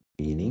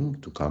 Meaning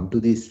to come to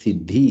these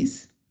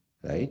siddhis,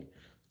 right?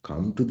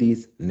 Come to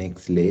these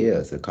next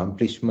layers,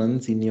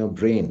 accomplishments in your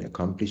brain,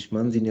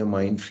 accomplishments in your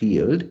mind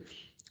field.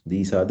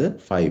 These are the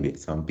 5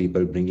 ways. Some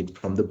people bring it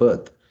from the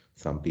birth.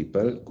 Some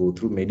people go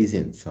through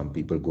medicine. Some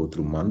people go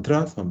through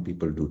mantra. Some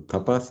people do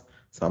tapas.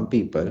 Some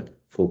people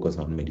focus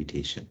on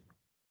meditation.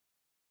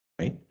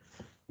 Right?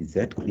 Is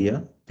that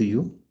clear to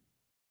you?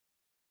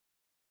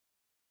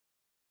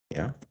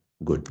 Yeah,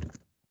 good.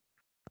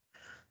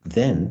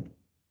 Then,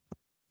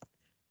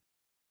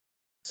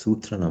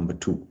 Sutra number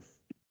 2.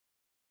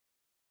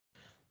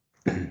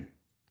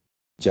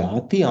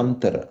 Jati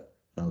Antara.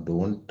 Now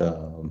don't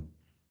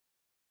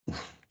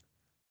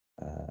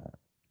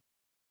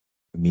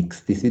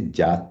mix this with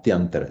Jati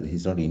Antara. This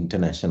is not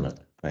international,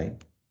 right?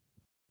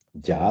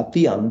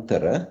 Jati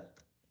Antara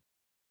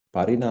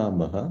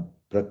Parinamaha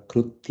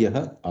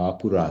Prakrutyaha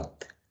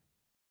Apurat.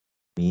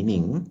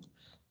 Meaning,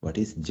 what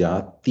is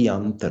Jati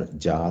Antara?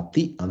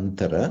 Jati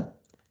Antara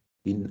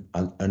in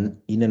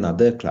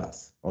another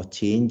class or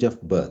change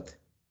of birth.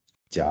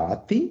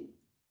 Jati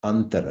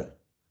Antara.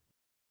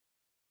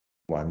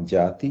 One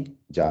jati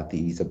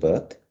is a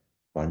birth.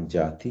 One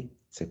jati,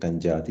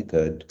 second jati,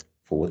 third,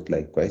 fourth,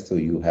 likewise. So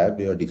you have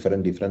your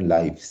different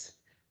lives,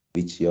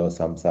 which your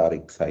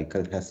samsaric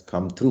cycle has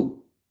come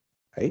through,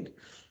 right?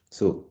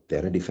 So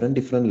there are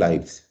different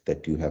lives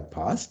that you have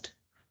passed.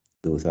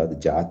 Those are the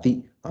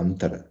jati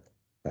antara,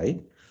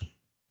 right?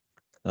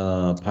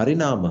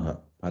 Parinama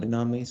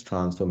is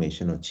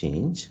transformation or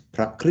change.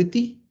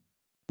 Prakriti,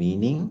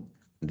 meaning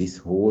this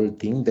whole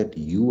thing that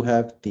you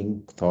have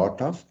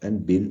thought of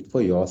and built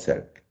for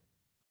yourself,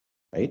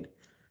 right?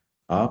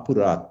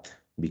 Apurat,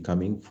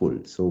 becoming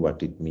full. So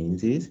what it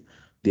means is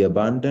the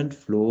abundant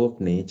flow of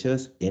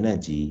nature's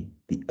energy,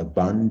 the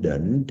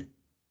abundant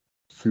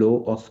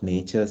flow of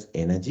nature's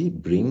energy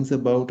brings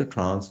about a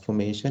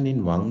transformation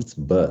in one's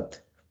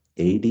birth,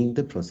 aiding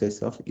the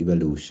process of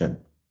evolution.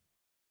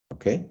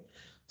 Okay,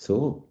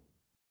 so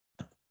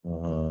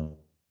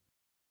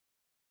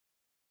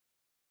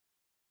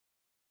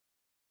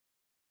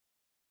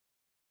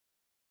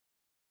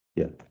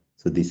yeah,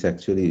 so this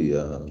actually,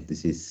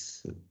 this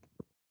is,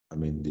 I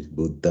mean, this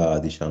Buddha,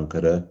 Adi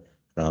Shankara,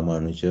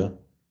 Ramanuja,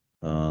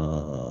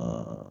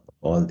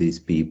 all these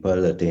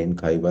people attain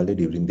Kaivalya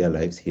during their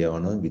lives here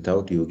on earth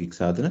without yogic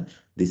sadhana.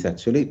 This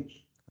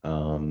actually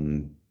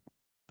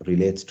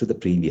relates to the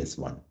previous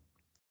one,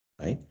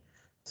 right?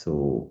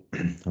 So,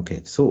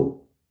 okay,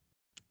 so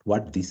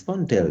what this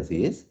one tells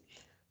is,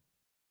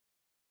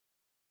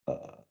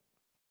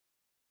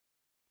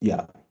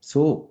 yeah,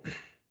 so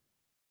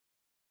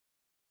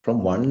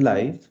from one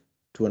life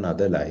to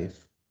another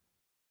life,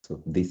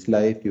 so this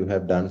life you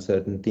have done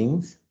certain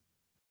things,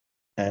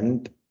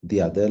 and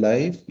the other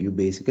life you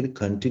basically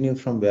continue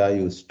from where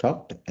you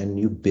stopped and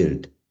you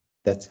build.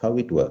 That's how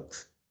it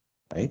works,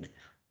 right?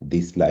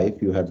 This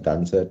life you have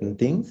done certain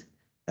things,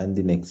 and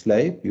the next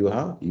life you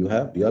are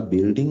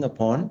building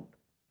upon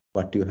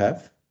what you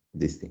have,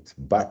 these things.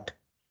 But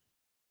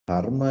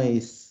karma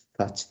is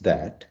such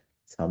that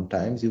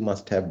sometimes you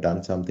must have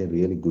done something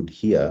really good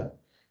here.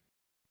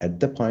 At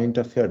the point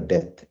of your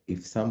death,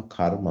 if some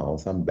karma or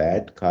some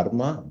bad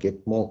karma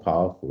get more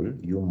powerful,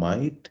 you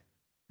might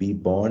be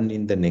born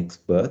in the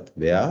next birth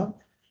where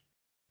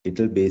it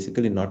will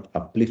basically not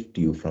uplift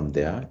you from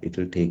there, it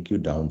will take you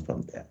down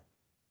from there,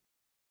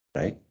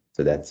 right?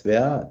 So that's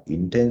where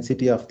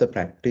intensity of the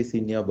practice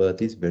in your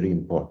birth is very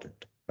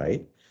important,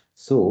 right?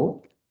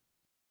 So,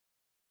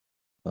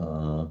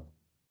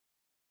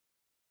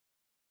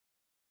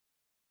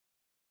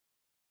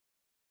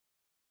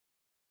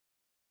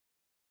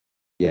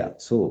 yeah,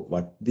 so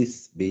what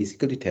this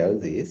basically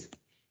tells is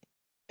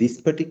this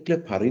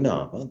particular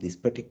parinama, this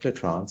particular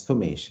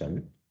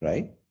transformation,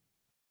 right?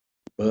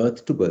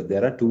 Birth to birth,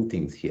 there are two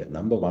things here.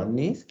 Number one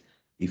is,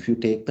 if you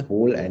take the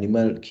whole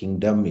animal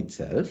kingdom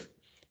itself,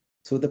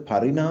 so the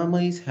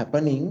parinama is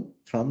happening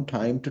from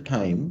time to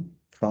time,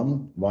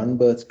 from one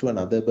birth to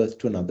another birth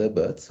to another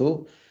birth.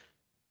 So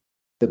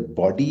the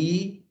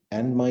body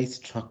and my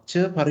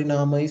structure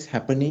parinama is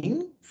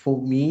happening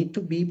for me to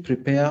be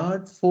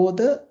prepared for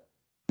the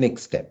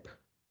next step,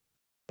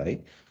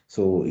 right?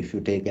 So if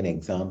you take an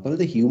example,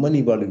 the human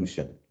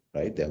evolution,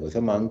 right? There was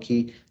a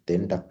monkey,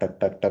 then tuck, tuck,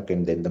 tuck, tuck,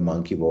 and then the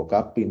monkey woke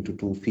up into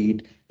 2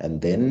 feet, and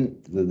then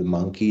the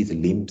monkey's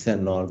limbs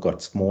and all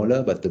got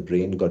smaller, but the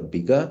brain got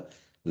bigger.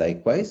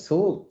 Likewise,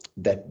 so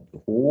that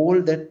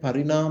whole that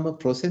parinama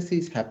process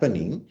is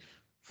happening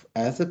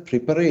as a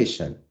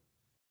preparation,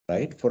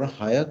 right, for a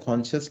higher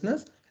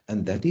consciousness,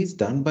 and that is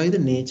done by the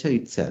nature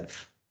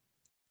itself,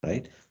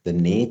 right? The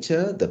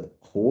nature, the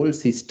whole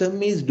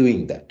system is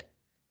doing that.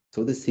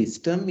 So the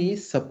system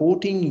is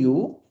supporting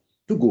you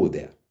to go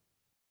there,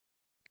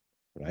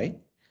 right?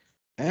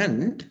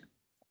 And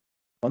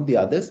on the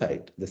other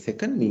side, the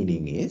second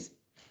meaning is,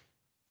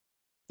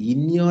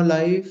 in your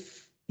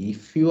life,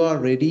 if you are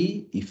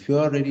ready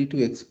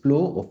to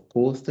explore, of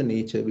course, the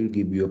nature will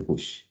give you a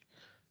push.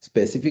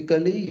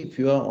 Specifically, if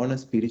you are on a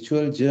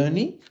spiritual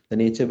journey, the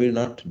nature will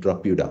not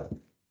drop you down,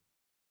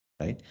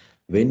 right?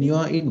 When you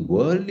are in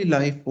worldly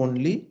life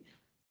only,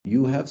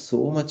 you have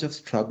so much of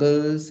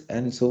struggles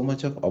and so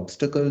much of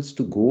obstacles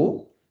to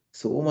go,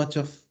 so much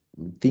of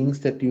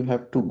things that you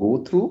have to go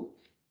through,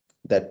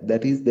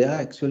 that is there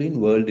actually in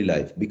worldly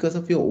life because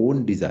of your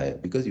own desire,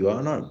 because you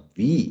are not,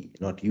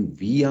 not you,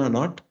 we are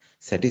not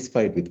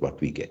satisfied with what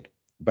we get.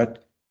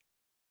 But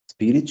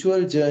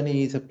spiritual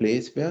journey is a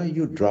place where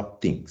you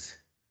drop things,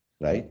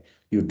 right?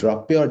 You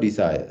drop your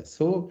desires.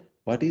 So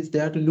what is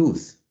there to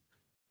lose?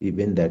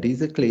 When that is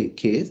the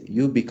case,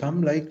 you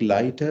become like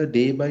lighter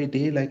day by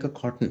day like a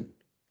cotton.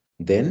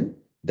 Then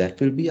that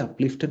will be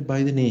uplifted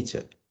by the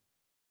nature,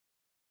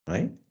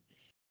 right?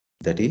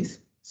 That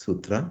is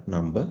Sutra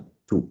number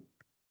 2.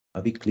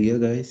 Are we clear,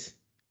 guys?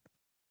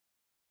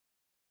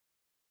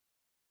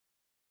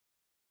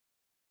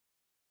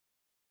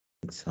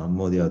 Some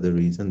or the other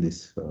reason,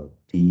 this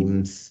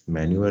Teams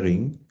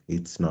maneuvering,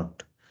 it's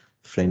not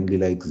friendly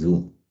like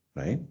Zoom,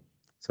 right?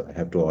 So I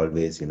have to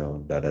always, da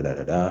da da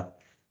da da.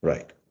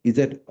 Right.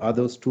 Are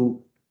those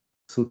two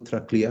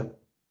sutra clear?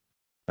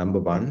 Number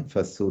 1,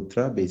 first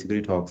sutra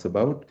basically talks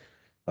about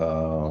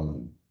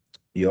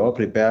your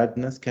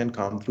preparedness can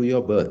come through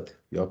your birth.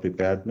 Your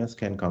preparedness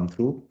can come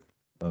through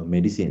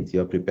medicines.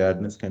 Your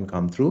preparedness can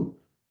come through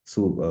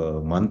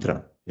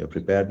mantra. Your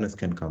preparedness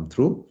can come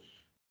through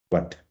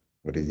what?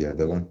 What is the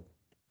other one?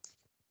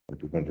 I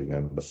don't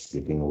remember.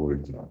 Getting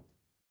old now.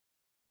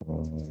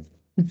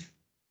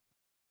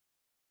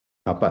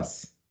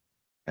 Tapas.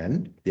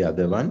 And the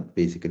other one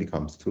basically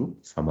comes through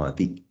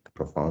Samadhi,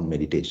 profound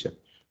meditation.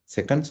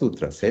 Second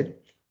sutra said,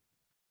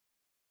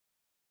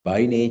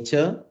 by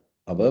nature,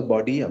 our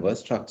body, our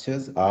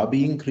structures are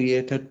being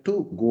created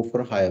to go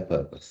for a higher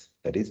purpose.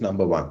 That is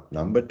number 1.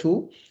 Number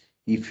 2,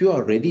 if you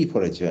are ready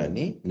for a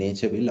journey,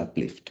 nature will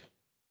uplift.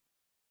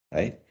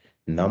 Right?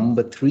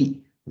 Number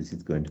 3, this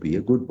is going to be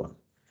a good one.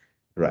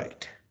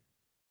 Right.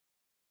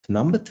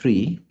 Number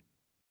 3,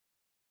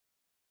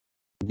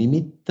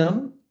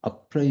 nimittam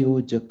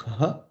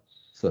aprayojakah,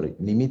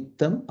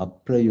 nimittam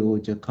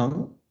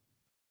aprayojakam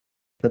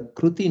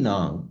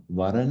prakrutinam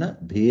varana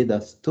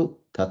bhedastu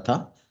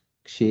tata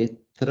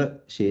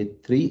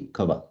kshetri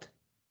kavat.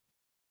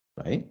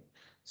 Right?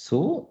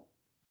 So,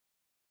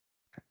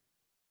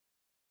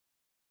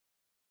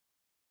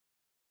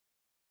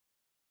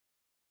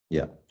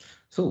 yeah.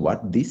 So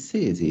what this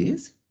says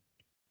is,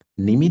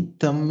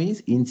 nimittam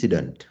is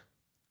incident.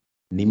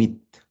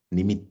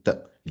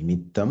 Nimittam,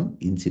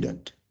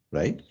 incident,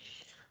 right?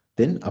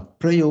 Then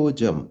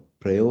aprayojam,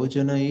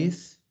 prayojana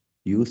is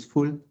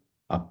useful,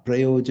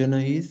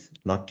 aprayojana is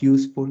not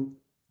useful.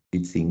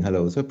 It's Sinhala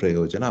also,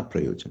 prayojana,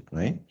 aprayojana,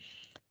 right?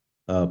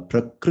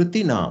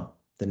 Prakritinam,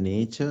 the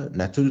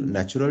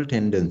natural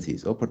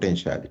tendencies or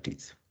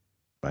potentialities,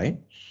 right?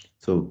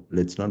 So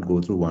let's not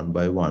go through one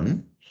by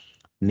one.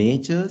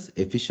 Nature's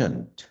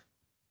efficient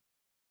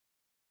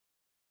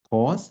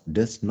cause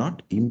does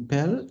not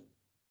impel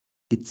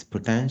its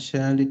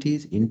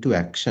potentialities into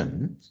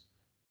action,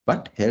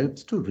 but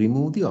helps to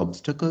remove the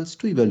obstacles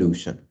to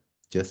evolution,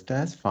 just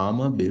as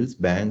farmer builds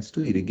banks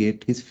to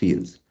irrigate his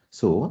fields.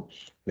 So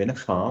when a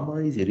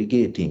farmer is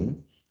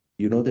irrigating,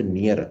 you know the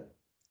nearer,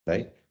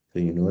 right? So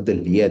you know the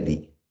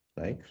liadi,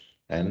 right?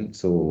 And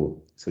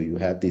so you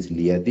have this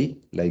liadi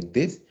like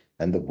this,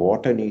 and the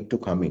water need to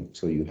come in.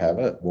 So you have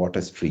a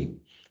water stream.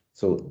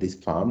 So this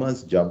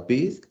farmer's job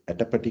is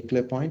at a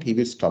particular point, he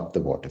will stop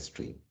the water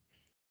stream.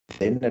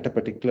 Then at a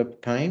particular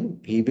time,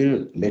 he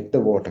will let the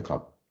water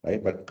come,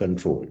 right? But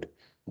controlled.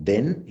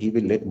 Then he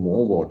will let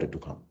more water to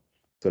come.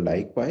 So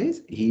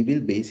likewise, he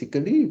will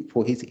basically,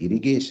 for his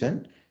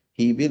irrigation,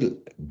 he will,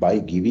 by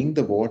giving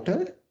the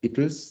water, it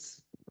will,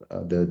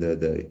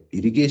 the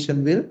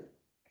irrigation will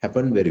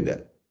happen very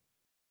well,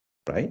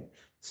 right?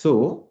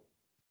 So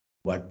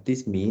what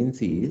this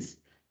means is,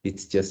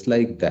 it's just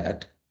like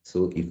that.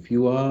 So if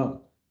you are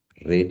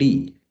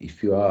ready,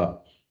 if you are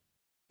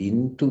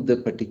into the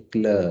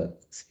particular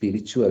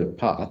spiritual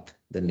path,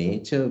 the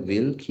nature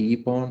will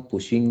keep on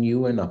pushing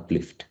you and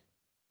uplift.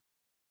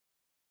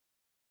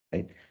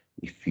 Right?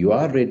 If you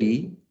are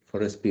ready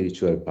for a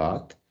spiritual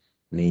path,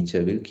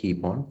 nature will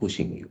keep on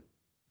pushing you.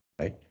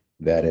 Right?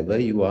 Wherever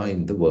you are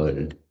in the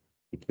world,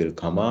 it will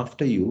come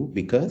after you,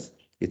 because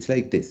it's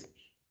like this.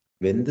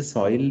 When the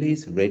soil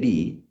is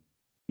ready,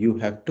 you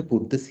have to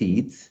put the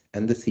seeds,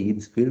 and the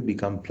seeds will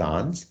become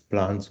plants.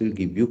 Plants will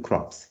give you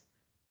crops.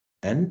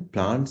 And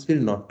plants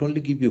will not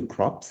only give you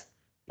crops,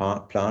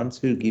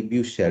 plants will give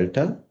you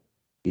shelter.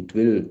 It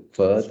will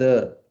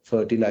further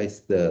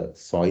fertilize the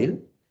soil.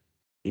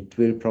 It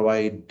will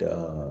provide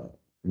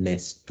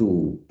nest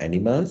to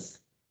animals.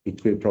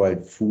 It will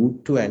provide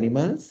food to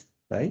animals,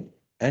 right?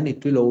 And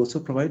it will also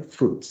provide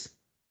fruits,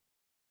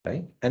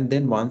 right? And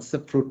then once the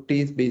fruit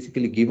is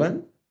basically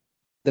given,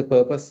 the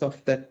purpose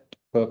of that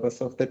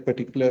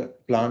particular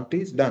plant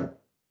is done,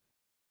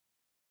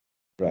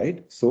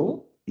 right?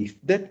 So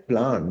if that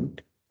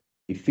plant,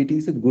 if it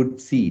is a good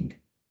seed,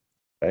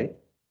 right?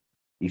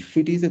 If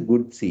it is a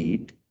good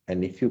seed,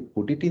 and if you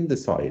put it in the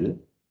soil,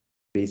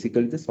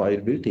 basically the soil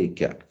will take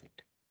care of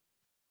it,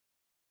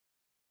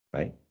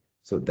 right?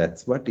 So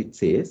that's what it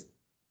says.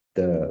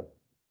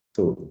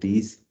 So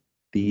these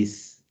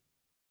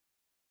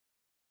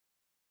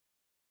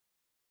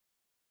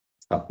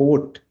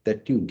support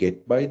that you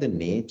get by the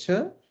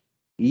nature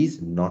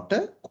is not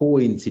a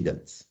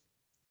coincidence,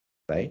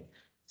 right?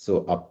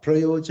 So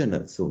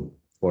aprayojana, so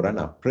for an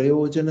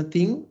aprayojana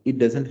thing, it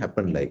doesn't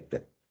happen like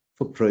that.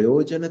 For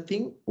prayojana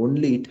thing,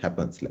 only it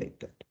happens like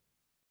that,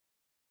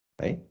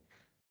 right?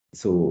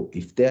 So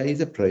if there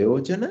is a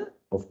prayojana,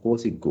 of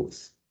course it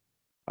goes.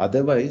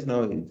 Otherwise,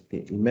 now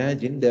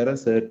imagine there are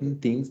certain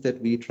things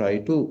that we try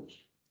to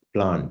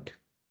plant,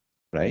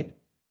 right?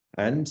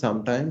 And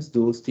sometimes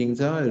those things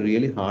are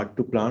really hard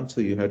to plant, so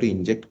you have to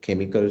inject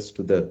chemicals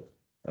to the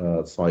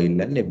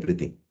soil and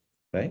everything,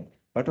 right?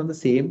 But on the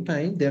same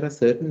time, there are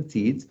certain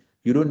seeds,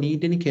 you don't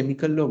need any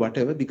chemical or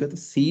whatever, because the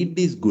seed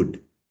is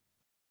good,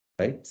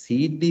 right?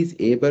 Seed is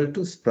able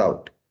to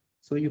sprout.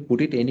 So you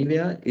put it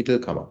anywhere, it will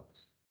come up,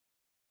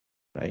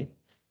 right?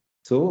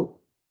 So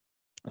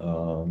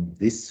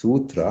this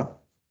sutra,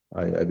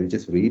 I will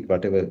just read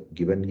whatever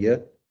given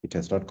here. It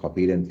has not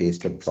copied and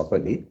pasted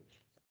properly.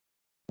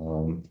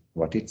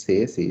 What it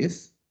says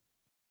is,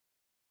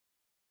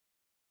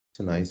 it's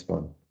a nice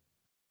one.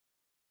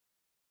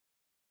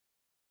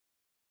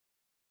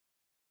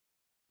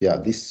 Yeah,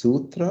 this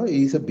sutra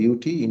is a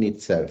beauty in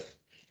itself.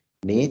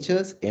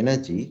 Nature's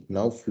energy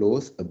now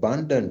flows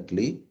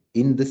abundantly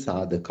in the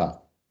sadhaka,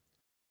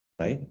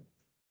 right?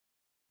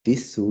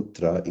 This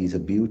sutra is a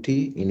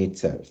beauty in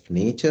itself.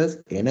 Nature's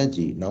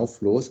energy now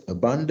flows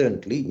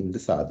abundantly in the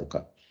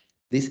sadhaka.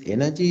 This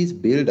energy is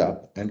built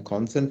up and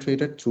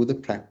concentrated through the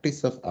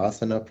practice of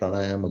asana,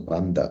 pranayama,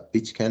 bandha,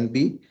 which can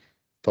be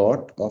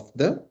thought of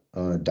the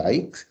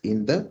dikes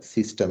in the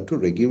system to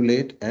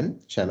regulate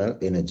and channel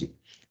energy,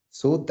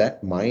 so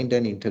that mind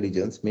and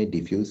intelligence may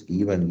diffuse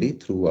evenly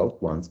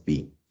throughout one's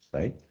being,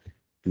 right?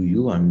 Do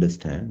you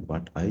understand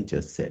what I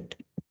just said?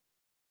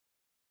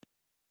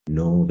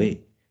 No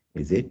way.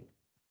 Is it?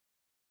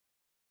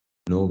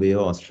 Norway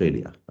or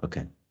Australia?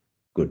 Okay,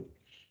 good.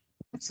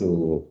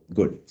 So,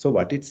 good. So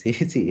what it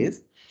says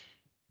is,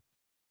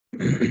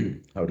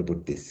 how to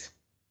put this?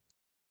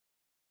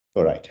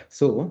 All right.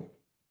 So,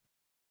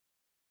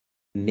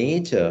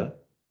 nature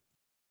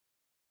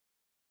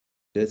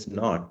does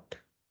not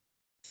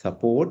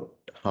support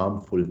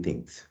harmful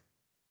things,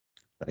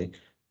 right?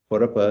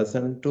 For a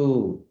person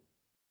to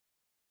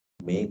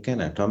make an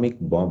atomic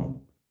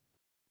bomb,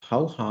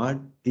 how hard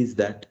is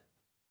that?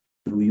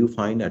 Do you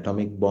find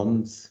atomic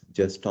bombs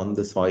just on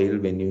the soil?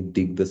 When you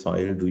dig the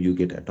soil, do you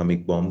get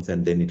atomic bombs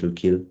and then it will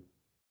kill?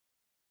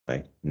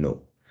 Right?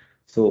 No.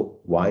 So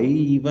why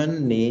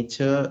even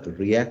nature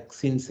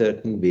reacts in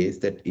certain ways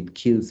that it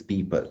kills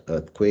people,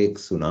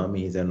 earthquakes,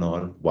 tsunamis and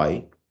all?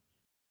 Why?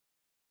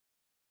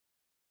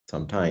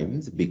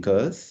 Sometimes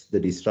because the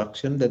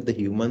destruction that the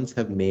humans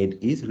have made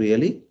is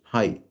really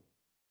high.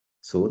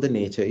 So the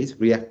nature is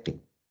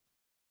reacting.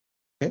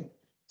 Okay.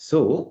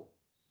 So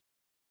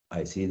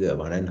I see the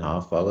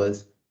 1.5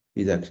 hours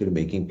is actually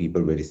making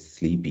people very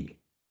sleepy,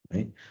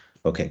 right?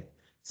 Okay.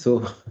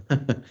 So,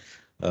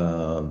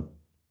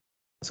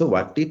 So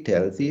what it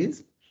tells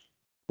is,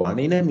 1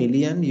 in a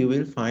million, you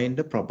will find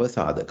a proper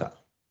sadhaka.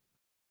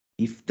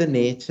 If the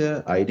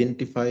nature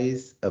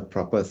identifies a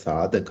proper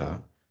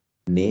sadhaka,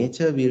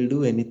 nature will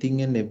do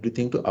anything and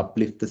everything to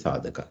uplift the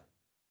sadhaka.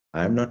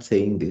 I am not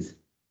saying this.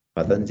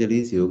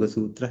 Patanjali's Yoga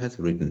Sutra has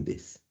written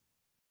this.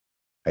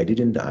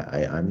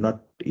 I'm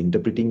not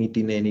interpreting it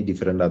in any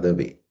different other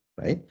way,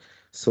 right?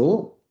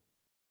 So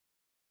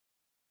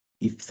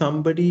if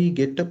somebody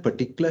get a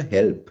particular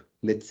help,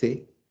 let's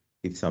say,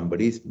 if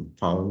somebody's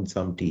found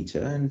some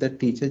teacher and that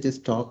teacher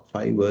just talk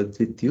 5 words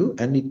with you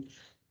and it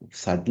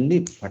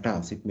suddenly,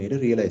 patas, it made a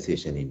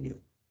realization in you.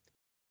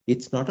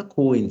 It's not a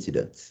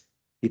coincidence.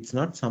 It's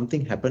not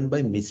something happened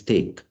by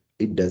mistake.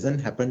 It doesn't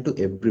happen to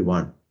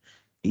everyone.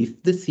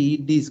 If the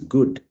seed is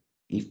good,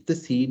 if the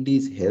seed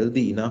is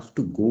healthy enough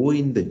to go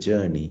in the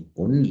journey,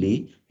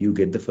 only you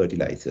get the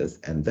fertilizers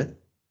and the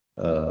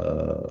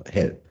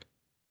help,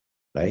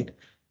 right?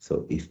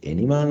 So if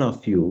any one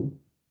of you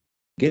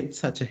get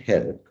such a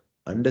help,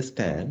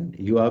 understand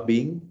you are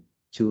being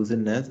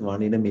chosen as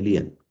 1 in a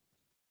million.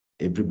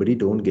 Everybody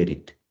don't get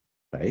it,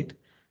 right?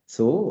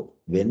 So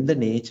when the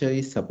nature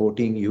is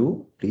supporting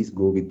you, please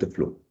go with the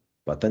flow.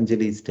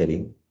 Patanjali is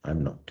telling,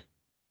 I'm not,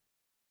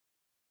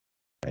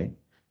 right?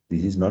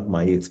 This is not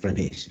my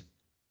explanation,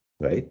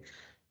 right?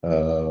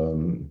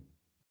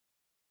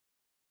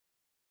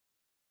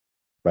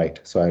 Right,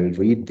 so I'll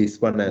read this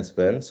one as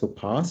well. So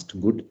past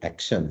good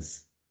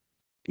actions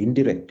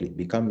indirectly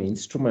become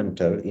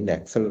instrumental in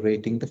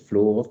accelerating the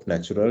flow of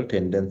natural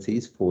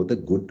tendencies for the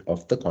good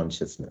of the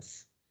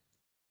consciousness.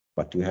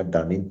 What you have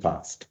done in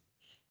past.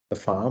 The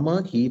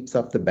farmer heaps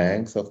up the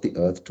banks of the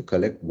earth to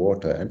collect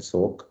water and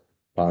soak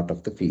part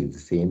of the field. The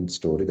same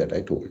story that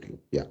I told you.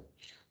 Yeah.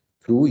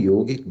 Through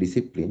yogic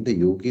discipline, the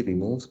yogi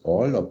removes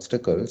all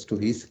obstacles to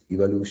his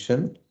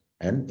evolution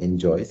and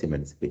enjoys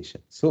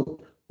emancipation. So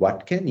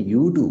what can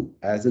you do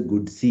as a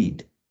good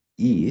seed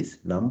is,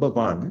 number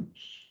one,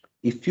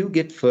 if you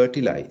get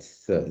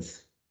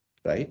fertilizers,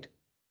 right,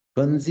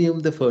 consume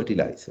the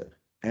fertilizer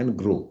and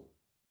grow.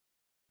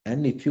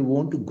 And if you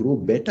want to grow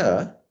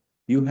better,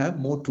 you have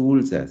more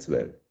tools as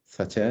well,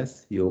 such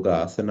as yoga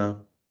asana,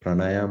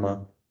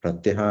 pranayama,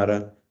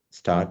 pratyahara.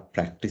 Start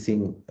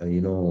practicing,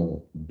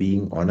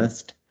 being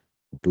honest.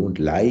 Don't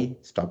lie,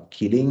 stop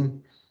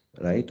killing,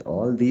 right?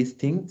 All these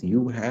things,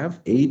 you have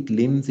 8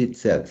 limbs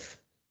itself,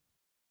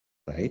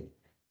 right?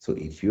 So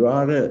if you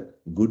are a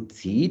good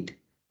seed,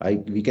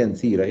 we can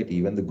see, right?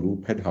 Even the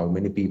group had how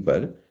many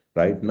people?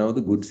 Right now,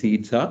 the good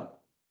seeds are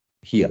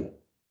here,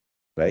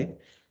 right?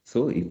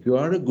 So if you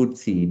are a good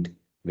seed,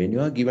 when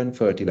you are given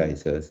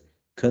fertilizers,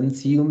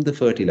 consume the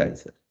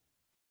fertilizer,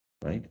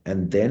 right?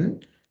 And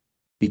then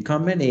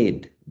become an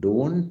aid.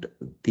 Don't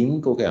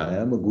think, okay, I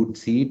am a good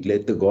seed,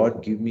 let the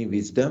God give me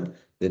wisdom,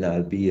 then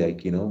I'll be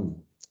like,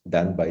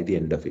 done by the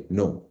end of it.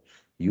 No.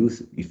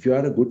 If you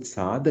are a good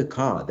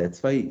sadhaka,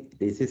 that's why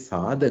they say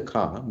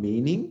sadhaka,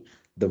 meaning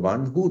the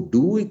one who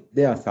do it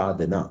their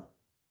sadhana,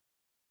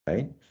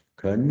 right?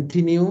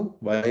 Continue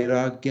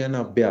vairagya and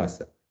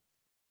abhyasa.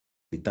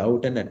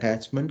 Without an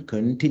attachment,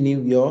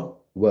 continue your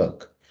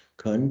work.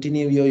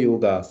 Continue your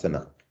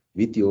yogasana.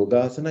 With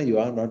yogasana, you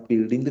are not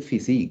building the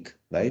physique,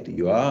 right?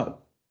 You are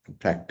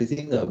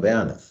practicing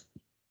awareness.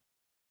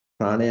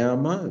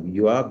 Pranayama,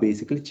 you are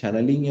basically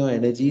channeling your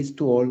energies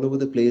to all over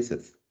the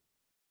places,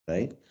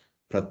 right?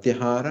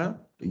 Pratyahara,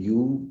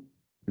 you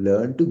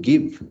learn to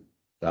give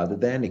rather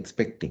than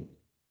expecting,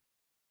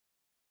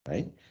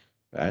 right?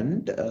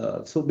 And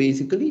so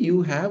basically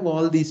you have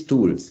all these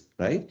tools,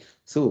 right?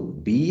 So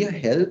be a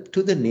help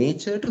to the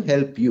nature to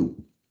help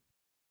you,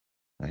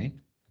 right?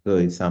 So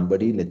if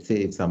somebody, let's say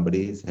if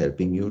somebody is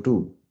helping you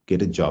to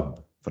get a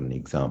job, for an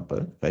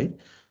example, right?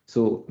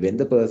 So when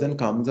the person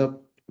comes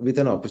up with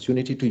an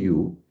opportunity to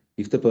you,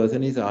 if the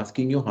person is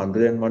asking you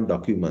 101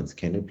 documents,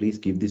 can you please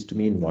give this to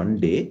me in 1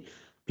 day?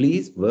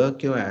 Please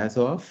work your ass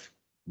off,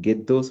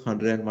 get those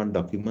 101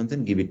 documents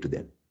and give it to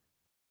them,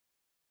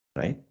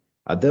 right?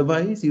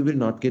 Otherwise, you will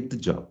not get the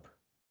job,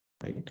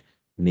 right?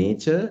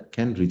 Nature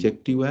can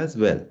reject you as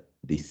well.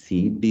 The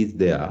seed is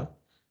there.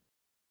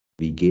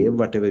 We gave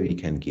whatever we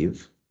can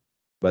give,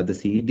 but the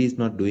seed is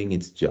not doing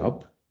its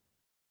job.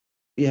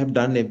 We have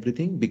done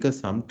everything, because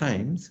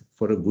sometimes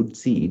for a good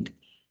seed,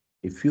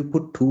 if you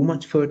put too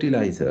much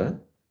fertilizer,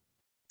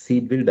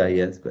 seed will die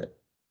as well.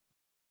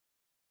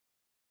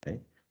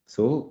 Right?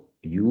 So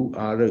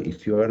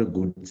if you are a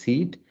good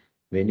seed,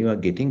 when you are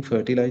getting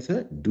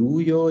fertilizer,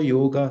 do your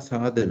yoga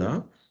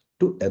sadhana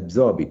to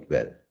absorb it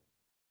well.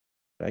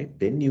 Right?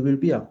 Then you will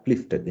be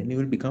uplifted. Then you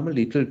will become a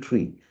little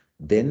tree.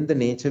 Then the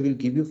nature will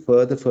give you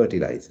further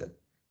fertilizer.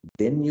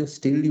 Then you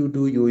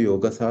do your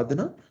yoga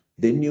sadhana.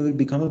 Then you will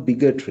become a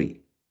bigger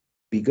tree.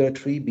 Bigger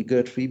tree,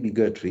 bigger tree,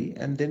 bigger tree.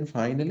 And then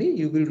finally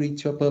you will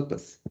reach your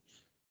purpose.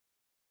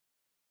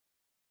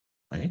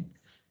 Right?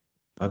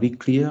 Are we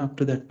clear up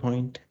to that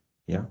point?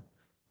 Yeah.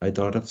 I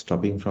thought of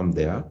stopping from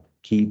there.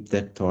 Keep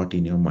that thought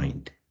in your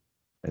mind.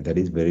 And that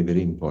is very,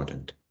 very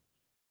important.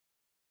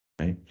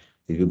 Right?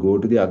 If you go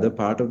to the other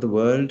part of the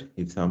world,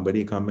 if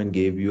somebody come and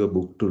gave you a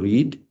book to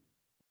read,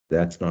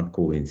 That's not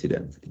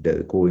coincidence.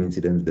 The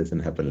coincidence doesn't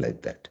happen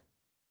like that,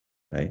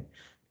 right?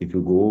 If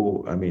you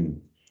go, I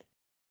mean,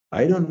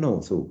 I don't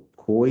know. So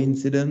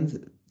coincidence,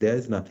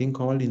 there's nothing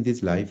called in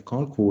this life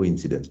called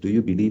coincidence. Do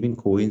you believe in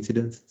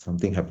coincidence?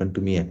 Something happened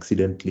to me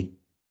accidentally.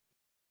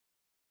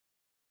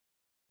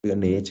 Your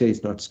nature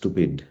is not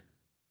stupid.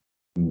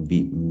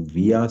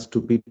 We are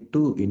stupid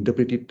to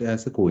interpret it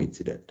as a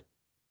coincidence,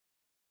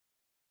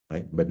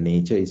 right? But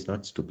nature is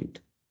not stupid.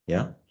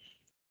 Yeah.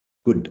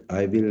 Good.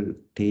 I will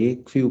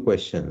take few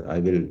questions. I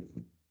will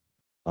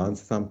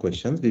answer some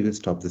questions. We will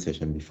stop the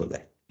session before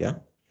that. Yeah.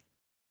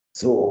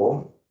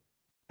 So,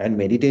 and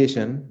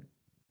meditation,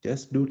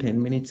 just do 10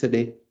 minutes a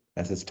day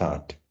as a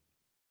start.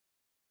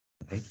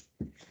 Right?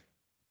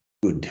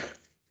 Good.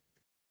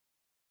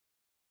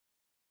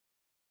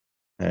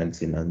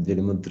 Hands in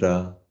Anjali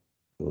Mudra.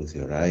 Close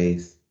your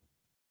eyes.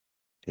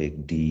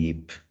 Take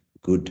deep,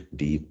 good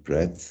deep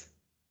breaths.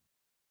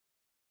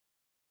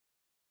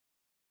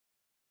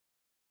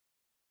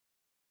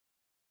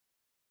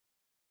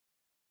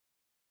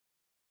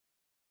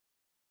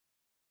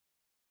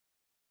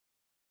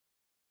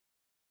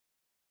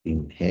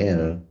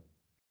 Inhale.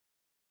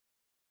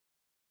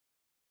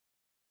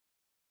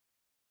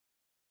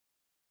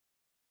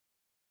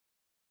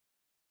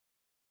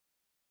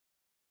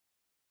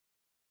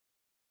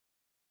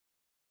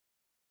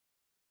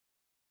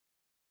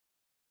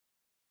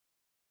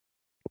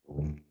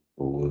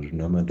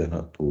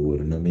 Purnamadaha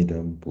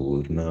Purnamidam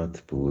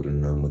Purnat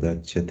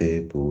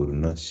Purnamudachyate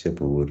Purnasya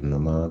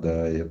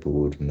Purnamadaya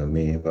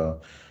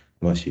Purnameva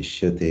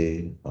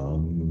Vashishyate.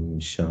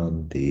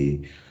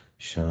 Shanti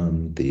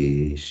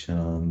Shanti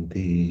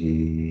Shanti.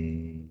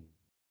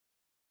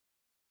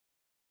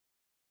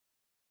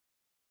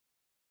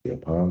 Your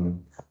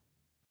palm.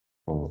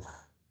 Oh.